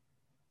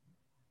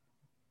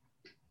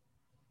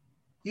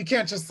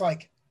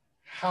like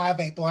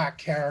have a Black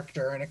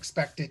character and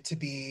expect it to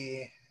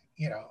be,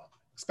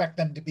 expect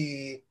them to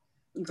be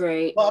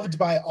great, loved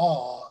by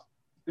all.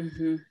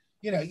 Mm-hmm.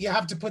 You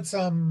have to put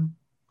some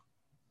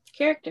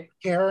character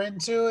care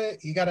into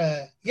it. You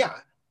gotta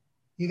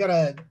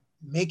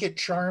make it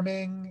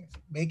charming,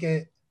 make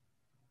it,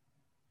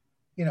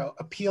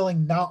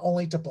 appealing not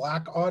only to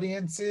Black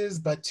audiences,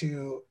 but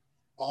to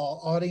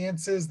all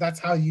audiences. That's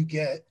how you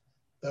get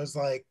those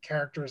like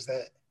characters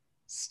that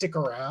stick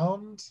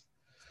around.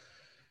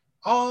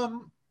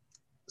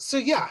 So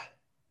yeah,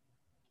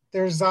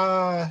 there's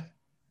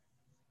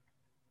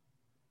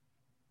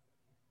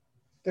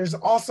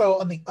also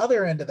on the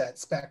other end of that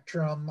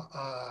spectrum,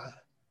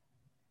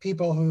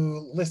 people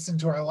who listened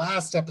to our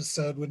last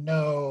episode would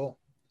know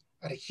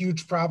I had a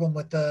huge problem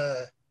with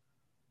the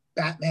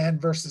Batman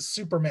versus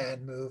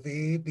Superman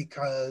movie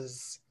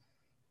because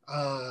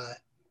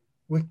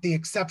with the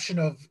exception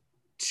of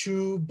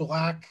 2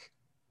 Black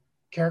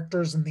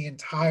characters in the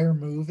entire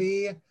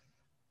movie,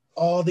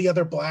 all the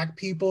other Black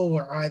people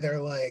were either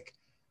like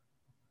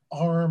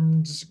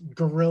armed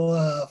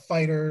guerrilla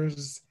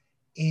fighters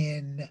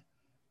in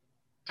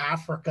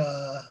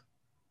Africa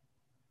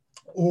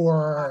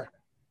or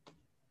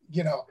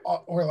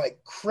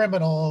like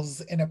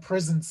criminals in a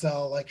prison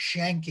cell, like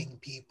shanking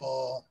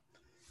people.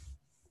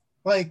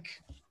 Like,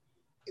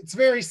 it's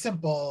very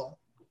simple.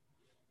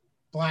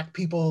 Black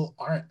people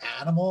aren't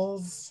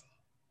animals.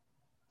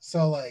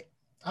 So like,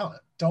 I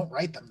don't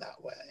write them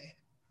that way.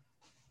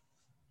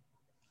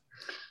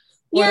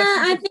 Well,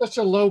 yeah, I think such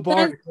a low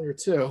bar to clear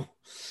too.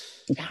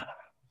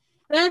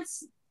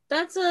 That's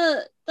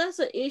a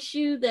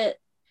issue that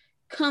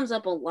comes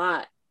up a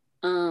lot.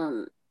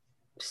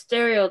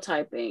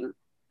 Stereotyping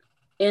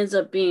ends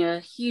up being a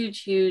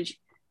huge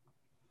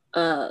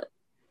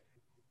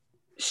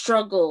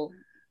struggle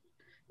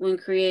when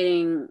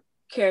creating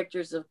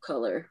characters of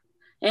color,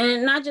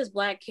 and not just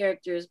Black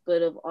characters,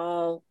 but of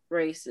all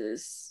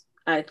races.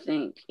 I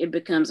think it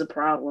becomes a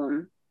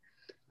problem,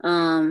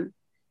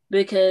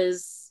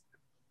 because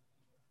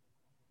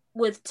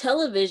with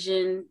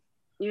television,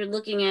 you're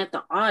looking at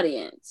the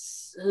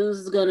audience.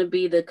 Who's going to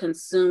be the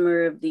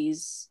consumer of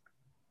these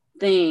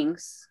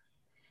things?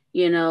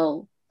 You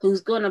know,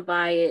 who's going to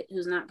buy it?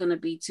 Who's not going to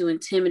be too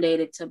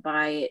intimidated to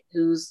buy it?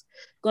 Who's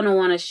going to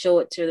want to show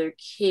it to their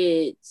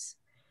kids?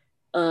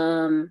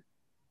 And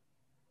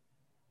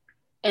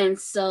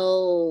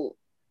so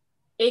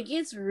it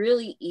gets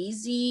really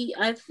easy,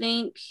 I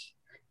think,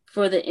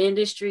 for the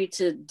industry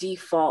to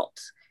default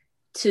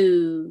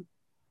to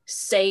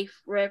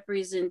safe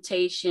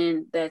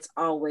representation that's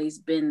always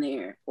been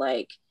there.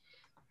 Like,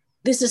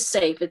 this is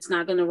safe. It's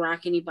not going to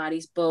rock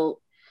anybody's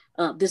boat.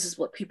 This is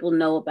what people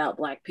know about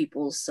Black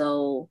people.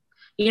 So,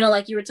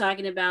 like you were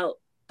talking about,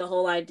 the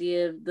whole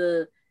idea of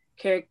the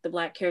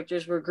Black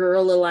characters were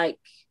gorilla-like,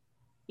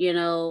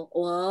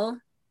 well,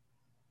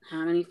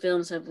 how many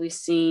films have we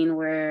seen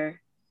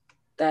where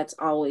that's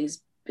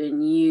always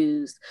been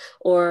used?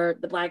 Or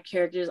the Black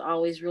character is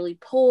always really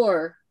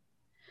poor,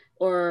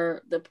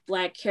 or the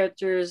Black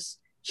character's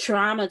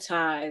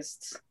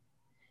traumatized,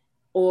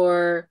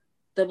 or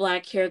the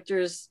Black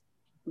character's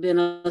been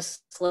a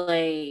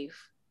slave,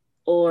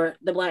 or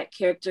the Black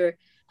character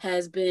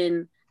has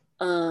been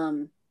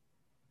a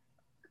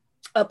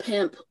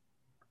pimp,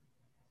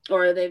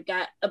 or they've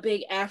got a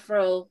big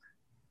afro,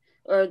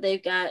 or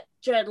they've got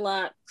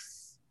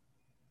dreadlocks.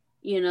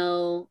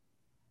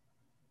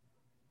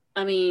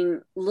 I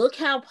mean, look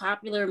how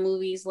popular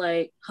movies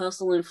like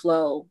Hustle and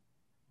Flow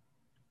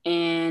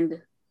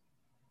and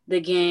The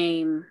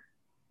Game,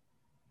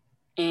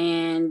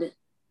 and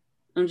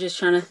I'm just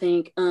trying to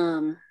think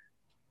other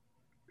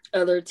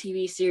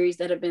TV series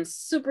that have been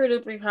super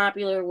duper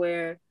popular,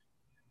 where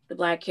the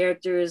Black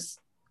characters,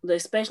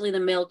 especially the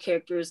male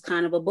character, is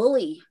kind of a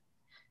bully,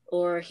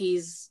 or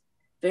he's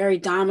very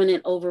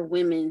dominant over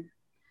women,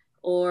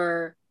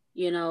 or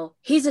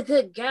he's a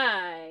good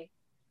guy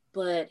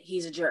but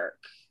he's a jerk,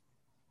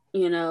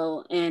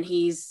 and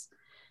he's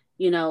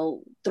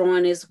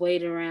throwing his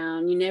weight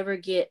around. You never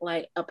get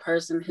like a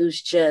person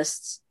who's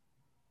just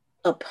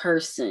a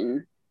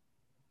person.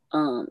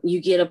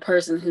 You get a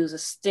person who's a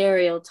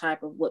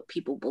stereotype of what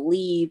people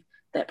believe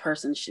that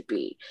person should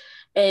be.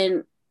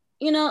 And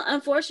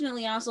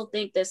unfortunately, I also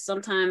think that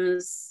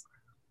sometimes,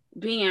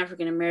 being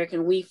African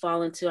American, we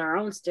fall into our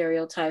own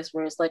stereotypes,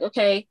 where it's like,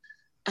 okay,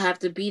 I have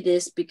to be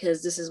this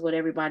because this is what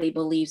everybody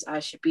believes I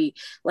should be.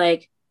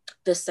 Like,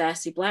 the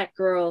sassy Black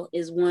girl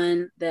is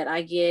one that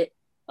I get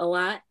a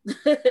lot.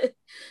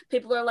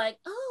 People are like,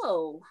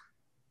 oh,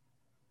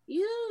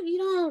 you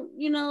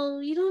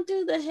don't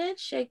do the head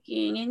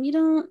shaking, and you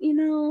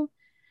don't,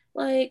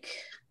 like,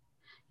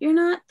 you're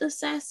not the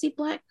sassy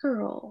Black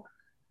girl.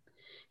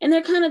 And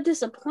they're kind of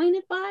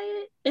disappointed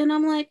by it. And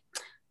I'm like,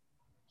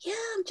 yeah,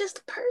 I'm just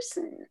a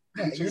person.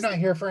 Yeah, you're not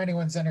here for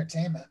anyone's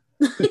entertainment.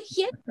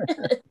 Yeah.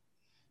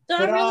 So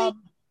but, I really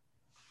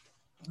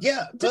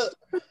but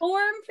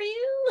perform for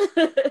you.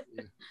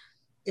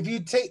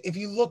 if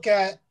you look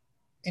at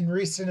in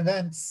recent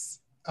events,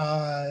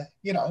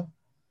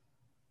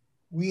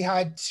 we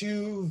had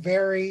two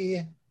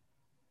very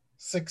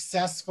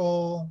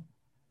successful,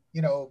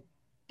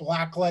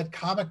 Black-led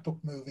comic book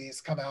movies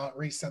come out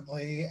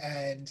recently,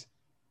 and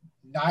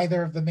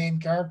neither of the main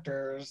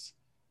characters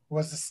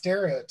was a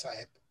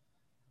stereotype.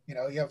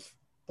 You have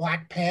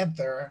Black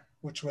Panther,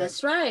 which was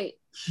that's right,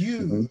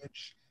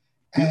 huge.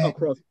 And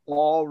across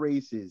all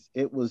races,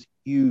 it was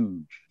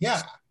huge.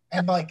 Yeah.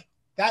 And like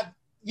that,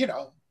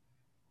 that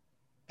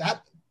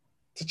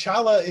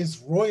T'Challa is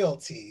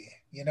royalty.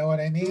 You know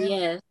what I mean?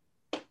 Yeah.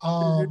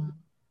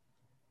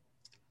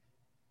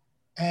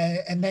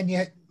 And then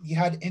you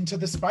had Into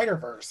the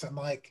Spider-Verse, and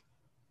like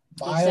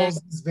Miles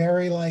is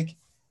very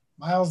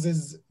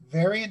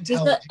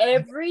intelligent. He's an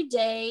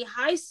everyday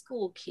high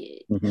school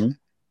kid.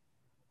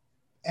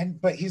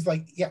 But he's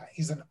like, yeah,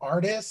 he's an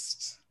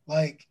artist.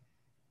 Like,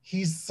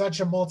 he's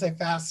such a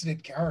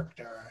multifaceted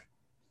character.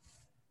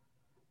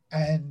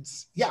 And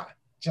yeah,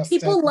 just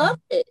people love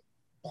it.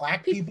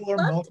 Black people are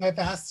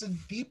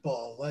multifaceted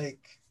people.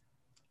 Like,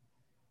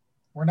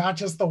 we're not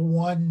just the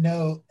one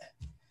note,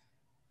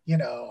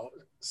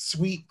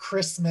 sweet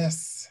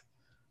Christmas,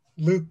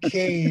 Luke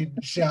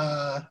Cage,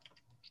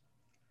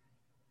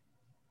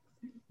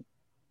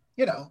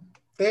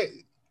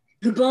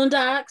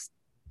 Boondocks.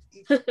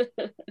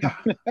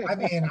 I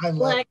mean, I love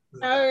Black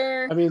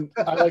Star. I mean,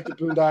 I like the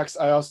Boondocks.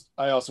 I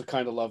also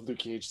kind of love Luke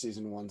Cage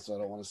season 1, so I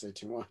don't want to say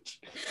too much.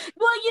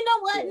 Well, you know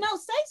what? No,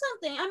 say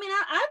something. I mean,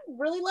 I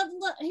really love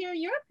to hear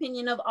your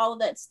opinion of all of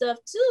that stuff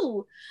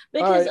too.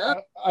 Because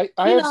I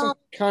have some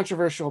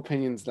controversial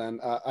opinions.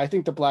 Then I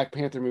think the Black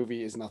Panther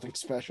movie is nothing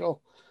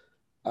special,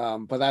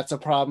 but that's a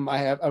problem. I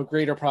have a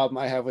greater problem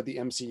I have with the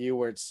MCU,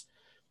 where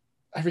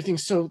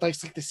everything's so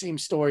it's like the same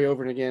story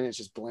over and again. It's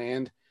just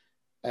bland.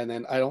 And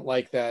then I don't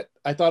like that.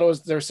 I thought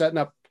they're setting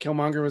up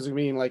Killmonger was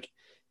being like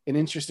an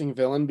interesting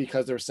villain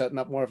because they're setting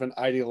up more of an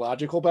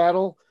ideological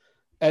battle.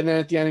 And then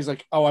at the end, he's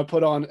like, "Oh, I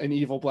put on an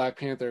evil Black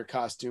Panther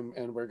costume,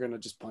 and we're gonna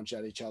just punch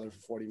at each other for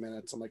 40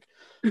 minutes." I'm like,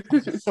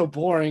 "It's so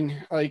boring."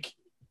 Like,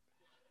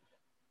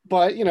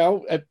 but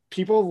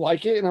people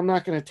like it, and I'm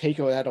not gonna take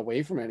that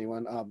away from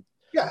anyone.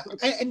 Yeah,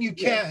 and you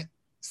can't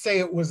say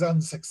it was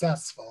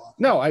unsuccessful.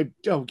 No,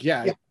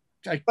 yeah.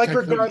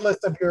 Regardless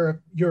of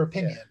your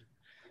opinion.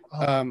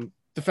 Yeah.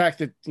 The fact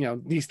that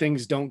these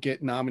things don't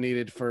get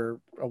nominated for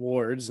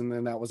awards, and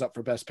then that was up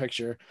for Best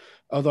Picture.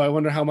 Although I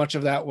wonder how much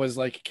of that was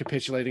like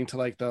capitulating to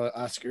like the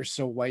Oscars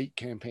so white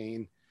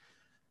campaign.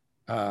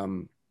 But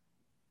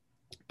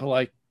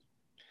like,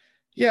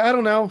 yeah, I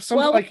don't know. For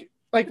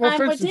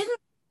instance, didn't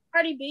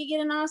Cardi B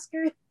get an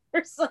Oscar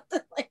or something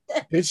like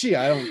that? Did she?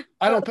 I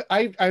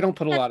don't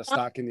put a lot of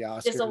stock in the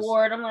Oscars. This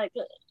award, I'm like,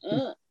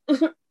 the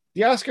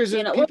Oscars.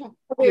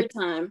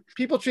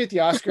 People treat the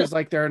Oscars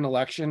like they're an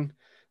election.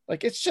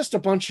 Like, it's just a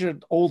bunch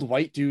of old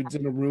white dudes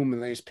in a room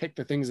and they just pick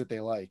the things that they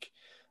like.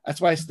 That's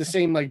why it's the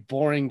same like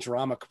boring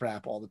drama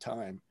crap all the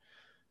time.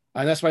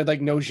 And that's why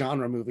like no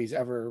genre movies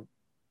ever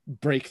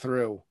break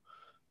through.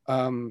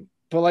 But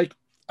like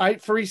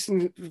for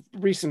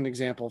recent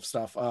example of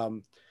stuff,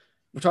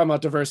 we're talking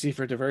about diversity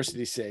for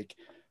diversity's sake.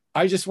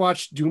 I just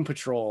watched Doom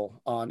Patrol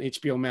on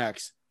HBO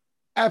Max.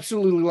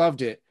 Absolutely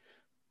loved it.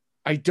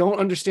 I don't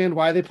understand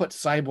why they put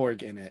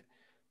Cyborg in it.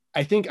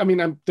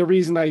 The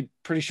reason I'm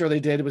pretty sure they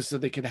did was so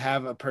they could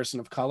have a person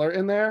of color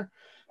in there,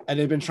 and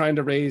they've been trying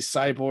to raise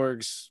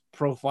Cyborg's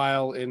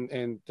profile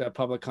in the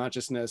public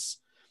consciousness.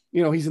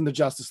 He's in the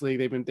Justice League.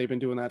 They've been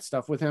doing that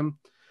stuff with him,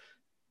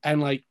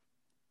 and like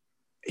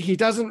he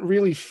doesn't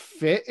really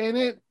fit in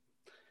it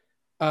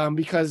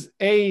because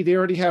they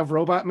already have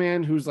Robot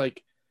Man, who's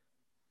like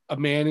a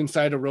man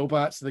inside a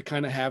robot, so they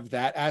kind of have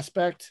that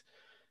aspect.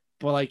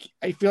 But like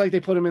I feel like they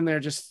put him in there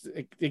just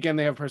again,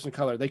 they have a person of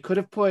color. They could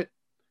have put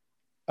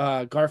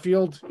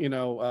Garfield,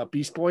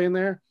 Beast Boy in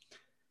there,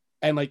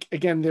 and like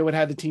again they would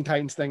have the Teen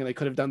Titans thing, and they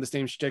could have done the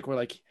same shtick where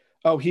like,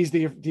 oh, he's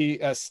the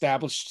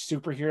established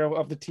superhero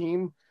of the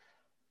team.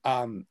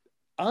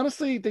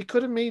 Honestly, they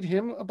could have made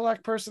him a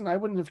black person. I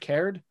wouldn't have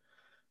cared,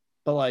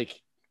 but like,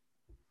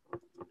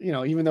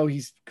 even though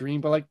he's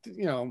green, but like,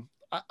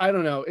 I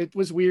don't know. It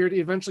was weird. It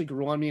eventually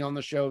grew on me on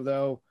the show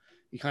though.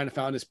 He kind of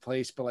found his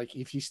place, but like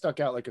if he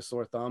stuck out like a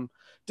sore thumb,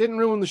 didn't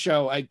ruin the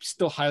show. I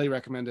still highly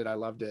recommend it. I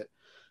loved it.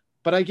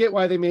 But I get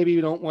why they maybe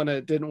didn't want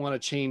to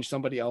change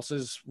somebody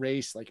else's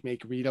race, like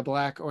make Rita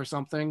black or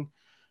something,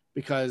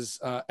 because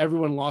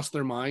everyone lost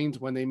their mind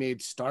when they made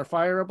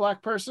Starfire a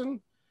black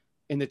person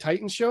in the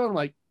Titans show. I'm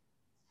like,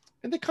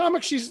 in the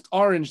comic, she's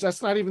orange.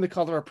 That's not even the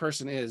color a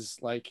person is.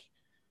 Like,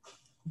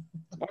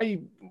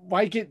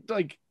 why get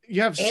like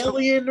you have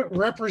alien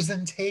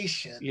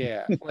representation?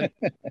 Yeah, like,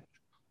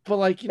 but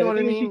like what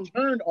I mean. She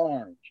turned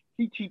orange.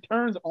 She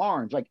turns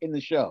orange like in the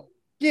show.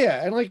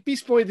 Yeah, and like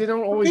Beast Boy, they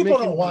don't always people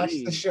don't watch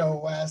the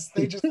show, Wes.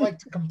 They just like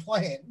to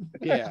complain.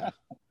 Yeah,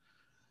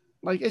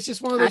 like it's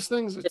just one of those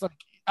things. It's like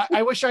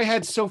I wish I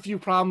had so few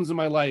problems in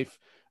my life.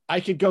 I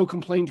could go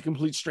complain to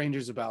complete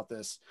strangers about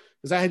this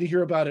because I had to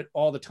hear about it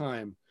all the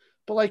time.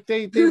 But like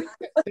they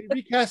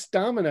recast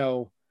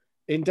Domino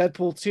in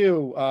Deadpool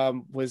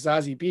 2 with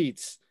Zazie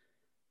Beetz,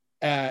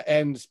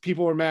 and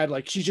people were mad.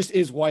 Like, she just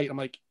is white. I'm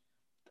like,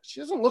 she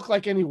doesn't look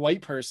like any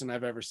white person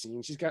I've ever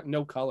seen. She's got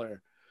no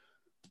color.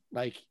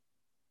 Like,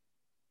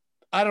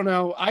 I don't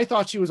know. I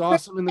thought she was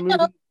awesome in the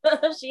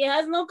movie. She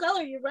has no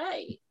color. You're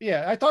right.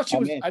 Yeah, I thought she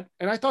was,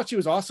 I thought she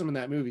was awesome in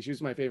that movie. She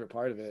was my favorite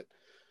part of it.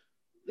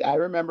 I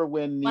remember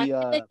when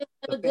the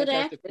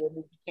Fantastic Four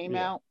movie came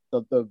out,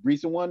 the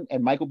recent one,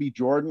 and Michael B.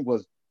 Jordan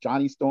was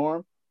Johnny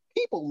Storm.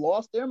 People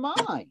lost their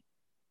mind.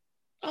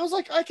 I was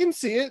like, I can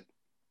see it.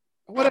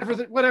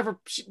 Whatever.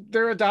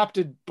 They're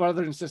adopted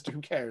brother and sister.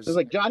 Who cares? It's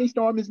like Johnny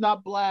Storm is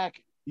not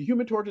black. The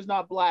Human Torch is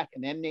not black.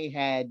 And then they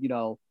had,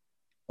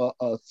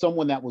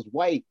 someone that was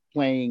white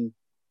playing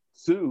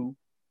Sue.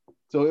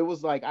 So it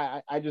was like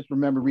I just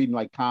remember reading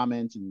like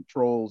comments and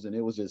trolls, and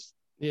it was just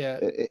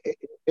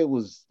it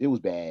was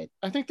bad.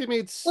 I think they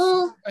made.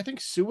 I think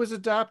Sue was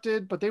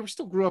adopted, but they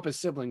still grew up as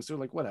siblings. So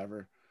like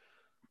whatever.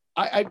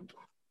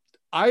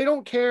 I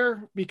don't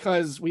care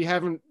because we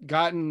haven't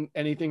gotten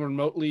anything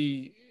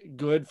remotely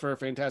good for a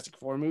Fantastic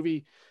Four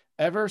movie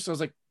ever. So I was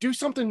like, do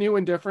something new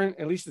and different.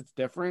 At least it's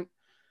different.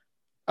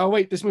 Oh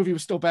wait, this movie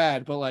was still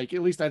bad, but like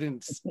at least I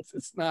didn't.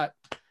 It's not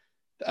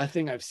a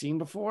thing I've seen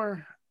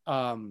before.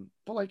 But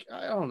like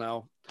I don't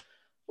know.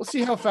 We'll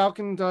see how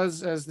Falcon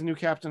does as the new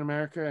Captain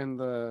America and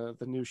the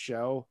new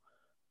show.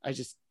 I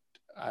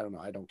don't know.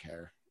 I don't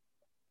care.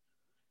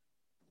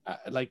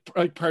 Like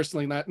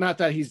personally, not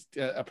that he's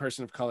a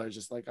person of color.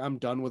 Just like I'm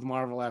done with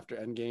Marvel after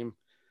Endgame.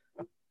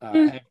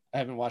 I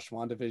haven't watched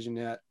WandaVision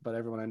yet, but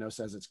everyone I know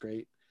says it's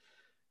great.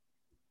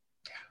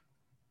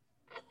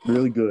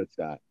 Really good,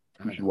 Scott.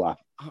 You should watch.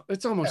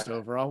 It's almost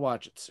over. I'll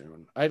watch it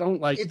soon. I don't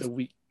like the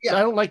week. Yeah. I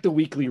don't like the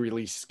weekly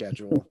release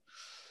schedule.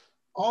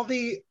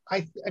 I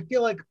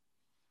feel like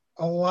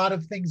a lot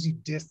of things you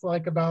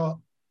dislike about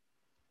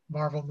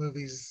Marvel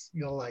movies,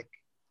 you'll like.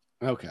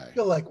 Okay.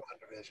 You'll like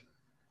WandaVision.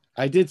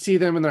 I did see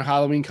them in their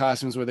Halloween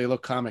costumes where they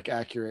look comic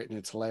accurate, and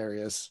it's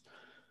hilarious.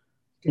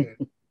 Dude,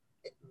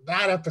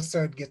 that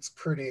episode gets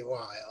pretty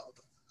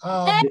wild.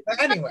 Hey, But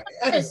anyway,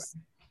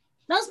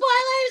 no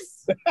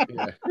spoilers.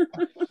 Yeah.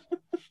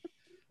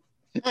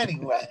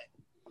 anyway,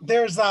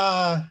 there's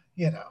not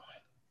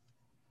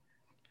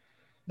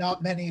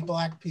many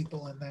black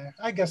people in there.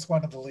 I guess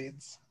one of the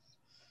leads.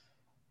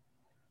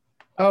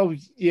 Oh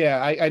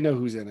yeah, I know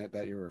who's in it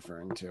that you're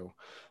referring to.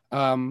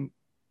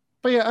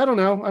 But yeah, I don't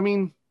know. I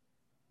mean,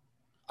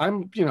 I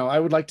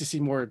would like to see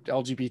more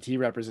LGBT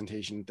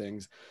representation in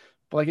things.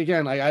 But like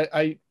again,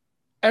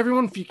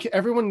 everyone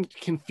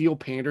can feel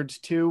pandered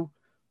to.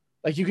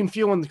 Like you can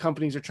feel when the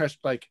companies are trust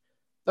like,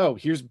 oh,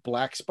 here's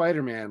Black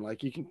Spider-Man.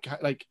 Like you can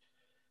like,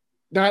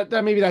 not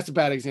that maybe that's a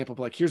bad example,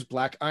 but like here's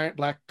Black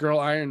Girl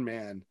Iron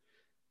Man.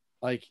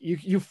 Like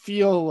you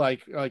feel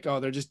like oh,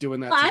 they're just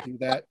doing that to do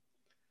that.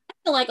 I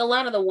feel like a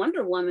lot of the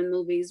Wonder Woman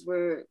movies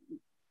were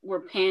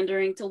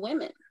pandering to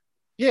women.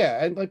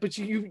 Yeah, and like, but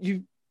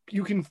you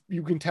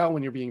can tell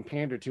when you're being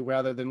pandered to,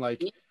 rather than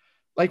like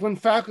when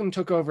Falcon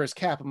took over as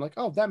Cap. I'm like,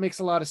 oh, that makes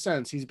a lot of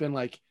sense. He's been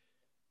like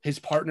his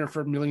partner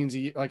for millions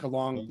of years, like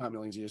not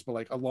millions of years, but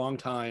like a long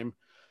time.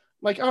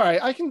 Like, all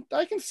right, I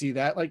can see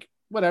that. Like,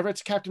 whatever,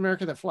 it's Captain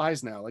America that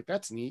flies now. Like,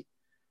 that's neat.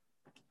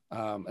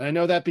 And I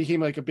know that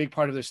became like a big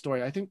part of their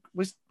story. I think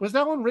was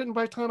that one written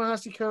by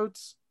Ta-Nehisi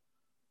Coates?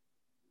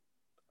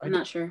 I'm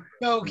not sure.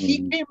 No,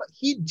 he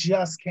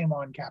just came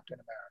on Captain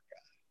America.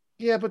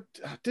 Yeah, but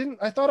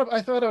I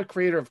thought a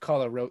creator of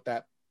color wrote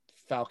that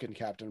Falcon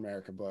Captain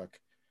America book.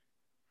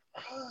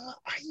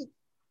 I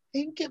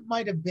think it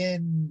might have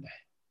been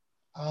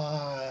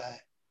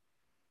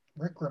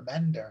Rick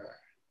Remender.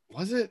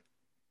 Was it?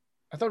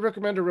 I thought Rick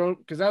Remender wrote,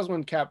 because that was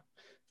when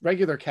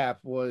regular Cap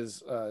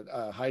was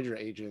a Hydra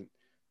agent.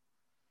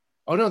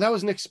 Oh no, that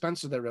was Nick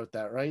Spencer that wrote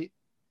that, right?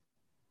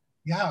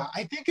 Yeah,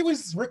 I think it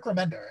was Rick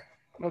Remender.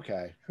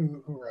 Okay.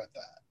 Who wrote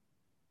that?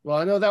 Well,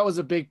 I know that was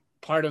a big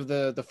part of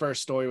the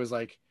first story, was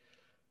like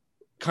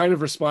kind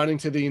of responding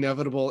to the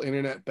inevitable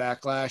internet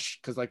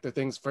backlash, because like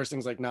first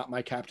things like not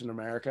my Captain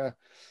America.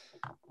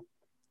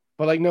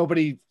 But like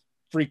nobody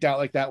freaked out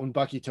like that when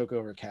Bucky took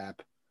over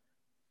Cap.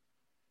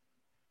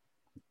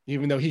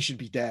 Even though he should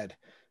be dead.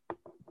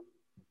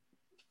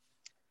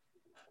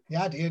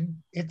 Yeah, dude.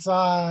 It's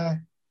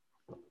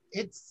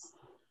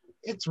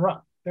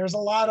rough. There's a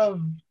lot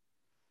of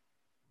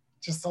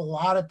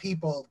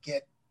people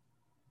get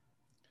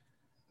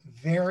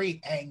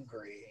very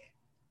angry.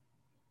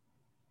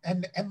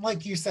 And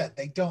like you said,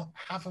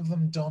 half of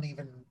them don't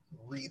even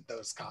read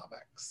those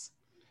comics.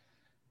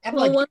 And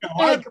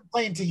I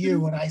complain to you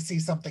when I see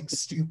something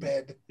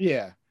stupid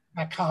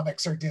that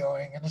comics are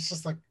doing, and it's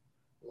just like,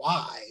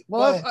 why?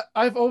 Well,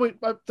 I've always,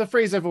 the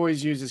phrase I've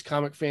always used is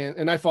comic fan,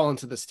 and I fall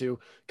into this too.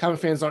 Comic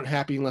fans aren't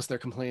happy unless they're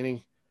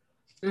complaining.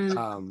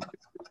 Because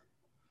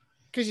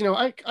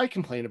I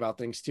complain about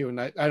things too, and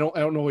I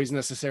don't always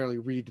necessarily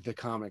read the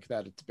comic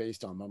that it's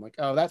based on. I'm like,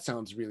 oh, that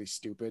sounds really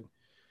stupid.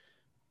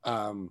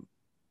 But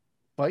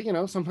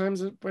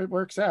sometimes it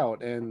works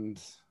out,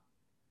 and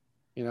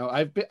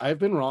I've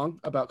been wrong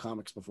about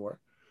comics before.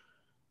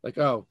 Like,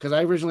 oh, because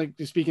I originally,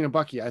 speaking of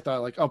Bucky, I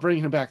thought like, oh,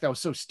 bringing him back, that was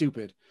so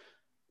stupid.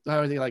 How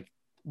are they like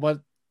what?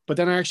 But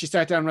then I actually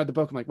sat down and read the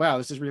book. I'm like, wow,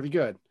 this is really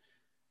good.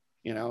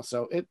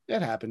 So it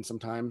happens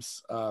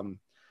sometimes.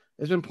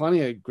 There's been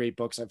plenty of great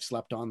books I've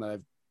slept on that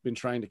I've been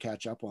trying to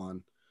catch up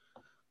on.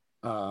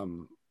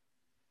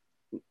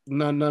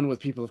 None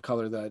with people of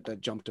color that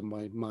jumped in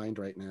my mind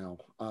right now.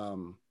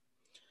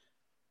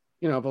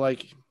 But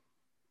like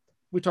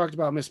we talked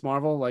about Miss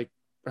Marvel, like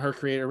her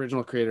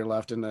original creator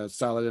left, and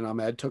Saladin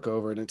Ahmed took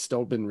over, and it's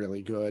still been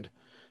really good.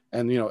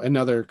 And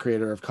another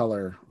creator of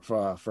color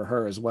for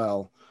her as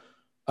well.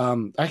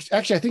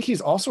 Actually, I think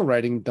he's also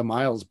writing the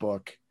Miles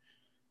book,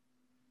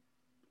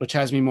 which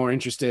has me more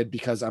interested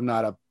because I'm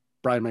not a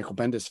Brian Michael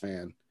Bendis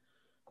fan.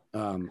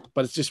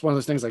 But it's just one of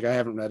those things, like I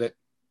haven't read it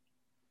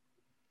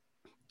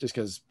just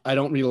because I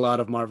don't read a lot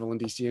of Marvel and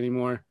DC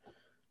anymore.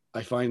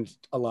 I find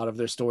a lot of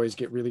their stories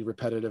get really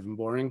repetitive and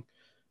boring.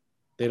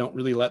 They don't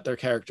really let their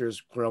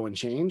characters grow and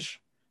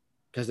change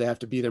because they have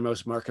to be their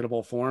most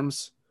marketable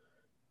forms.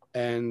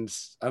 And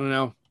I don't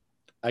know,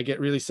 I get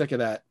really sick of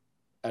that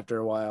after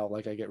a while.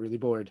 Like I get really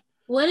bored.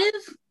 What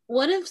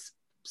if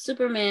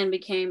Superman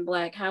became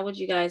black? How would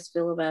you guys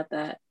feel about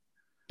that?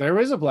 There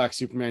is a black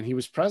Superman. He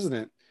was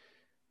president.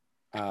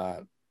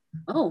 Oh,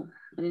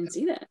 I didn't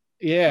see that.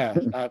 Yeah.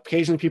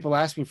 Occasionally people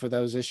ask me for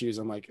those issues.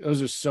 I'm like,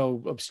 those are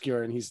so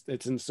obscure, and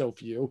it's in so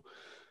few.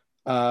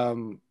 But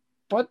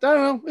I don't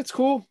know. It's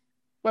cool.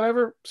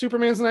 Whatever.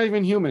 Superman's not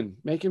even human.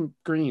 Make him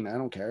green. I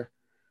don't care.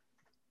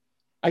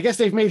 I guess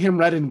they've made him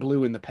red and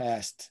blue in the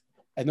past,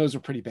 and those are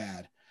pretty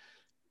bad.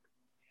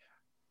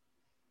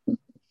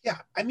 Yeah,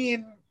 I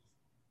mean,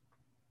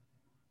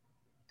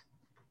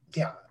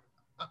 yeah.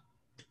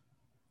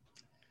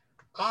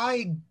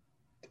 I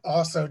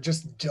also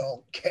just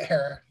don't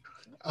care.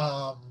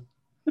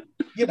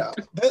 The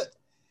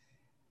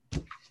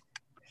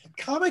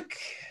comic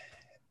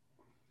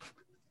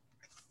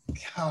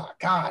oh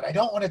God, I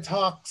don't want to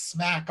talk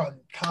smack on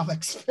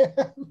comics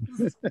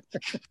fans,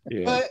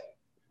 Yeah. but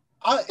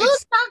Who's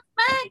it's talk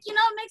back? You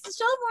know, it makes the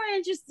show more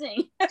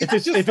interesting.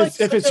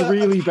 If it's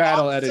really bad,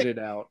 I'll toxic- edit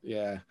it out.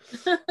 Yeah.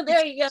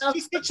 There you go.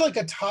 It's just like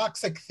a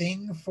toxic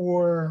thing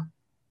for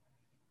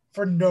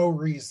no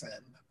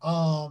reason.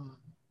 I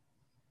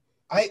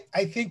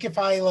think if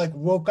I like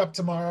woke up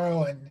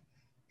tomorrow and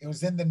it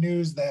was in the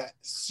news that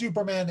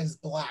Superman is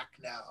black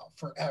now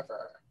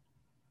forever,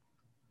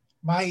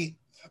 my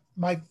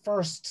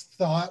first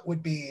thought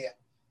would be,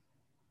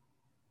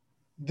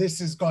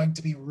 this is going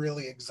to be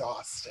really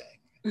exhausting.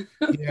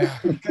 Yeah.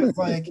 Because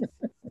like,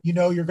 you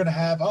know, you're gonna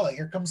have, oh,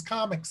 here comes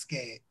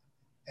Comicsgate,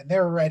 and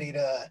they're ready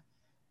to,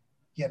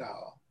 you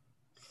know,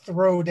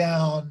 throw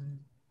down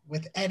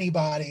with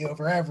anybody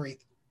over everything.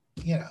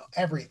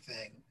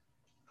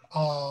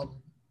 And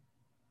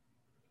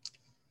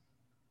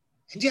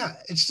yeah,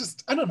 it's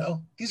just, I don't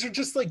know. These are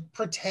just like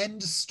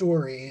pretend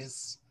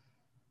stories.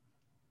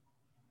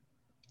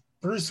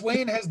 Bruce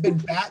Wayne has been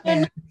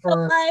Batman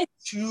for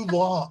too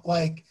long,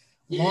 like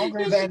longer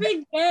He's than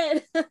big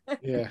dead.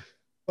 Yeah.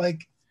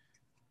 like,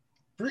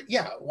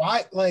 yeah,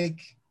 why?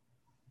 Like,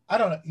 I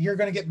don't know. You're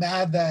gonna get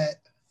mad that,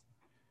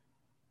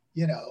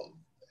 you know,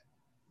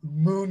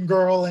 Moon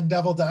Girl and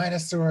Devil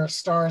Dinosaur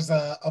stars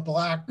a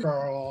black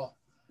girl,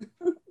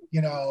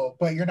 you know,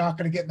 but you're not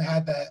gonna get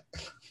mad that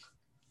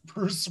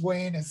Bruce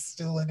Wayne is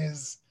still in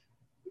his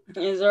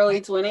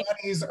early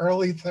 20s,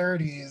 early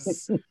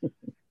 30s,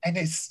 and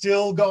is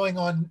still going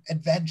on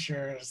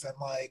adventures and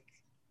like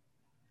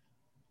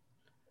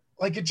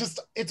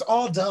it's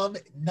all dumb.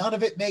 None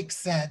of it makes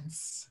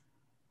sense.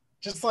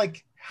 Just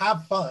like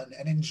have fun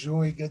and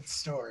enjoy good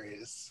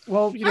stories.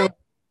 Well, you know,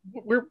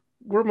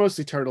 we're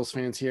mostly Turtles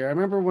fans here. I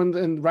remember when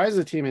in Rise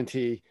of the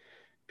TMNT,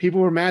 people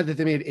were mad that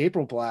they made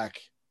April black.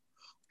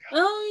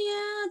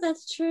 Oh yeah,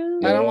 that's true.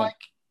 And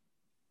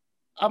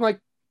I'm like,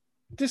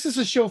 this is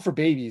a show for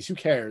babies. Who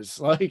cares?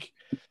 Like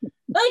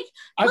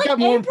I've got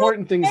more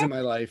important things in my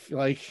life.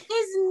 Like,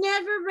 is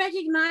never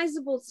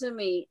recognizable to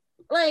me.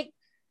 Like,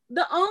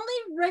 the only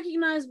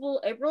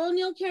recognizable April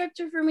O'Neil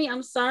character for me,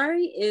 I'm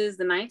sorry, is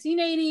the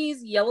 1980s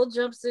yellow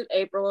jumpsuit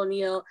April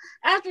O'Neil.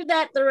 After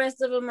that, the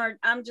rest of them are,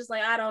 I'm just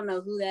like, I don't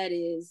know who that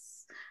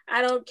is.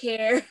 I don't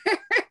care.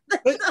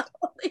 That's the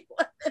only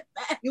one that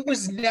matters. It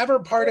was never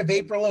part of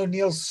April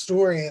O'Neil's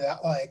story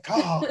that like,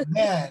 oh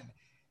man,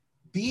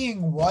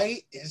 being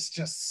white is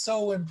just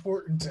so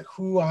important to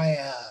who I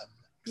am.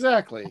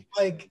 exactly.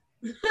 Like,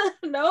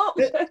 No.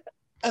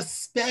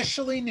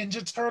 especially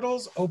Ninja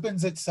Turtles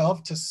opens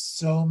itself to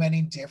so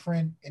many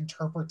different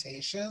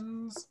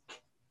interpretations.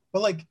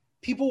 But like,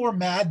 people were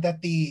mad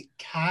that the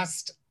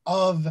cast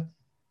of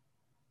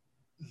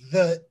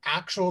the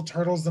actual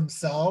Turtles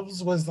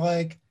themselves was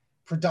like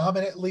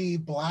predominantly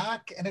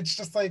black, and it's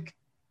just like,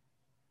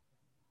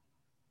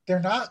 they're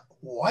not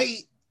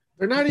white.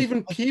 They're not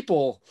even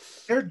people.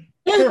 They're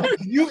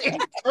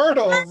mutant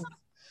turtles.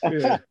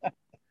 Yeah.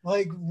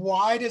 Like,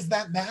 why does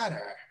that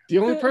matter? The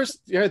only person,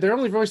 their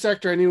only voice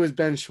actor I knew was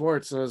Ben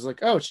Schwartz. So I was like,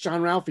 oh, it's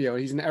John Ralphio.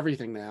 He's in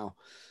everything now.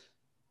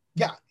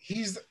 Yeah,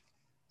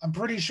 I'm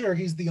pretty sure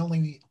he's the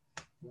only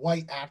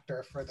white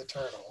actor for the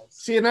Turtles.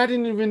 See, and I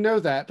didn't even know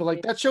that, but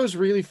like that show's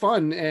really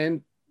fun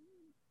and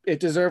it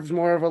deserves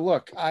more of a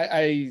look.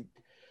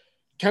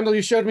 Kendall,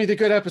 you showed me the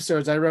good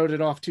episodes. I wrote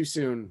it off too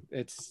soon.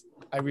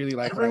 I really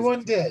like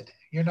Everyone did.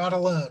 You're not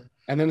alone.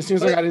 And then as soon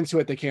as I got into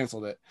it, they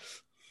canceled it.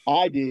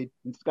 I did.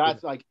 And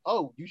Scott's like,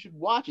 oh, you should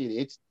watch it.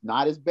 It's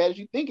not as bad as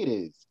you think it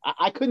is.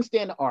 I couldn't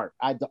stand the art.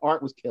 The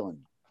art was killing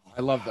me.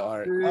 I love the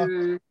art.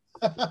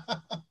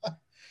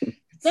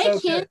 They so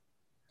can't. good.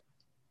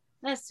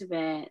 That's too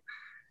bad.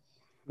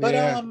 But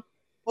Yeah.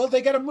 well,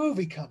 they got a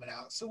movie coming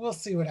out, so we'll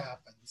see what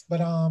happens. But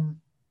I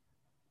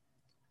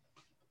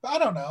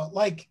don't know.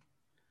 Like,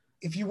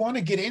 if you want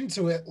to get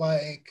into it,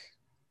 like,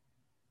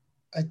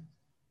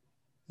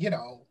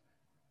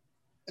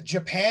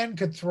 Japan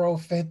could throw a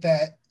fit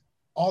that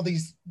all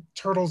these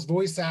Turtles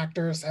voice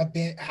actors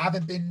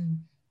haven't been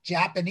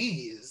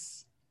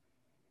Japanese,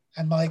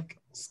 and like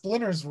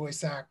Splinter's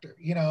voice actor,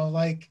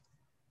 like,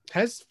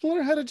 has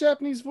Splinter had a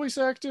Japanese voice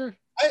actor?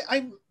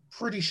 I'm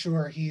pretty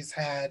sure he's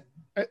had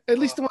at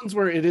least the ones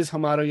where it is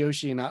Hamato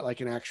Yoshi and not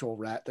like an actual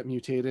rat that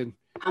mutated.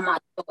 Hamato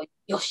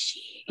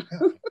Yoshi.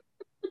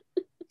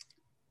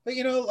 But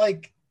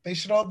like, they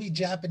should all be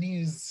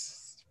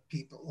Japanese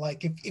people.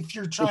 Like, if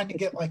you're trying to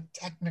get like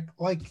technical,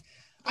 like,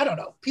 I don't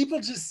know, people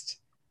just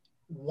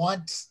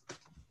want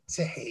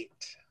to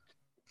hate.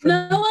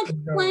 No one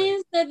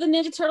complains that the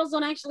Ninja Turtles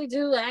don't actually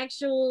do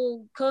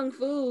actual kung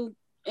fu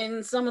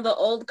in some of the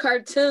old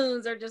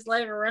cartoons. They're just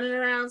like running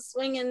around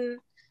swinging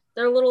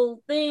their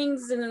little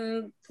things and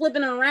then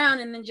flipping around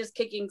and then just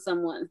kicking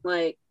someone.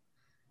 Like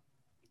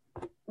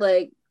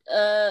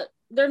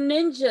they're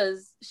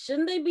ninjas.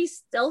 Shouldn't they be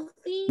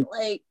stealthy?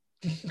 Like,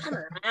 kind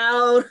of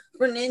loud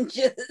for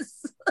ninjas.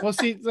 Well,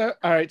 see, all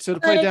right. So to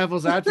play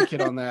devil's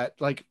advocate on that,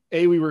 like,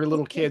 we were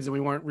little kids and we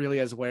weren't really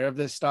as aware of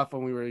this stuff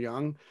when we were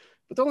young.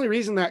 But the only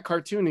reason that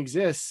cartoon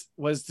exists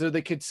was so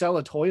they could sell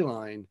a toy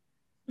line.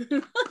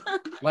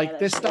 Like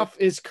this stuff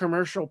is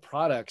commercial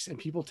products, and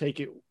people take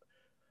it,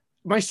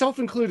 myself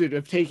included,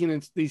 have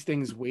taken these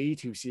things way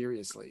too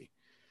seriously.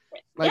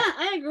 Like, yeah,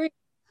 I agree.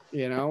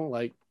 You know,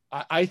 like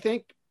I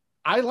think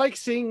I like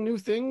seeing new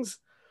things.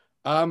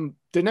 The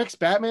next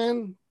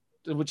Batman,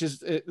 which is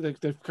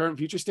the current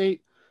future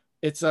state,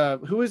 it's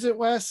who is it,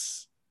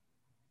 Wes?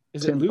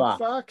 Is it Tim Luke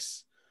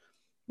Fox?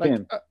 Like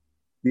Tim,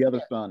 the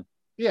other son.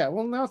 Yeah,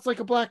 well, now it's like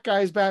a black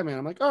guy's Batman.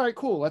 I'm like, all right,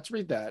 cool, let's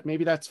read that.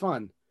 Maybe that's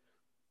fun.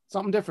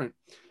 Something different.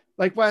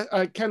 Like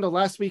Kendall,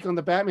 last week on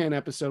the Batman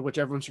episode, which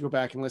everyone should go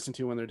back and listen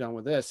to when they're done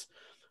with this,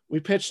 we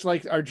pitched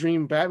like our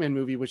dream Batman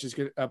movie, which is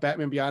a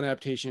Batman Beyond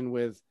adaptation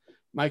with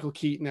Michael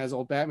Keaton as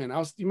old Batman.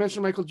 You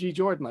mentioned Michael G.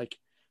 Jordan. Like,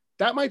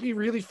 that might be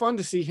really fun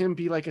to see him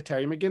be like a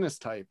Terry McGinnis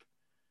type.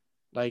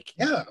 Like,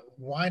 yeah,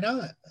 why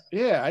not?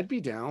 Yeah, I'd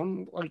be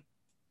down. Like,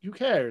 who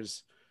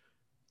cares?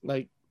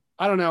 Like,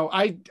 I don't know.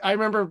 I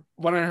remember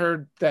when I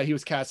heard that he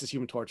was cast as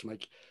Human Torch, I'm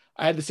like,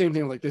 I had the same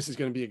thing. Like, this is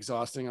going to be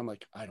exhausting. I'm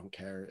like, I don't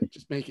care.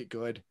 Just make it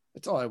good.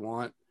 That's all I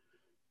want.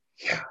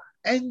 Yeah,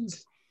 and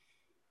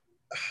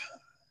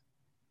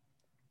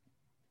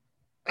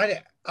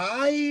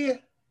I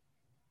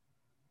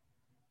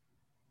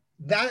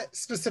that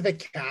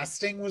specific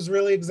casting was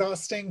really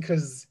exhausting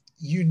because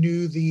you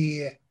knew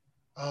they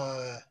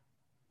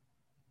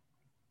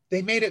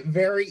made it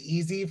very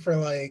easy for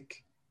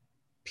like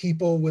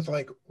people with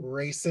like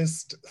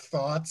racist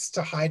thoughts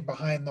to hide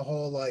behind the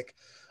whole like,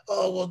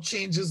 oh, well,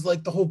 changes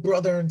like the whole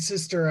brother and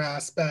sister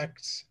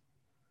aspect.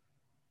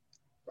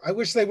 I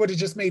wish they would have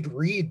just made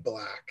Reed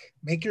black.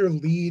 Make your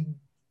lead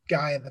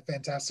guy in the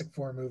Fantastic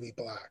Four movie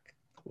black.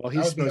 Well,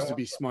 he's supposed to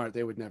be smart.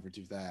 They would never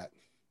do that.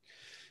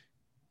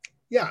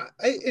 Yeah,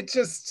 it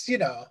just, you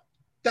know,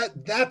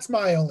 that's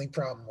my only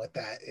problem with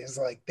that is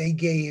like they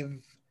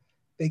gave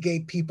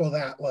people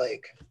that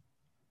like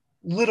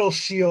little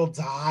shield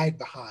to hide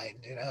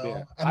behind, you know.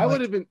 Yeah. And I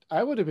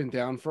would have been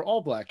down for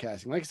all black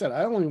casting. Like I said,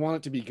 I only want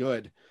it to be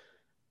good.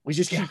 We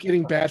just keep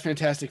getting bad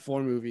Fantastic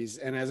Four movies,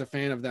 and as a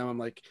fan of them, I'm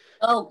like,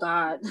 oh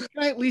God,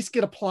 can I at least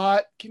get a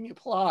plot? Give me a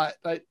plot,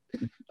 like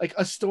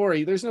a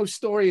story. There's no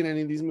story in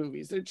any of these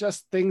movies. They're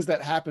just things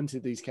that happen to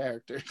these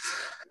characters.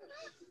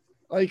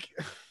 Like,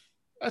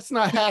 that's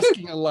not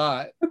asking a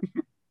lot.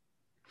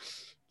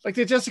 Like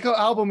the Jessica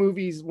Alba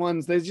movies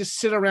ones, they just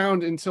sit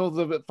around until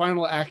the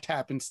final act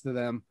happens to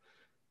them.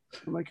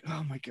 I'm like,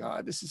 oh my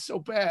God, this is so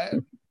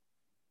bad.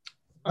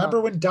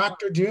 Remember when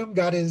Dr. Doom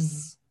got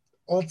his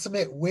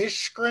ultimate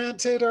wish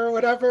granted or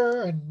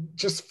whatever and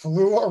just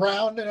flew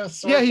around in a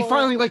circle? Yeah, he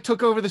finally like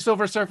took over the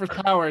Silver Surfer's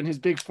power, and his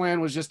big plan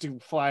was just to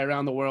fly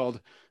around the world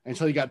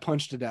until he got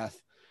punched to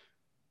death.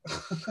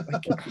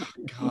 Like, oh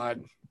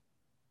God,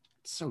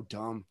 it's so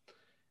dumb.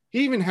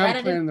 He even had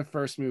a plan in the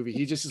first movie.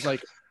 He just is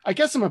like, I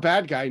guess I'm a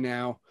bad guy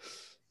now.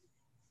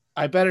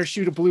 I better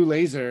shoot a blue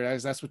laser,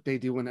 as that's what they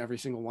do in every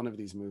single one of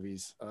these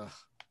movies. Ugh.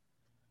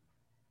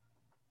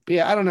 But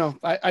yeah, I don't know.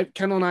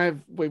 Kendall and I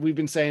we've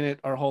been saying it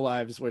our whole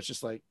lives, where it's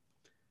just like,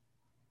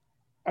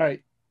 all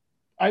right,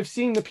 I've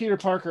seen the Peter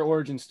Parker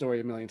origin story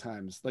a million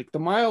times. Like the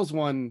Miles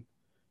one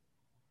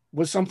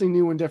was something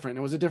new and different.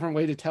 It was a different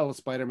way to tell a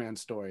Spider-Man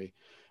story.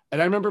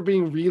 And I remember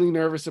being really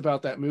nervous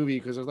about that movie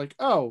because I was like,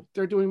 oh,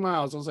 they're doing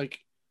Miles. I was like,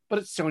 but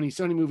it's Sony.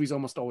 Sony movies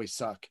almost always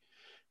suck.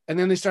 And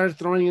then they started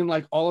throwing in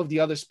like all of the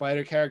other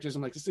Spider characters.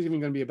 I'm like, this isn't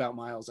even going to be about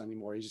Miles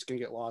anymore. He's just going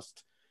to get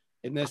lost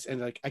in this. And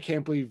like, I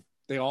can't believe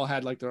they all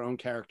had like their own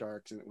character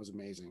arcs, and it was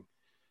amazing.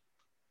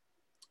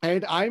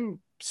 And I'm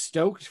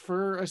stoked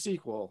for a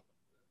sequel.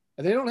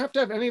 And they don't have to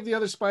have any of the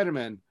other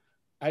Spider-Men.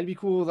 I'd be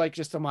cool with like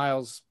just a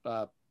Miles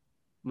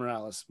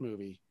Morales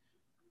movie.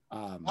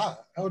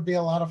 That would be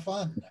a lot of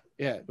fun.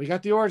 Yeah, we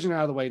got the origin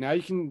out of the way. Now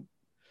you can,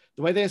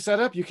 the way they set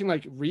up, you can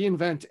like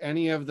reinvent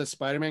any of the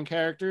Spider-Man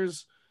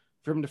characters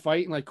for him to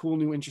fight in like cool,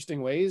 new,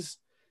 interesting ways.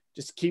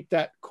 Just keep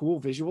that cool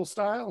visual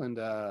style, and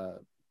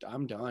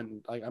I'm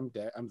done. Like I'm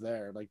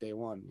there like day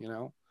one, you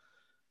know?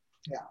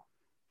 Yeah.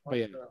 But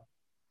yeah.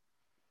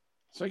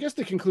 So I guess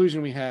the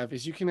conclusion we have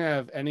is you can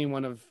have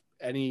anyone of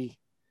any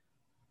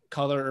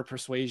color or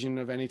persuasion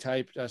of any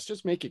type.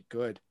 Just make it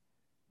good,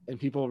 and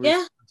people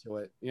respond to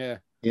it. Yeah.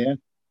 Yeah.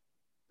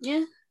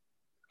 Yeah.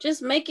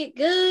 Just make it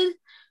good,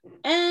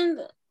 and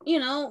you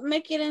know,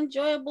 make it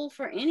enjoyable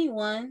for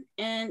anyone,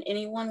 and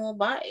anyone will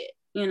buy it.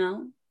 You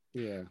know.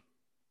 Yeah.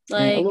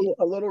 Like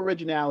a little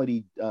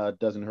originality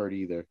doesn't hurt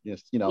either.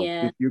 Just, you know,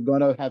 if you're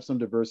gonna have some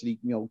diversity,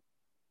 you know,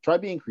 try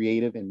being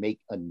creative and make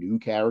a new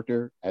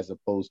character as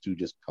opposed to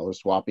just color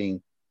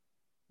swapping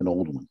an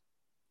old one.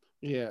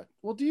 Yeah.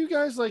 Well, do you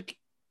guys like?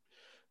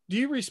 Do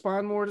you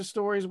respond more to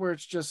stories where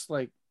it's just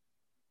like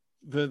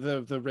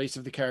the race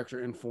of the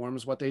character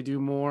informs what they do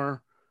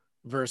more,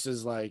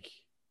 versus like,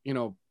 you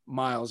know,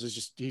 Miles is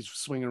just, he's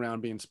swinging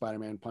around being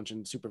Spider-Man,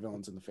 punching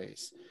supervillains in the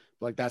face.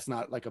 Like that's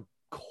not like a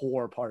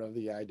core part of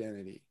the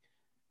identity.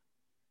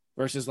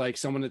 Versus like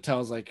someone that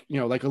tells like, you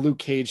know, like a Luke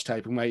Cage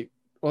type who might,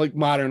 or like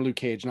modern Luke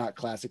Cage, not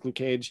classic Luke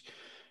Cage,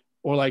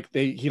 or like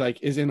he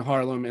like is in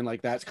Harlem, and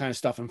like that kind of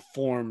stuff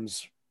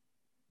informs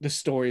the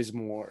stories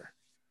more.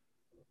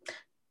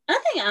 I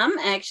think I'm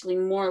actually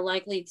more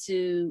likely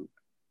to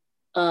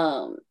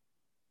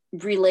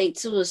relate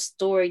to a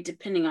story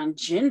depending on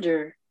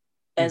gender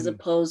as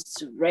opposed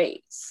to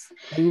race.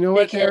 And you know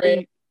what,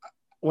 Terry?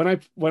 When I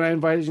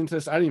invited you into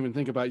this, I didn't even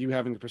think about you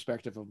having the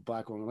perspective of a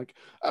Black woman. Like,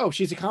 oh,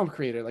 she's a comic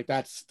creator. Like,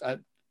 that's a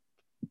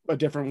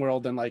different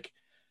world than like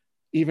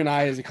even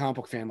I as a comic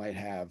book fan might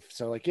have.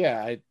 So like,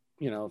 yeah,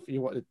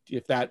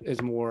 if that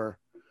is more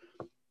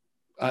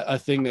a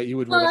thing that you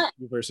would relate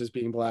to versus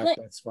being Black,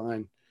 that's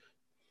fine.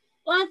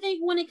 Well, I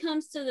think when it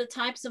comes to the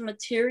types of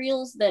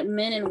materials that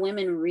men and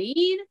women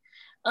read,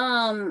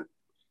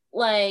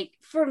 like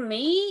for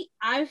me,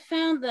 I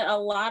found that a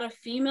lot of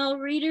female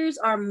readers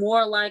are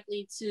more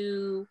likely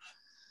to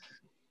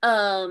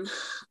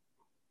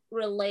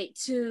relate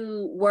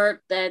to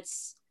work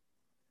that's,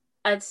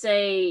 I'd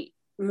say,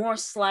 more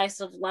slice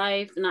of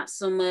life, not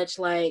so much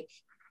like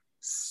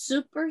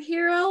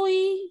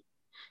superhero-y.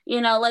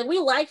 Like we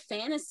like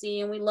fantasy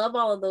and we love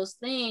all of those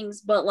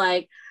things, but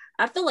like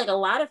I feel like a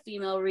lot of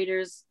female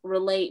readers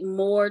relate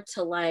more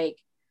to like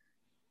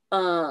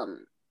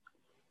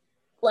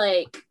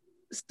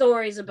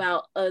stories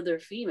about other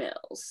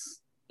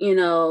females,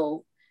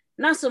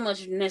 not so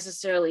much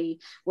necessarily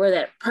where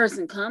that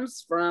person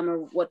comes from or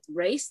what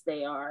race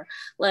they are.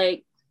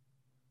 Like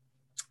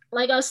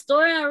a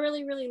story I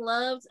really, really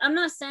loved. I'm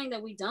not saying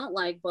that we don't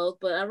like both,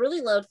 but I really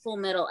loved Full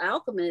Metal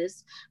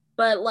Alchemist.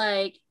 But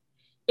like,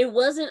 it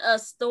wasn't a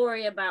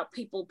story about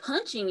people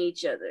punching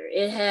each other.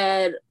 It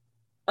had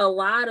a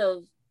lot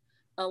of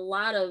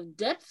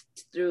depth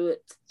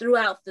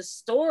throughout the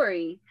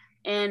story.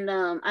 And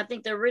I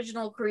think the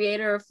original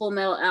creator of Full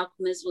Metal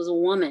Alchemist was a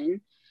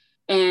woman.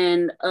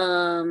 And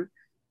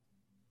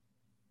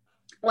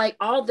like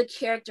all the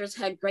characters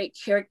had great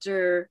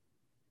character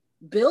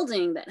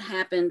building that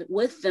happened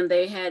with them.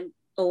 They had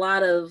a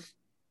lot of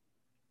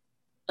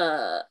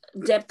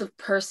depth of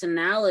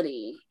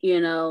personality,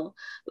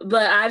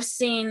 but I've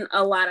seen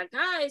a lot of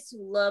guys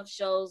who love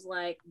shows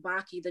like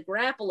Baki the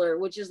Grappler,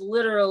 which is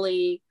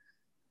literally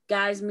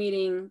guys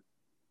meeting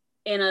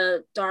in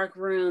a dark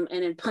room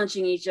and then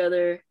punching each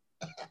other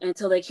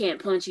until they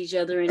can't punch each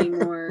other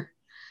anymore,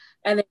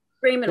 and then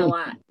screaming a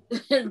lot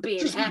and being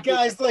just happy.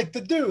 Guys like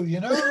to do, Yeah,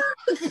 I'm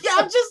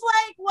just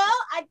like, well,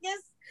 I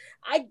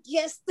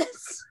guess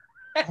that's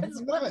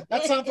what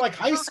that sounds like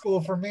high school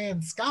for me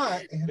and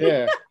Scott.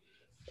 Yeah.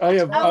 Oh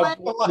yeah.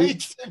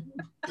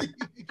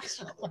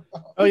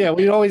 Oh yeah.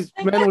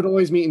 Men would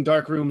always meet in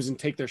dark rooms and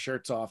take their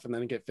shirts off and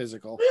then get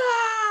physical.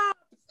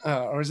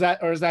 Or is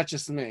that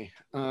just me?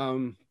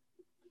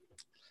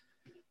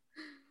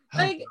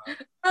 Like,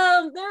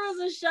 there was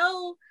a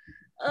show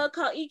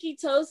called Iki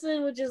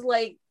Tosin, which is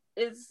like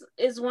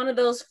it's one of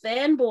those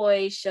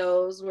fanboy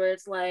shows where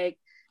it's like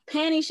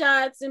panty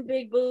shots and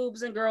big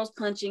boobs and girls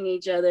punching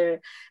each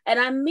other. And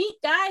I meet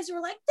guys who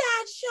are like,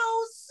 that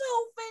show's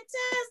so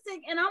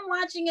fantastic. And I'm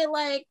watching it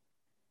like,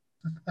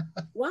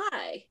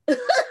 why?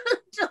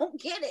 Don't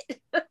get it.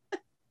 I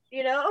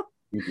mean,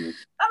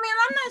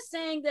 I'm not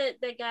saying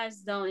that guys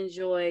don't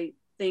enjoy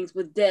things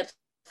with depth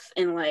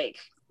and like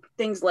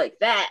things like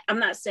that. I'm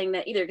not saying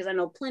that either, because I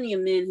know plenty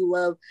of men who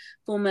love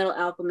Full Metal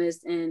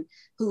Alchemist and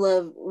who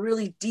love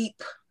really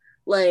deep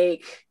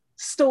like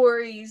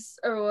stories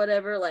or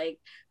whatever, like,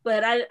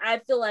 but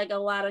I feel like a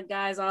lot of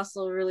guys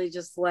also really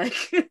just like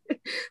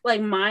like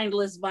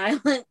mindless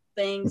violent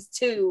things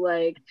too,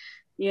 like,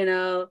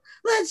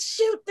 let's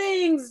shoot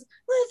things,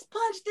 let's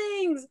punch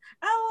things,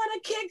 I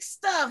want to kick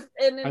stuff,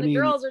 and then the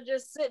girls are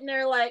just sitting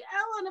there like,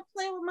 I want to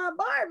play with my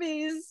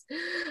Barbies.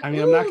 I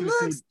mean, I'm not gonna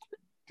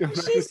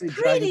say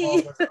Dragon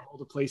Ball doesn't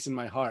hold a place in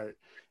my heart,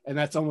 and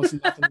that's almost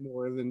nothing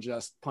more than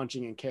just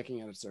punching and kicking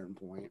at a certain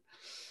point.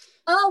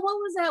 Oh, what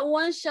was that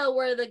one show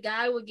where the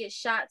guy would get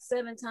shot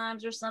 7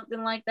 times or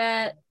something like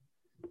that?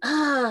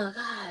 Oh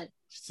God.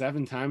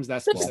 7 times?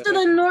 That's Trips to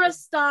the North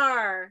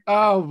Star.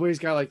 Oh, he's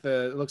got like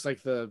it looks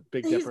like the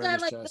Big Dipper he's got in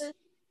his like chest.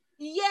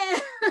 Yeah.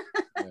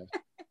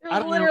 I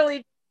don't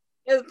literally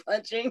is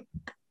punching.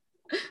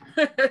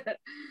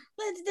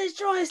 Let's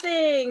destroy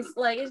things.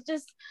 Like, it's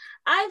just,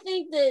 I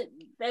think that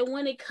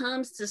when it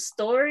comes to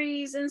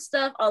stories and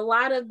stuff, a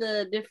lot of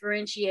the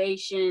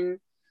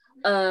differentiation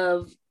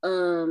of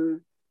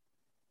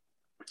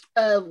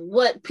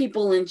what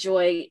people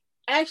enjoy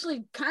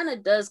actually kind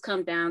of does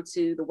come down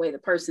to the way the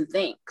person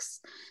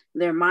thinks,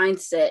 their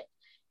mindset,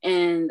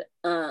 and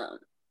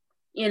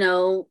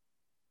there's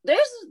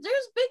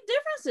big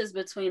differences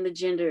between the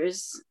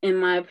genders, in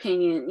my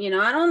opinion.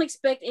 I don't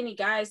expect any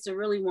guys to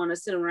really want to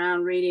sit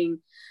around reading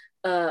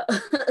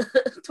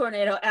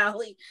Tornado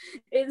Alley.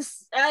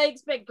 I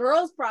expect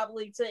girls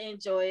probably to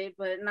enjoy it,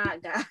 but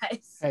not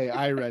guys. Hey,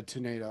 I read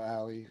Tornado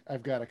Alley.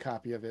 I've got a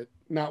copy of it,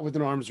 not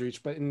within arm's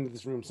reach, but in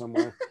this room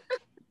somewhere.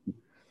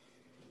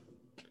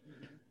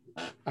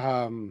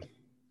 But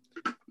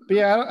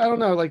yeah, I don't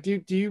know. Like,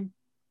 do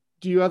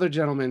you other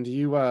gentlemen, do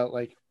you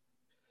like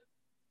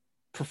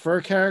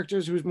prefer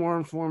characters who's more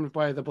informed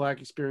by the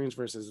Black experience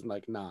versus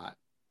like not?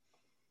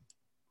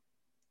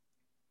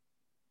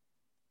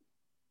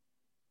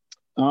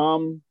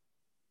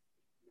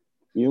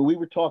 We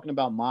were talking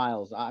about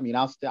Miles. I mean,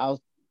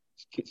 I'll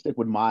stick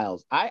with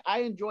Miles.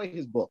 I enjoy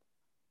his book.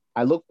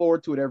 I look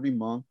forward to it every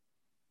month,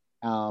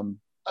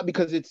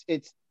 because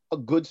it's a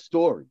good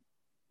story,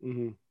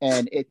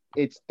 and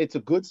it's a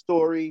good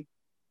story,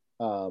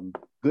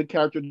 good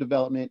character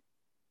development,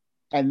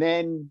 and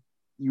then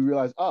you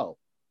realize, oh,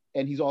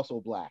 and he's also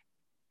black,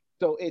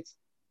 so it's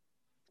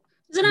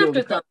an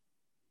afterthought.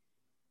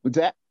 What's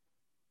that?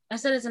 I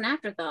said it's an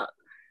afterthought.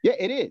 Yeah,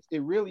 it is.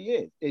 It really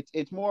is.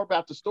 It's more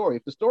about the story.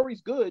 If the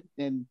story's good,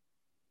 then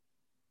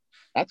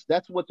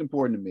that's what's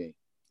important to me.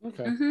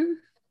 Okay. Mm-hmm.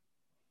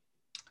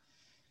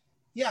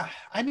 Yeah,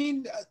 I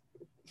mean,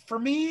 for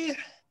me,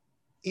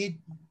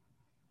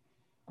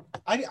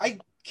 I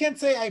can't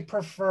say I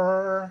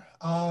prefer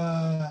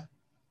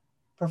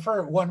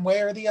it one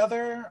way or the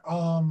other.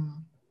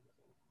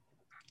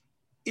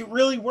 It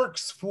really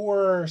works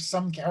for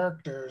some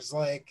characters,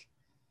 like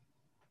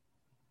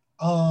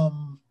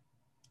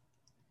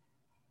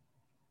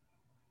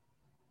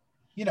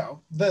you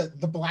know,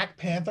 the Black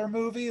Panther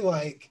movie,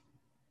 like,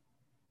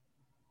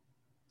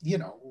 you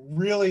know,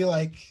 really,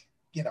 like,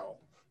 you know,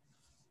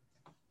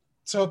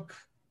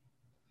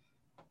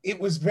 it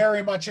was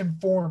very much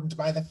informed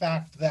by the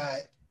fact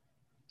that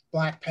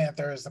Black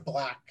Panther is a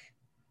black,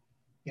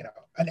 you know,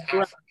 an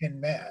African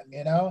man,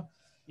 you know?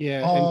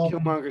 Yeah, and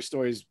Killmonger's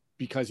story is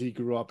because he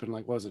grew up in,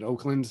 like, what was it,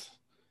 Oakland?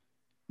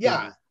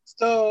 Yeah.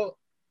 So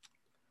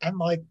I'm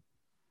like,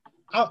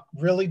 I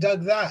really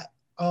dug that.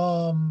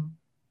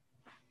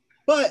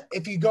 But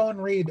if you go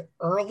and read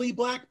early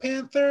Black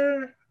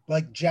Panther,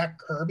 like Jack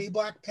Kirby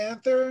Black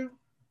Panther,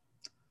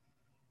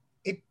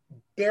 it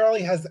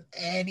barely has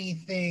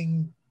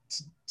anything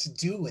to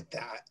do with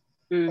that.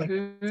 Like,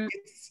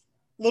 it's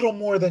little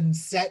more than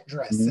set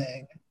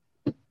dressing.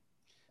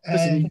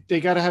 Listen, they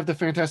got to have the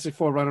Fantastic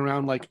Four run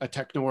around like a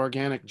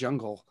techno-organic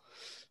jungle,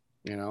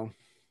 you know?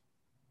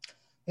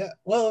 Yeah,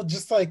 well,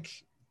 just like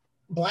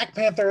Black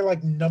Panther,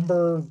 like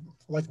number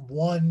like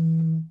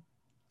 1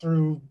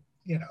 through,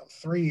 you know,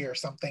 3 or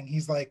something,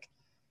 he's like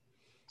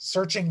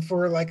searching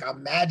for like a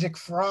magic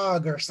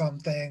frog or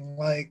something,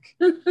 like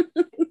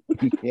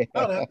Yeah. I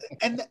don't know.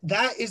 And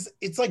that is,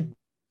 it's like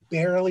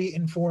barely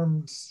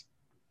informed,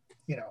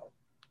 you know,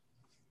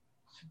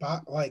 by,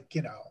 like,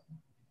 you know,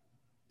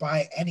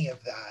 by any of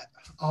that.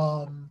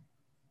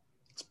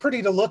 It's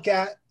pretty to look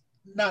at,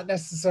 not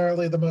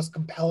necessarily the most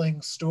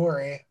compelling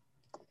story.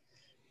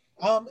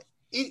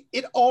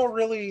 It all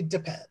really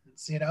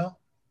depends, you know,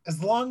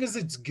 as long as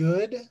it's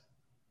good,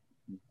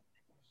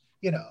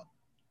 you know,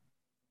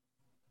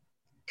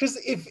 because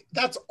if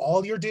that's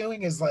all you're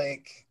doing is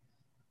like,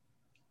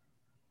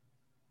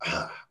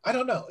 I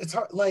don't know, it's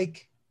hard,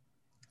 like,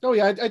 oh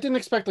yeah, I didn't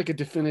expect like a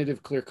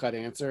definitive clear-cut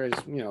answer.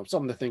 It's, you know,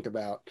 something to think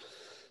about.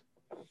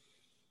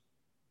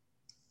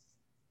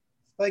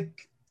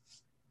 like,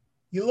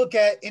 you look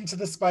at Into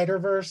the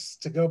Spider-Verse,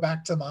 to go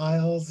back to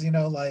Miles, you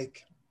know,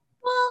 like,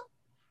 well,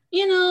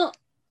 you know,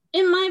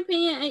 in my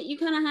opinion, you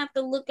kind of have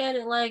to look at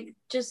it like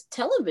just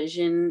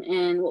television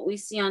and what we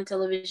see on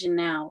television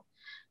now.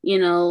 You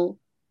know,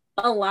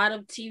 a lot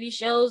of TV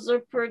shows are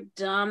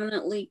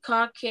predominantly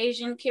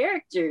Caucasian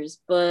characters,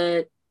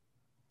 but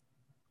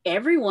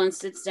everyone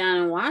sits down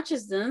and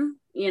watches them,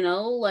 you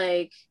know,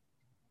 like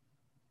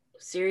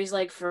series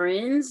like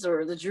Friends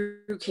or the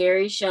Drew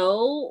Carey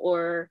Show,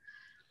 or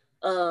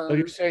So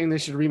you're saying they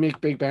should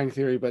remake Big Bang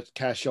Theory but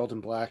cast Sheldon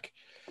Black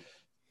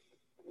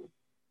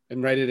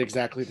and write it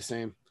exactly the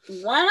same?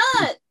 Why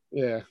not?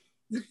 Yeah.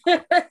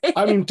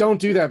 I mean,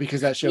 don't do that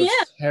because that show's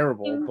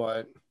terrible,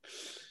 but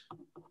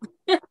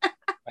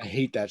I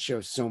hate that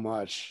show so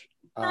much.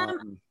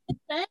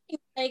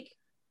 Like,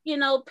 you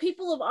know,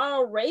 people of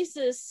all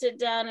races sit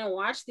down and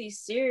watch these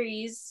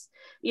series.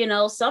 You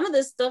know, some of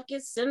this stuff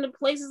gets sent to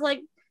places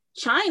like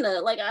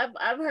China. Like,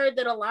 I've heard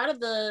that a lot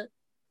of the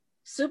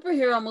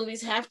superhero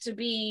movies have to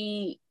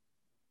be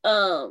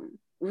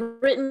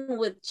written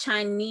with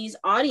Chinese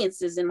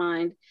audiences in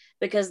mind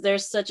because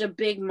there's such a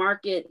big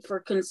market for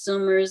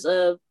consumers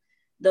of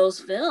those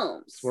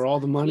films. Where all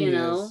the money you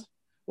know? is.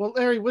 Well,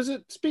 Larry, was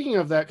it, speaking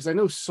of that, because I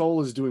know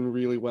Soul is doing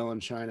really well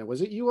in China,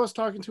 was it you I was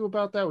talking to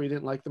about that where you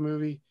didn't like the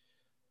movie?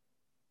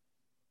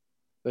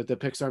 The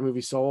Pixar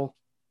movie Soul?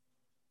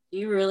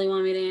 You really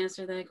want me to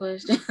answer that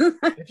question?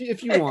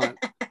 if you want.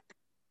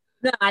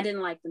 No, I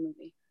didn't like the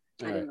movie.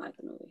 All I right. didn't like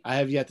the movie. I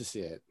have yet to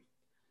see it.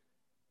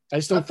 I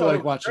just don't feel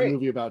like watching a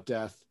movie about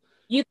death.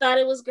 You thought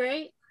it was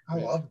great? I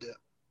loved it.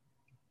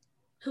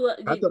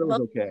 I thought it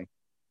was okay.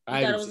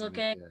 I thought it was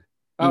okay?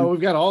 Oh, we've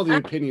got all the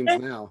opinions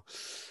now.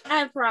 I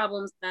have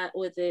problems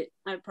with it.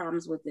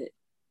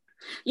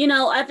 You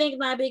know, I think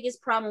my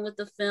biggest problem with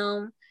the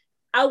film,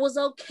 I was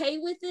okay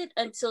with it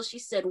until she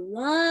said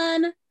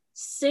one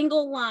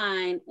single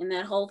line in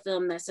that whole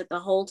film that set the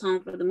whole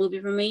tone for the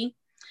movie for me.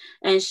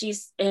 And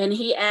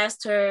he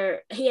asked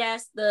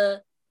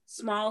the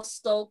small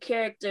soul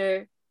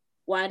character,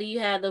 why do you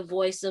have the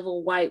voice of a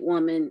white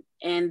woman?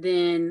 And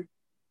then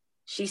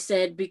she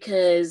said,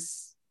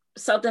 because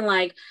I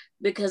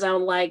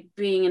like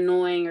being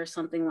annoying or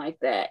something like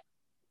that.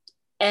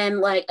 And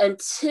like,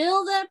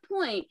 until that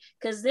point,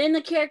 because then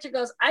the character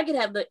goes, I could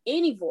have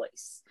any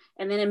voice.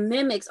 And then it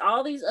mimics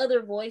all these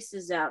other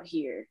voices out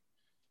here.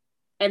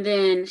 And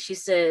then she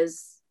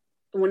says,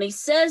 when he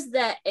says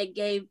that, it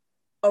gave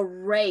a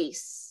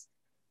race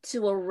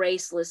to a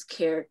raceless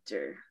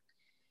character.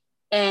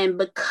 And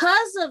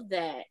because of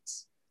that,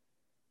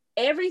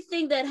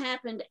 everything that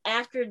happened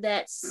after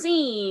that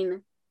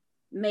scene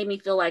made me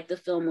feel like the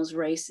film was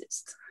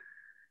racist.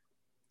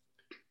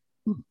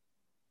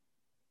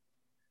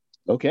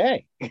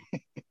 Okay.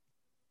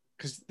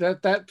 Because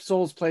that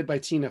soul's played by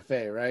Tina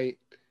Fey, right?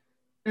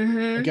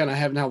 Mm-hmm. Again, I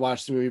have not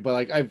watched the movie, but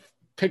like I've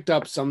picked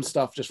up some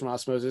stuff just from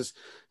osmosis.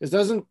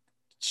 Doesn't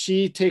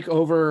she take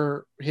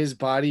over his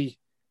body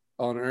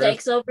on Earth?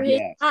 Takes over his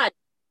body.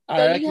 So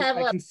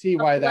I can see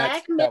why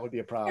that would be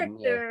a problem.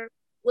 Yeah.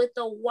 With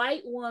a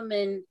white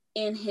woman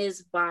in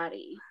his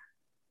body.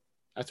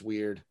 That's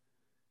weird.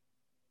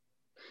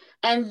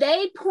 And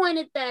they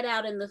pointed that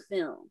out in the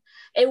film.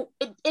 If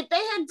they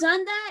had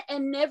done that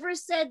and never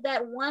said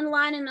that one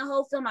line in the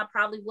whole film, I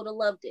probably would have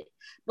loved it.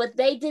 But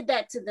they did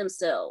that to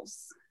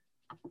themselves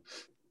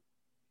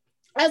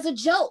as a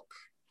joke.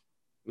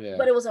 Yeah.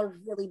 But it was a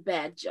really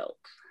bad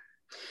joke.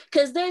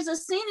 Because there's a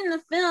scene in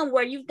the film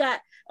where you've got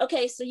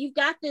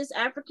this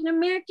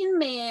African-American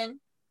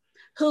man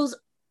who's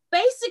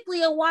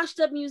basically a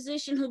washed-up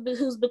musician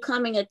who's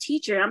becoming a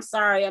teacher. I'm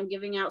sorry, I'm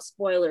giving out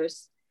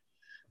spoilers.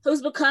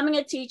 Who's becoming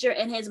a teacher,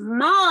 and his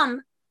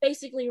mom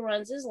basically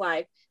runs his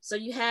life. So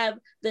you have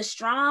the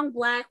strong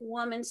Black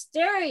woman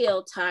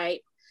stereotype,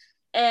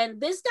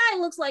 and this guy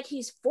looks like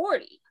he's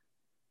 40.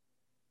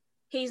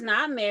 He's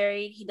not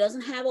married. He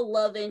doesn't have a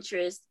love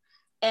interest,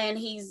 and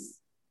he's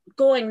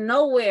going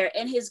nowhere.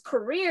 And his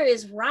career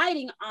is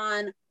riding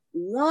on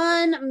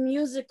one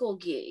musical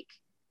gig.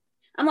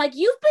 I'm like,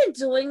 you've been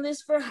doing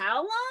this for how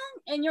long?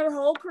 And your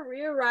whole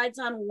career rides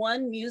on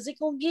one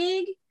musical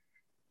gig?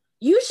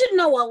 You should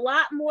know a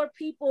lot more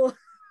people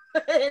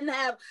and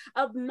have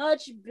a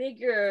much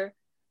bigger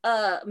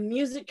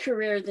music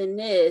career than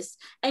this.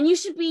 And you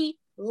should be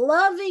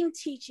loving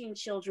teaching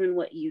children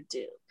what you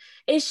do.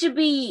 It should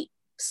be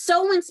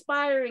so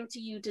inspiring to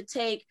you to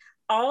take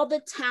all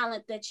the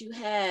talent that you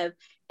have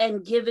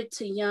and give it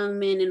to young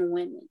men and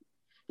women,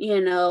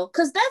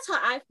 because that's how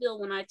I feel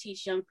when I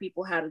teach young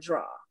people how to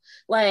draw.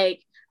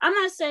 Like, I'm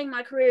not saying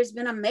my career has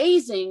been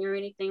amazing or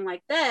anything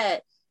like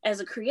that. As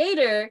a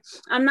creator,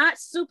 I'm not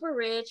super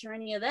rich or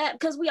any of that,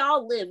 because we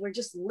all live, we're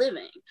just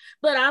living.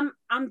 But I'm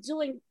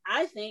doing,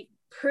 I think,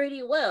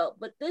 pretty well.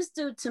 But this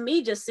dude to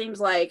me just seems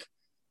like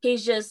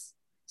he's just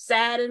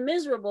sad and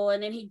miserable,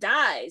 and then he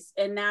dies.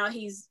 And now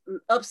he's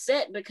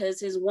upset because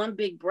his one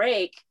big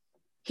break,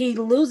 he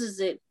loses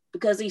it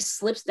because he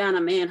slips down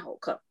a manhole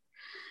cover.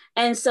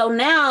 And so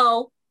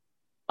now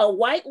a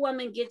white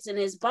woman gets in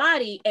his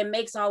body and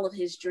makes all of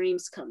his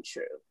dreams come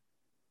true.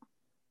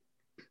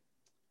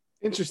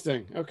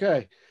 Interesting.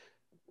 Okay.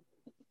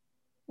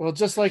 Well,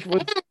 just like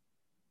with,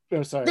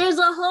 oh, sorry. There's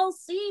a whole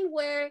scene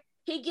where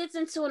he gets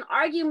into an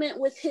argument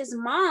with his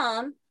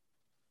mom,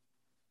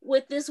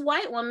 with this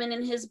white woman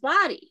in his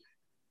body,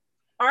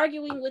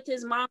 arguing with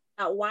his mom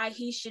about why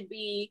he should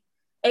be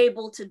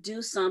able to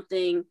do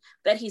something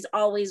that he's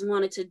always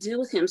wanted to do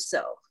with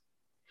himself.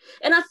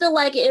 And I feel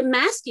like it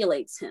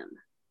emasculates him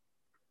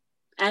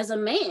as a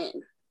man.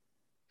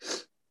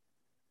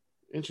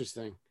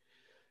 Interesting.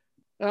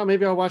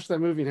 Maybe I'll watch that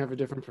movie and have a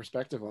different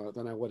perspective on it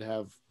than I would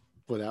have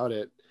without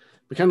it.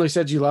 But Kendall, you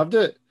said you loved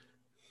it?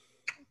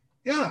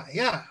 Yeah,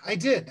 I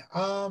did. There's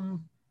other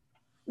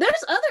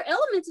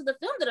elements of the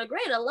film that are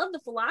great. I love the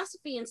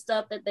philosophy and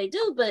stuff that they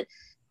do, but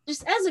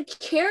just as a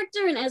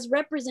character and as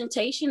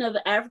representation of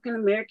an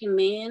African-American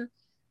man,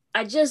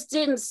 I just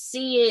didn't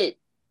see it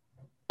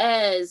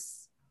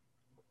as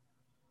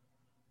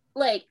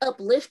like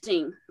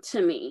uplifting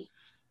to me.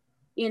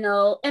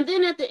 And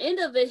then at the end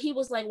of it, he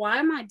was like, why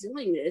am I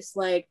doing this?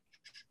 Like,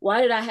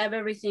 why did I have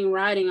everything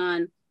riding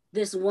on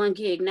this one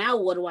gig? Now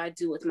what do I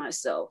do with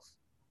myself?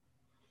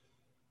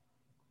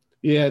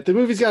 Yeah, the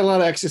movie's got a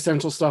lot of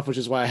existential stuff, which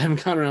is why I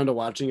haven't gone around to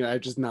watching it.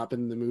 I've just not been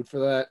in the mood for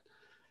that.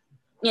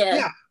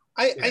 Yeah.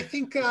 I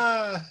think,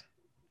 because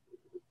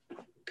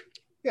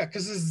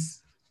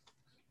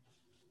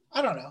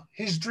I don't know,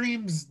 his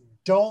dreams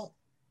don't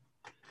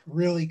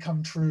really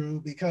come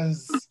true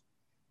because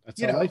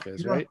that's how life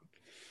is, right?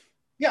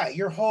 Yeah,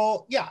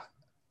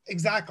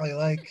 exactly.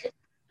 Like,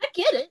 I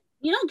get it.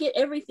 You don't get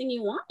everything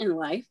you want in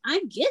life.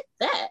 I get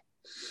that.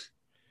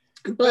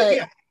 But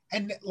yeah,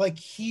 and like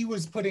he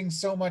was putting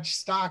so much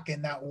stock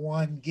in that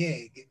one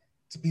gig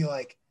to be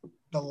like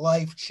the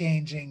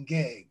life-changing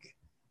gig.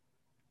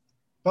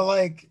 But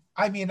like,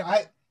 I mean,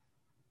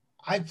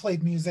 I've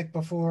played music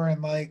before,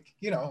 and like,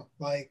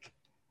 like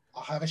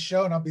I'll have a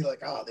show and I'll be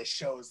like, oh, this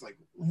show is like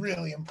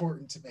really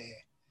important to me.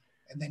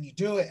 And then you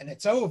do it and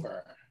it's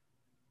over.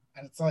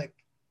 And it's like,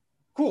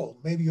 cool,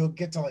 maybe you'll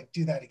get to like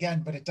do that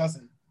again, but it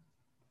doesn't.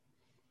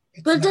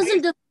 But it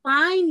doesn't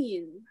define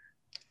you.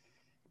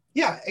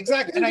 Yeah,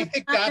 exactly. And I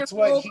think that's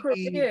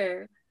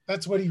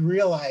what he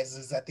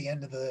realizes at the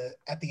end of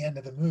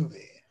the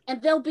movie.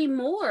 And there'll be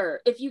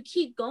more. If you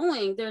keep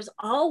going, there's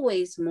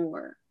always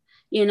more.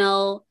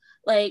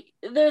 Like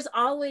there's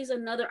always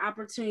another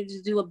opportunity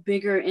to do a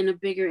bigger and a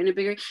bigger and a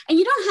bigger. And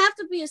you don't have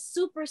to be a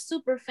super,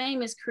 super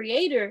famous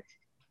creator,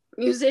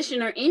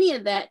 musician, or any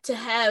of that to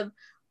have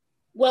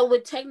what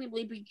would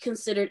technically be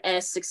considered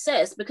as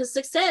success, because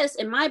success,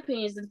 in my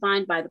opinion, is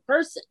defined by the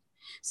person.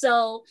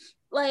 So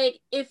like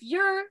if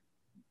you're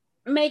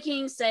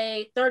making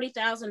say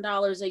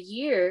 $30,000 a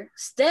year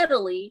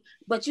steadily,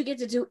 but you get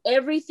to do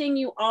everything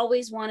you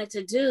always wanted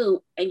to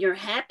do and you're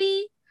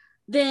happy,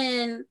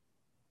 then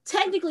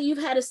technically you've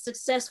had a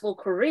successful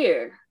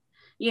career,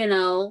 you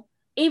know,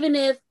 even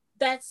if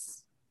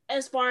that's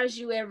as far as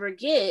you ever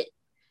get,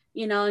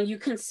 you know, and you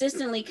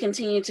consistently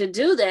continue to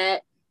do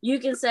that, you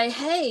can say,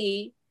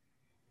 hey,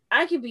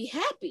 I could be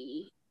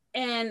happy.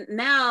 And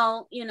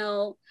now, you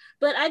know,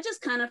 but I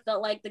just kind of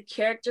felt like the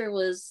character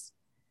was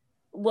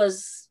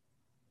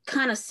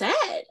kind of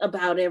sad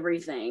about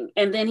everything.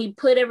 And then he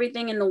put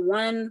everything into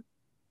one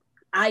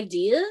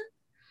idea.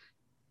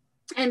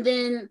 And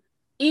then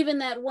even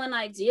that one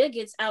idea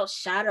gets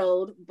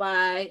outshadowed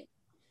by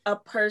a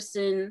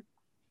person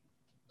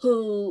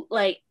who,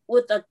 like,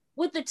 with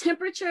the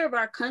temperature of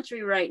our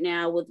country right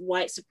now, with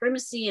white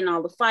supremacy and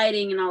all the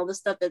fighting and all the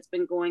stuff that's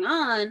been going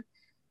on,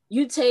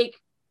 you take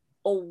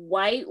a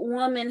white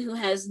woman who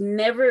has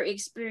never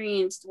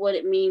experienced what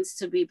it means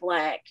to be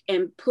Black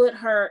and put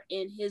her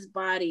in his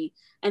body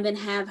and then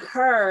have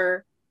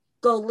her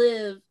go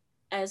live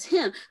as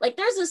him. Like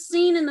there's a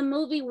scene in the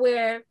movie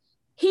where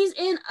he's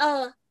in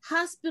a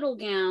hospital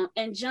gown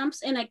and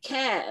jumps in a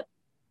cab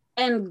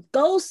and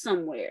goes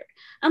somewhere.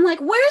 I'm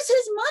like, where's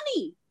his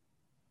money?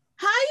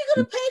 How are you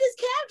going to pay this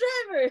cab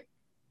driver?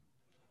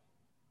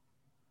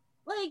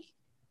 Like,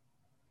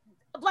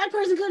 a Black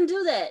person couldn't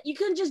do that. You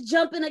couldn't just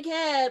jump in a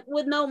cab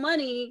with no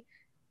money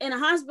in a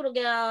hospital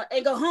gown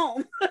and go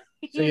home.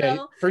 you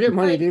know? Forget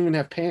money, like, you didn't even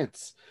have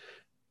pants.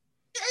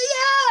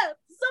 Yeah,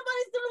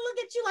 somebody's gonna look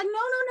at you like,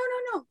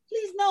 no,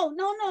 please, no,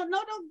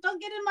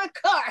 don't get in my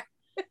car.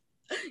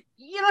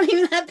 You don't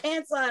even have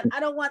pants on.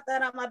 I don't want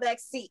that on my back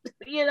seat.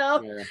 You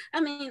know, yeah.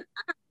 I mean,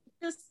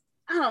 I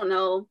don't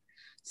know.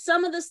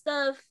 Some of the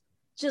stuff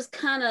just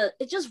kind of,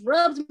 it just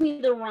rubbed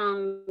me the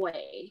wrong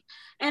way.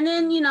 And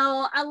then, you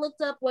know, I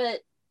looked up what,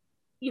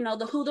 you know,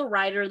 who the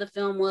writer of the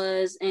film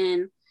was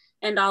and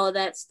all of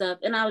that stuff.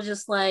 And I was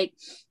just like,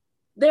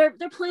 they're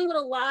playing with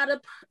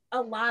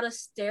a lot of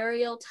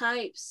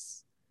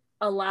stereotypes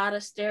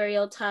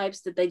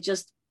that they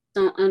just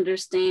don't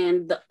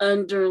understand the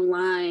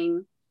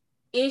underlying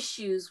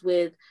issues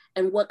with,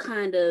 and what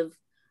kind of,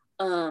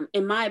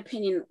 in my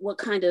opinion, what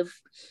kind of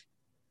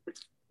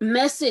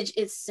message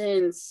it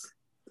sends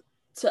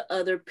to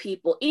other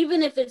people,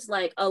 even if it's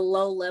like a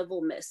low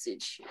level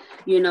message,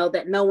 you know,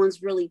 that no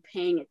one's really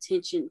paying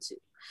attention to,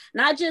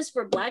 not just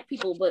for Black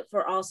people, but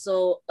for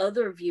also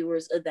other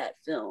viewers of that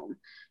film.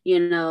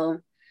 You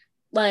know,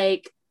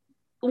 like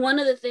one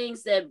of the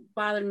things that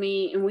bothered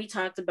me, and we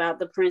talked about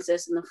The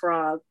Princess and the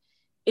Frog,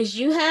 is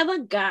you have a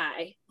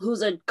guy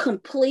who's a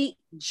complete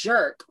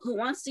jerk who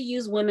wants to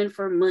use women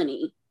for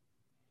money.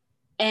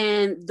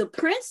 And the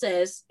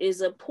princess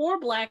is a poor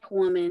Black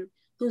woman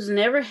who's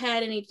never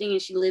had anything,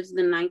 and she lives in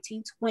the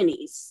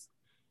 1920s.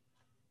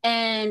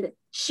 And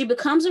she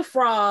becomes a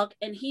frog,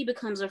 and he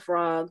becomes a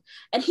frog,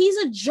 and he's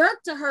a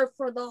jerk to her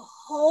for the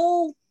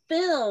whole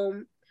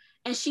film.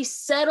 And she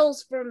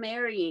settles for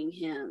marrying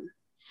him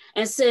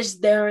and says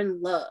they're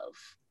in love.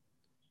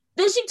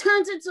 Then she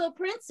turns into a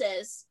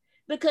princess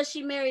because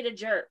she married a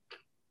jerk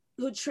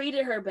who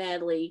treated her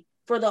badly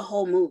for the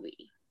whole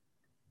movie.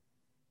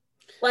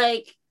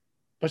 Like,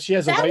 but she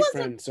has a white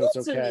friend, so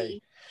it's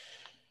okay.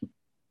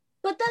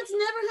 But that's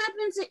never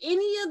happened to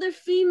any other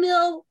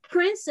female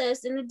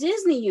princess in the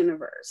Disney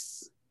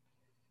universe.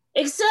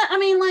 Except, I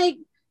mean, like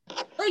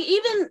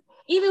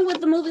even with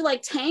the movie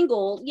like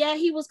Tangled, yeah,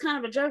 he was kind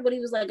of a jerk, but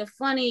he was like a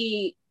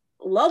funny,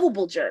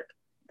 lovable jerk.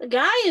 The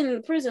guy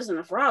in Princess and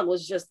the Frog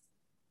was just,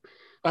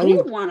 who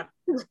would want to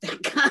be with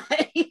that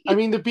guy? I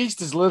mean, the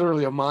Beast is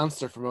literally a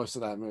monster for most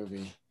of that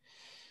movie.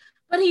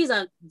 But he's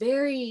a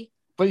very...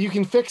 But you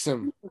can fix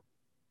him.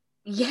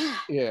 Yeah.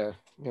 Yeah,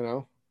 you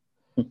know?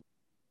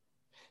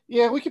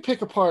 Yeah, we could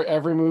pick apart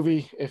every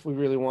movie if we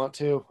really want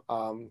to.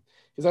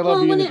 Because I love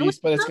Beauty and the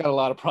Beast, but it's got a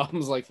lot of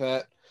problems like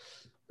that.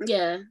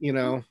 Yeah. You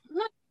know?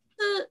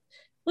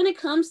 When it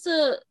comes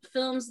to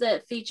films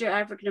that feature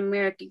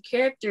African-American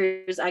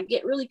characters, I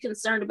get really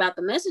concerned about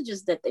the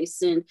messages that they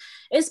send,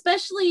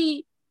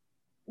 especially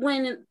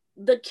when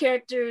the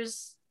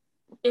characters,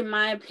 in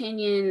my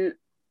opinion,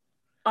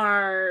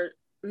 are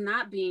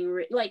not being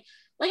written. Like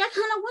I kind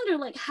of wonder,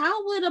 like,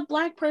 how would a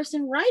Black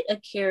person write a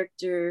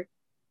character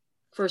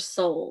for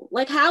Soul?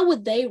 Like, how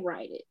would they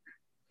write it?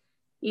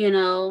 You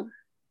know,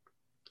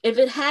 if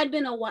it had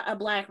been a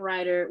Black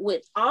writer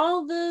with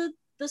all the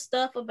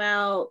stuff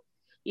about,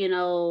 you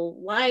know,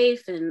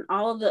 life and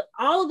all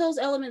of those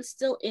elements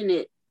still in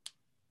it,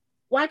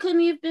 why couldn't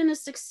he have been a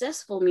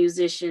successful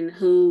musician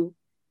who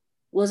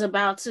was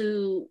about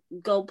to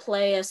go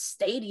play a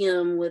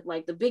stadium with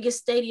like the biggest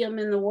stadium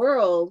in the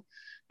world,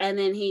 and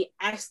then he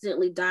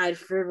accidentally died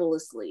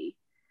frivolously,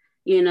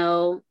 you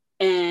know?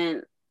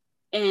 And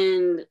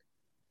And,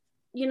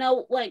 you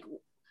know, like,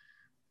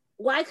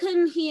 why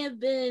couldn't he have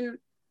been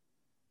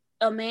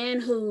a man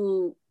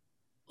who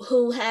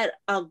had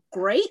a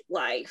great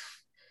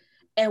life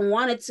and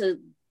wanted to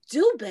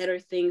do better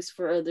things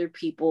for other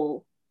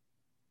people,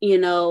 you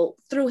know,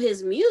 through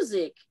his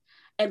music?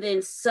 And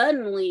then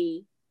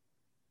suddenly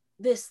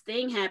this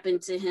thing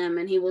happened to him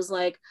and he was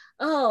like,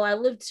 oh, I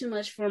lived too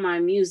much for my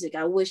music.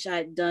 I wish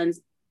I'd done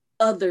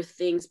other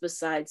things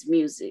besides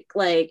music.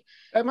 Like,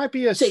 that might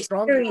be a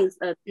stronger,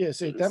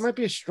 that might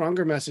be a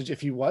stronger message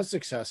if he was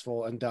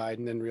successful and died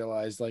and then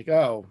realized, like,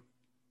 oh,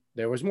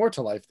 there was more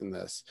to life than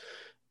this.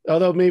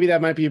 Although maybe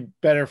that might be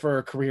better for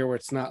a career where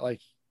it's not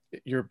like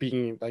you're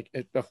being like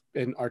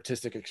an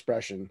artistic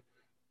expression,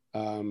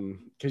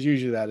 because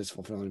usually that is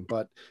fulfilling,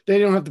 but they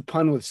don't have to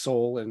pun with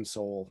soul and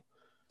soul.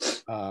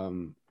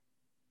 But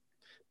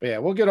yeah,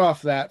 we'll get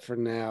off that for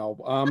now.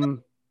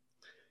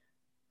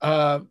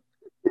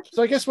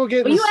 So I guess we'll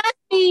get. Well, you asked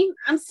me.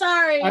 I'm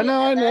sorry. I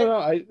know.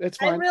 It's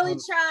fine. I really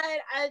tried.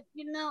 I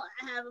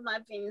have my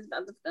opinions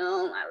about the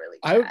film. I really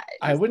tried.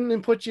 I wouldn't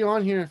have put you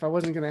on here if I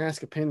wasn't going to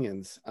ask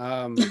opinions.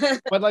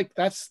 But like,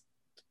 that's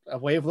a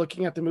way of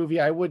looking at the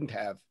movie I wouldn't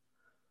have.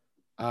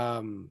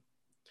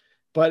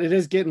 But it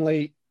is getting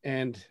late,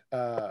 and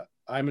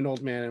I'm an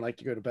old man and like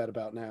to go to bed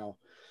about now.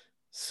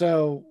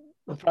 So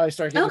we'll probably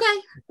start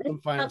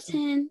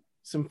getting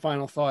some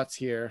final thoughts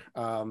here.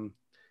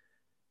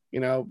 You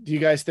know, do you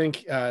guys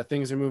think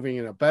things are moving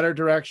in a better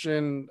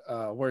direction,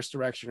 worse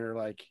direction, or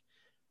like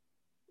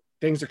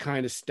things are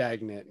kind of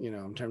stagnant, you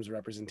know, in terms of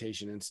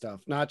representation and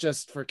stuff, not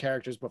just for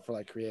characters, but for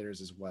like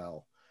creators as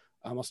well?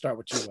 I'll start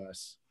with you,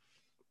 Wes.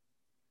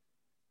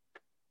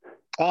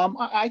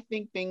 I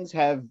think things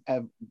have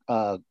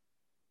gone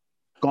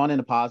in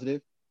a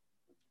positive.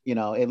 You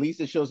know, at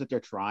least it shows that they're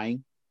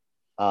trying.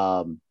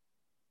 And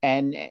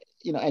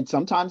you know, and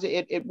sometimes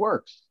it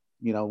works.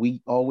 You know,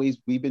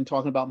 we've been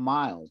talking about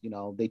Miles. You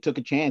know, they took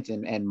a chance,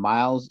 and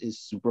Miles is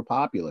super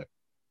popular.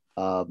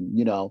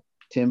 You know,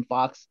 Tim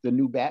Fox, the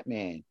new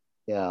Batman.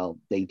 You know,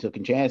 they took a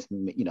chance.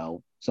 You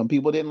know, some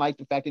people didn't like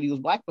the fact that he was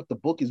black, but the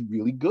book is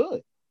really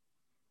good.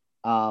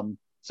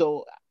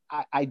 So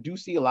I do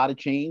see a lot of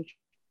change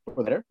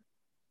for better.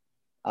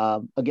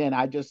 Again,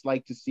 I just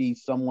like to see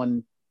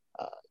someone,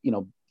 you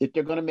know, if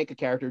they're going to make a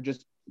character,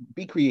 just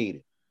be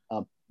creative.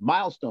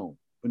 Milestone.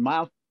 When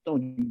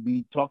Milestone,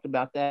 we talked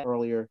about that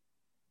earlier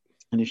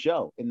in the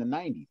show in the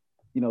 90s.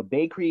 You know,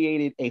 they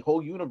created a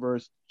whole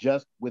universe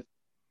just with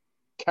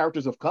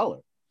characters of color.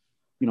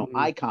 You know,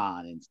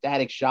 Icon and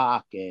Static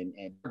Shock and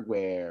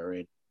Hardware,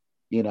 and,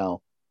 you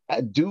know,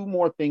 do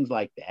more things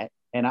like that.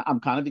 And I'm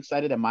kind of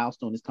excited that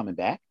Milestone is coming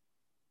back.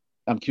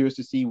 I'm curious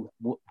to see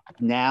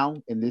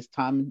now in this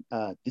time,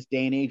 this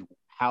day and age,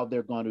 how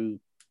they're going to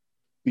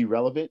be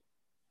relevant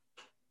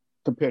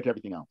compared to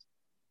everything else.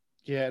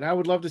 Yeah, and I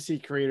would love to see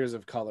creators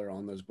of color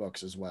on those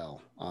books as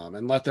well,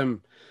 and let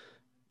them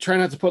try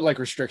not to put like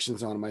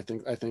restrictions on them.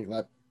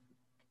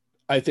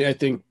 I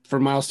think for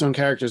Milestone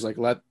characters, like,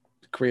 let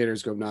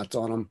creators go nuts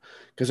on them,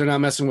 because they're not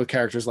messing with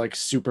characters like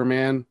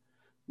Superman.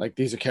 Like,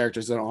 these are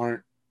characters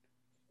that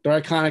they're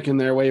iconic in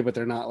their way, but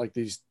they're not like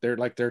these. They're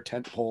like their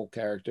tentpole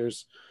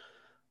characters.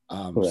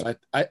 So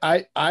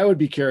I would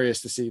be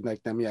curious to see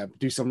like them,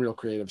 do some real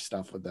creative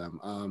stuff with them.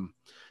 How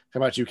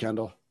about you,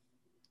 Kendall?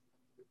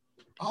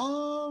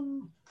 I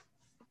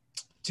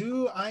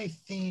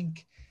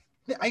think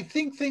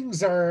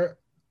things are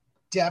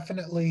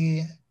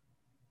definitely,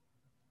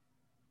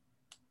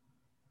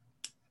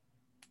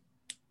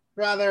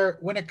 rather,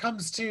 when it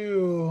comes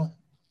to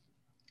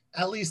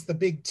at least the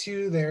big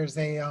two, there's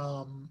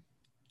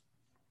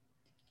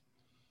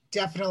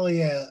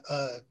definitely a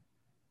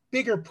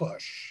bigger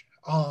push.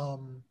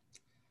 And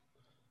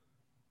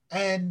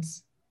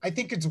I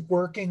think it's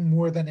working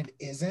more than it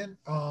isn't.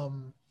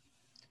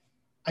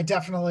 I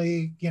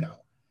definitely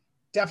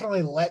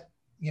let,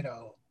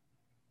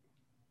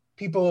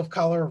 people of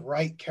color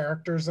write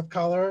characters of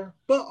color,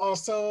 but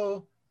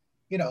also,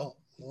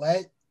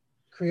 let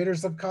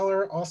creators of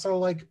color also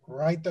like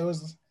write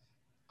those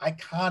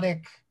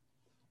iconic,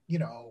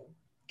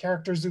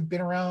 characters who've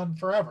been around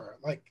forever.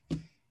 Like,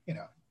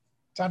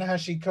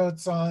 Ta-Nehisi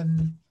Coates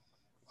on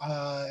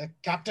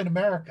Captain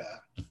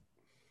America.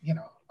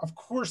 Of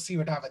course he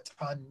would have a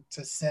ton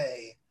to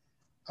say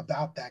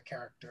about that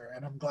character,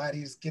 and I'm glad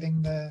he's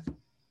getting the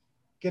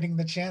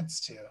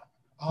chance to.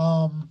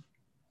 And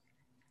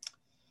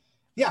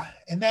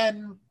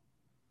then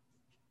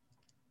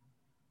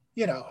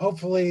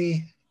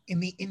hopefully in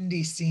the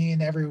indie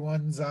scene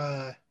everyone's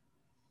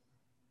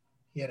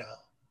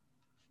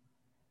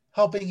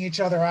helping each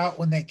other out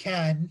when they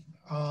can,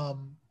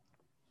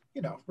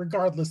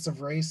 regardless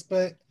of race.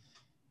 But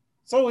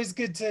it's always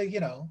good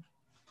to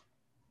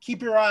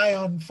keep your eye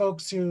on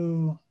folks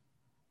who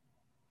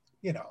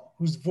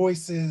whose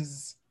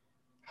voices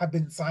have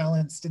been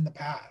silenced in the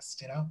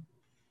past.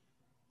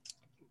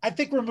 I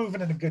think we're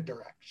moving in a good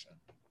direction.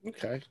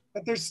 Okay.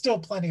 But there's still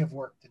plenty of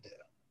work to do.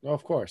 Well,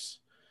 of course.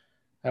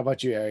 How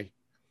about you, Ari?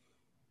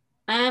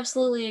 I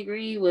absolutely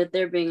agree with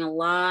there being a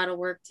lot of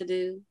work to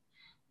do.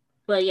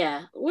 But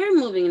yeah, we're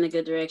moving in a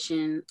good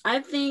direction. I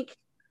think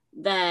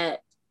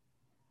that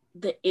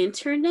the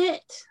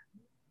internet,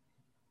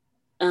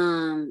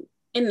 in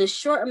the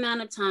short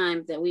amount of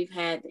time that we've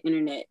had the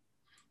internet,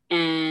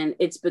 and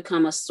it's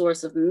become a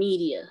source of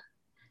media,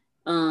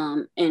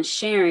 and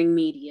sharing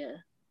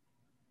media,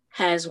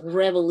 has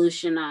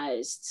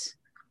revolutionized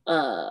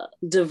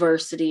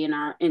diversity in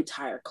our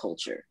entire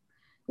culture,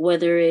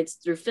 whether it's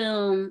through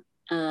film,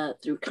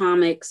 through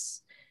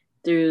comics,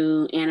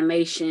 through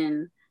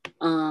animation.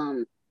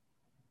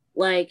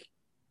 Like,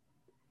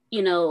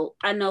 I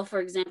know, for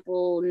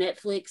example,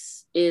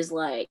 Netflix is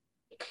like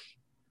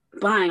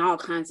buying all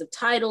kinds of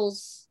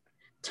titles,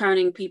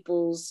 turning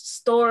people's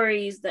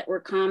stories that were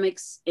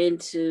comics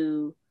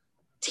into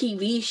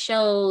TV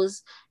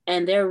shows,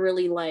 and they're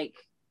really like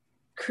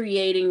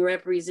creating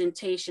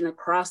representation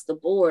across the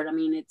board. I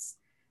mean, it's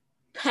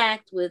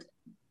packed with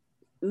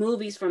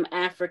movies from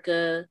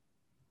Africa,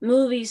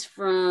 movies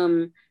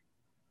from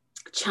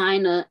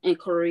China and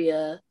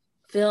Korea,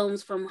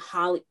 films from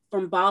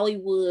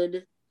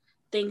Bollywood,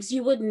 things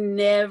you would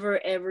never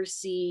ever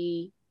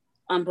see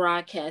on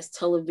broadcast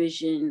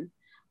television,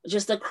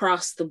 just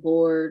across the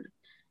board.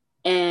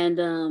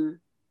 And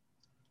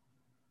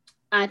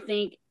I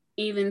think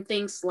even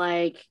things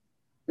like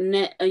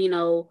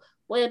webtoons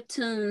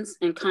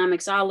and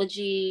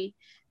comiXology,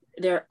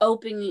 they're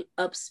opening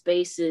up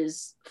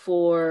spaces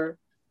for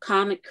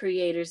comic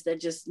creators that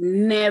just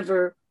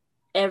never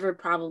ever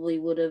probably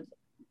would have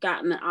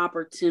gotten the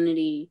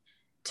opportunity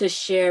to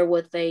share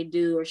what they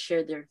do or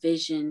share their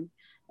vision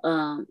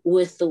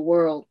with the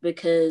world,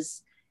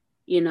 because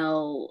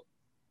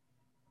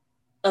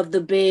of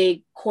the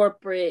big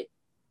corporate,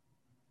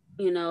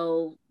 you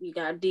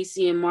got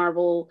DC and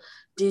Marvel,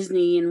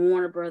 Disney and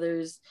Warner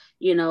Brothers,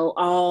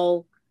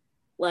 all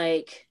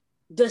like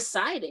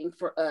deciding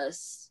for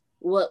us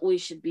what we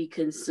should be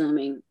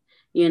consuming,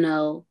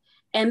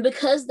 and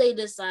because they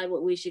decide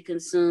what we should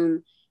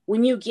consume,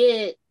 when you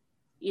get,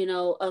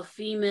 a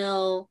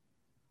female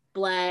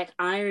Black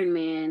Iron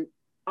Man,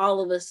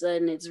 all of a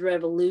sudden it's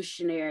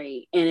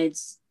revolutionary, and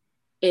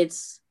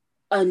it's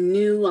a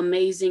new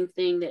amazing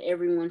thing that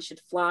everyone should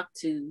flock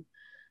to.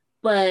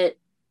 But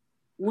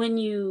when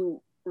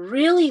you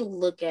really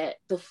look at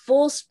the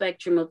full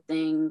spectrum of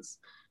things,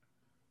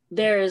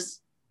 there's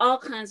all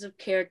kinds of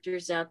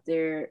characters out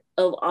there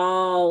of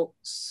all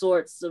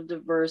sorts of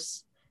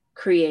diverse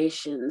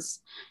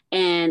creations,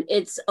 and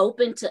it's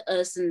open to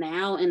us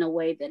now in a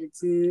way that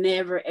it's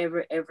never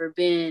ever ever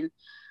been.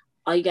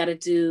 All you got to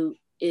do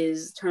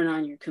is turn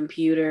on your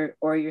computer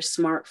or your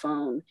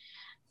smartphone,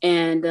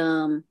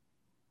 and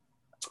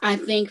I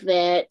think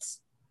that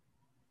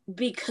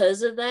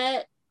because of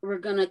that, we're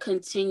going to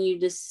continue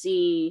to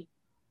see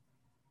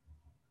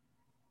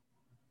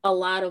a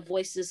lot of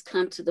voices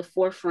come to the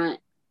forefront,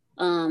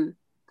 and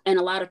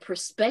a lot of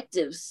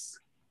perspectives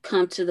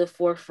come to the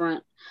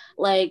forefront.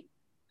 Like,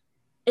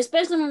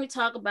 especially when we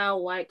talk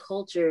about white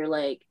culture,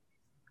 like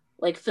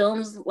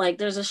films, like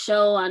there's a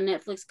show on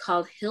Netflix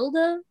called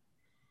Hilda,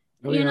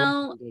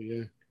 Yeah.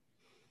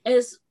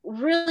 It's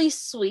really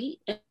sweet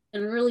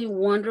and really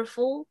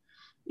wonderful.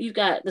 You've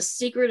got The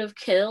Secret of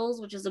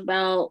Kells, which is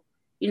about,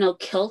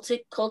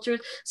 Celtic culture.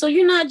 So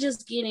you're not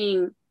just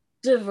getting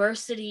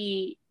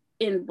diversity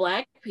in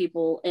Black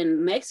people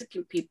and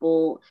Mexican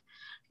people,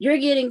 you're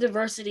getting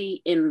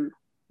diversity in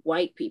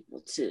white people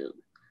too.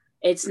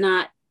 It's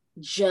not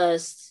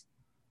just,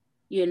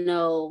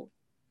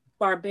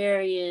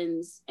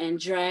 barbarians and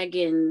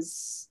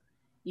dragons.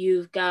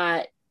 You've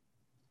got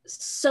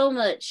so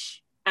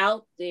much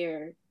out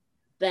there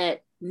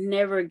that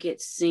never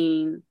gets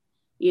seen,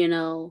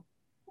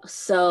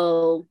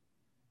 So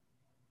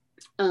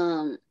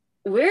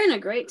we're in a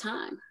great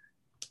time.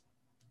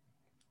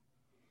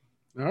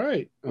 All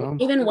right.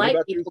 Even white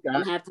people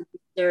don't have to be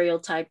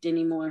stereotyped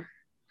anymore.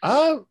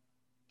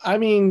 I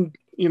mean,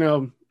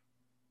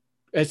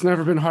 it's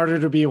never been harder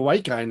to be a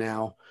white guy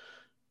now.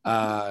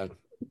 No,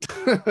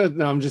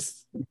 I'm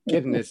just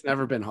kidding. It's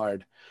never been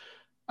hard.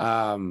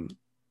 I'll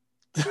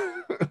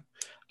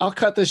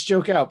cut this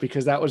joke out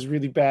because that was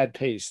really bad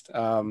paced.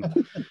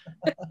 But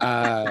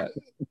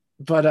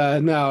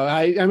no,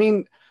 I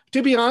mean,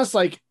 to be honest,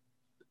 like,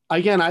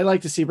 again, I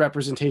like to see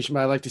representation,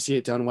 but I like to see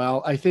it done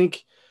well. I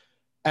think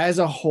as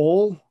a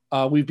whole,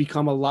 we've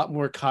become a lot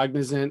more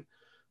cognizant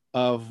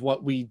of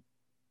what we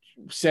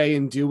say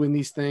and do in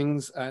these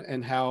things,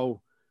 and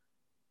how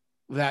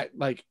that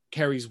like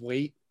carries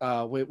weight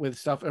with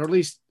stuff, or at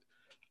least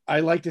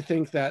I like to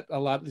think that a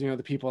lot,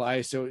 the people I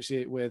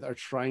associate with are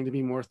trying to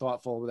be more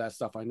thoughtful with that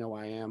stuff. I know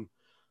I am.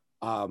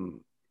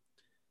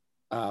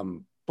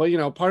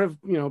 But part of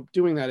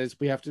doing that is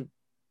we have to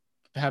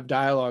have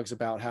dialogues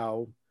about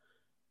how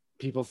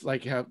people,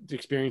 like, how the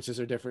experiences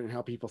are different and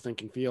how people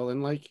think and feel.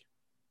 And like,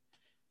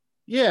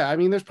 yeah, I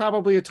mean, there's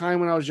probably a time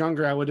when I was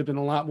younger, I would have been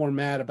a lot more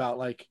mad about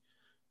like,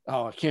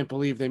 oh, I can't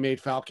believe they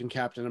made Falcon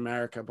Captain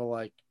America. But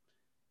like,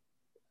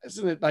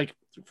 isn't it like,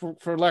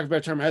 for lack of a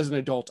better term, as an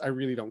adult, I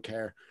really don't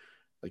care.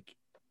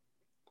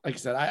 Like I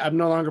said, I'm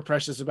no longer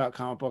precious about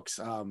comic books.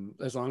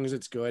 As long as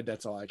it's good,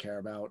 that's all I care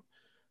about.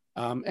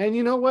 And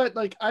you know what?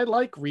 Like, I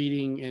like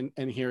reading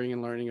and hearing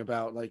and learning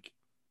about like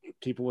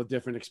people with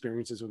different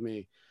experiences with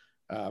me.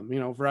 You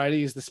know,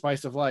 variety is the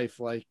spice of life.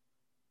 Like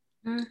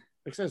I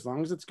said, as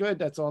long as it's good,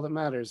 that's all that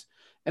matters.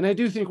 And I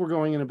do think we're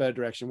going in a better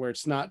direction where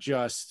it's not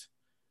just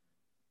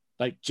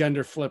like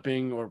gender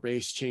flipping or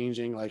race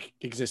changing like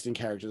existing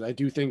characters. I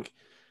do think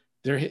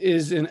there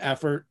is an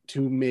effort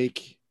to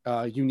make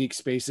unique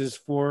spaces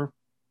for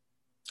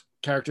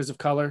characters of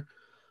color.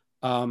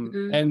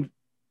 And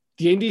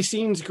the indie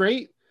scene's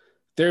great.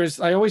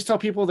 I always tell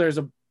people there's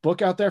a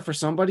book out there for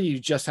somebody. You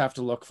just have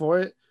to look for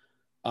it.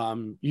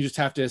 You just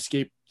have to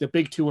escape. The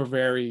big two are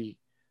very,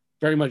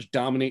 very much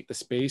dominate the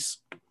space.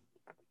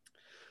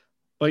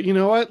 But you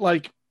know what?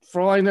 Like, for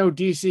all I know,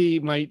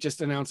 DC might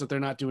just announce that they're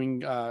not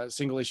doing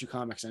single issue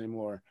comics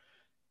anymore.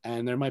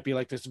 And there might be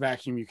like this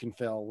vacuum you can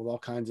fill with all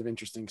kinds of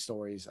interesting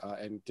stories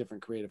and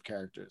different creative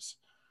characters.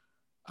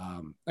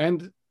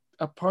 And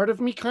a part of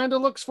me kind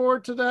of looks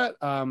forward to that.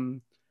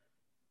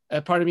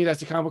 A part of me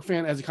that's a comic book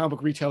fan, as a comic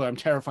book retailer, I'm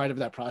terrified of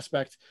that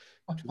prospect.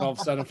 All of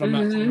a sudden, if I'm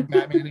not seeing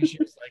Batman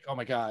issues, like, oh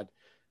my God,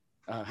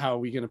 how are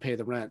we going to pay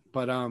the rent?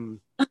 But,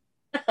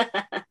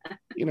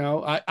 you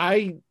know,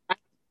 I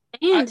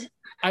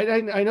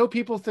know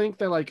people think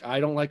that like I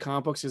don't like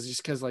comic books is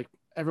just because like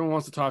everyone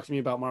wants to talk to me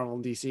about Marvel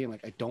and DC, and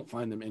like I don't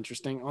find them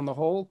interesting on the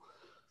whole.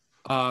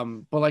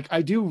 But like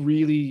I do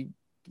really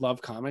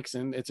love comics,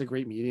 and it's a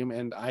great medium,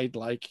 and I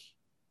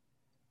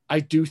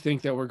do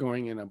think that we're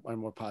going in a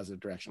more positive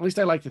direction. At least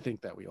I like to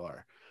think that we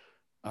are.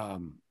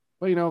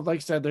 But you know, like I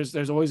said,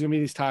 there's always gonna be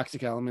these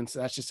toxic elements.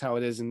 That's just how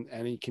it is in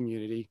any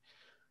community.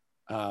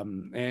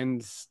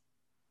 And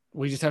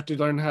we just have to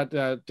learn how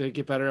to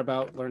get better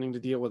about learning to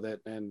deal with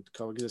it and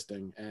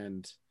coexisting.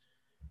 And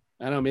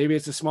I don't know, maybe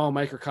it's a small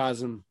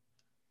microcosm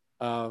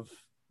of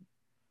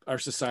our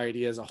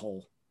society as a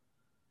whole.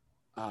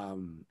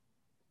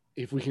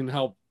 If we can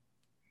help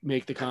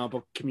make the comic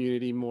book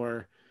community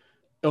more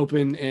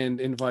open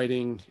and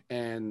inviting,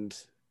 and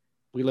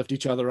we lift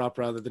each other up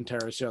rather than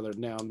tear each other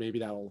down, maybe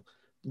that'll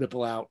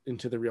ripple out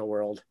into the real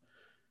world.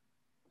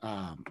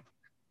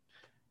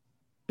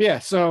 Yeah,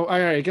 so all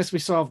right, I guess we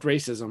solved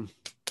racism.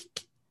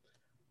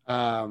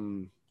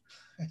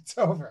 It's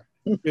over.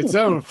 It's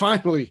over,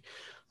 finally.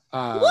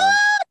 Yeah.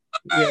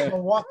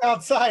 I'll walk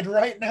outside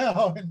right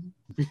now and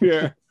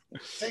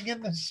sing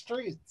in the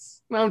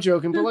streets. No, I'm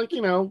joking, but like,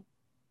 you know,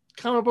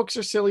 comic books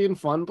are silly and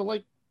fun, but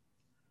like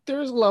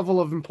there's a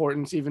level of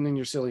importance even in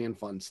your silly and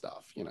fun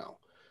stuff, you know.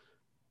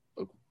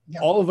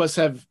 Yeah. All of us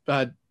have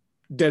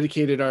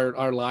dedicated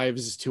our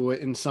lives to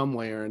it in some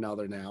way or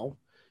another now.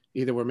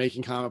 Either we're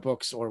making comic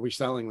books or we're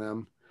selling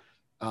them.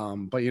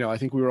 But, you know, I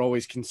think we were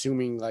always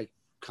consuming like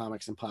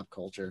comics and pop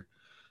culture.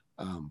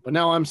 But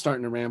now I'm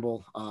starting to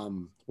ramble.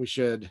 We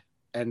should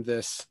end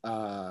this.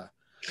 So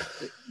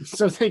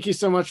thank you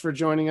so much for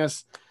joining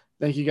us.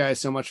 Thank you guys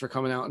so much for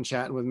coming out and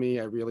chatting with me.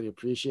 I really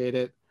appreciate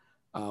it.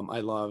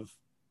 I love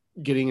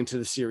getting into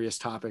the serious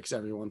topics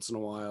every once in a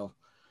while.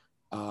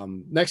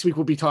 Next week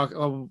we'll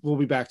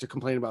be back to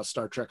complain about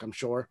Star Trek, I'm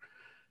sure.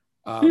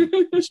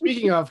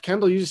 Speaking of,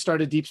 Kendall, you just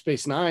started Deep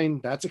Space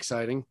Nine. That's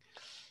exciting.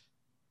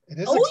 It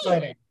is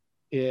exciting.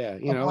 Yeah,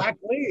 you know, black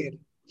lead.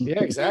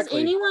 Yeah,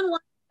 exactly. Does anyone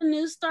watch the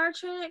new Star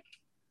Trek?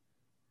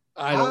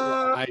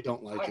 I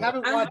don't like it. I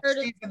haven't watched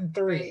season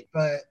 3,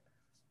 but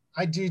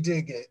I do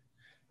dig it.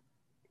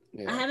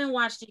 Yeah. I haven't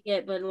watched it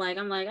yet, but like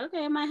I'm like,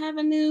 okay, I might have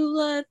a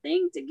new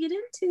thing to get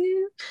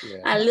into.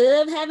 Yeah. I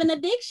love having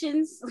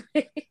addictions.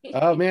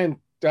 Oh man,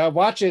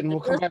 watch it and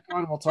we'll come back on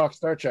and we'll talk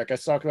Star Trek. I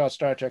talk about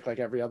Star Trek like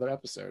every other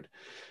episode.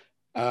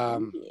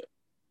 But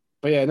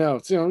yeah, no,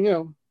 it's you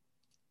know,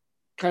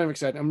 kind of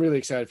excited. I'm really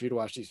excited for you to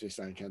watch Deep Space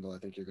Nine, Kendall. I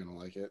think you're gonna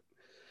like it.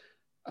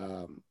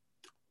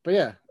 But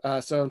yeah,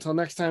 so until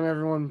next time,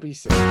 everyone, be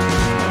safe.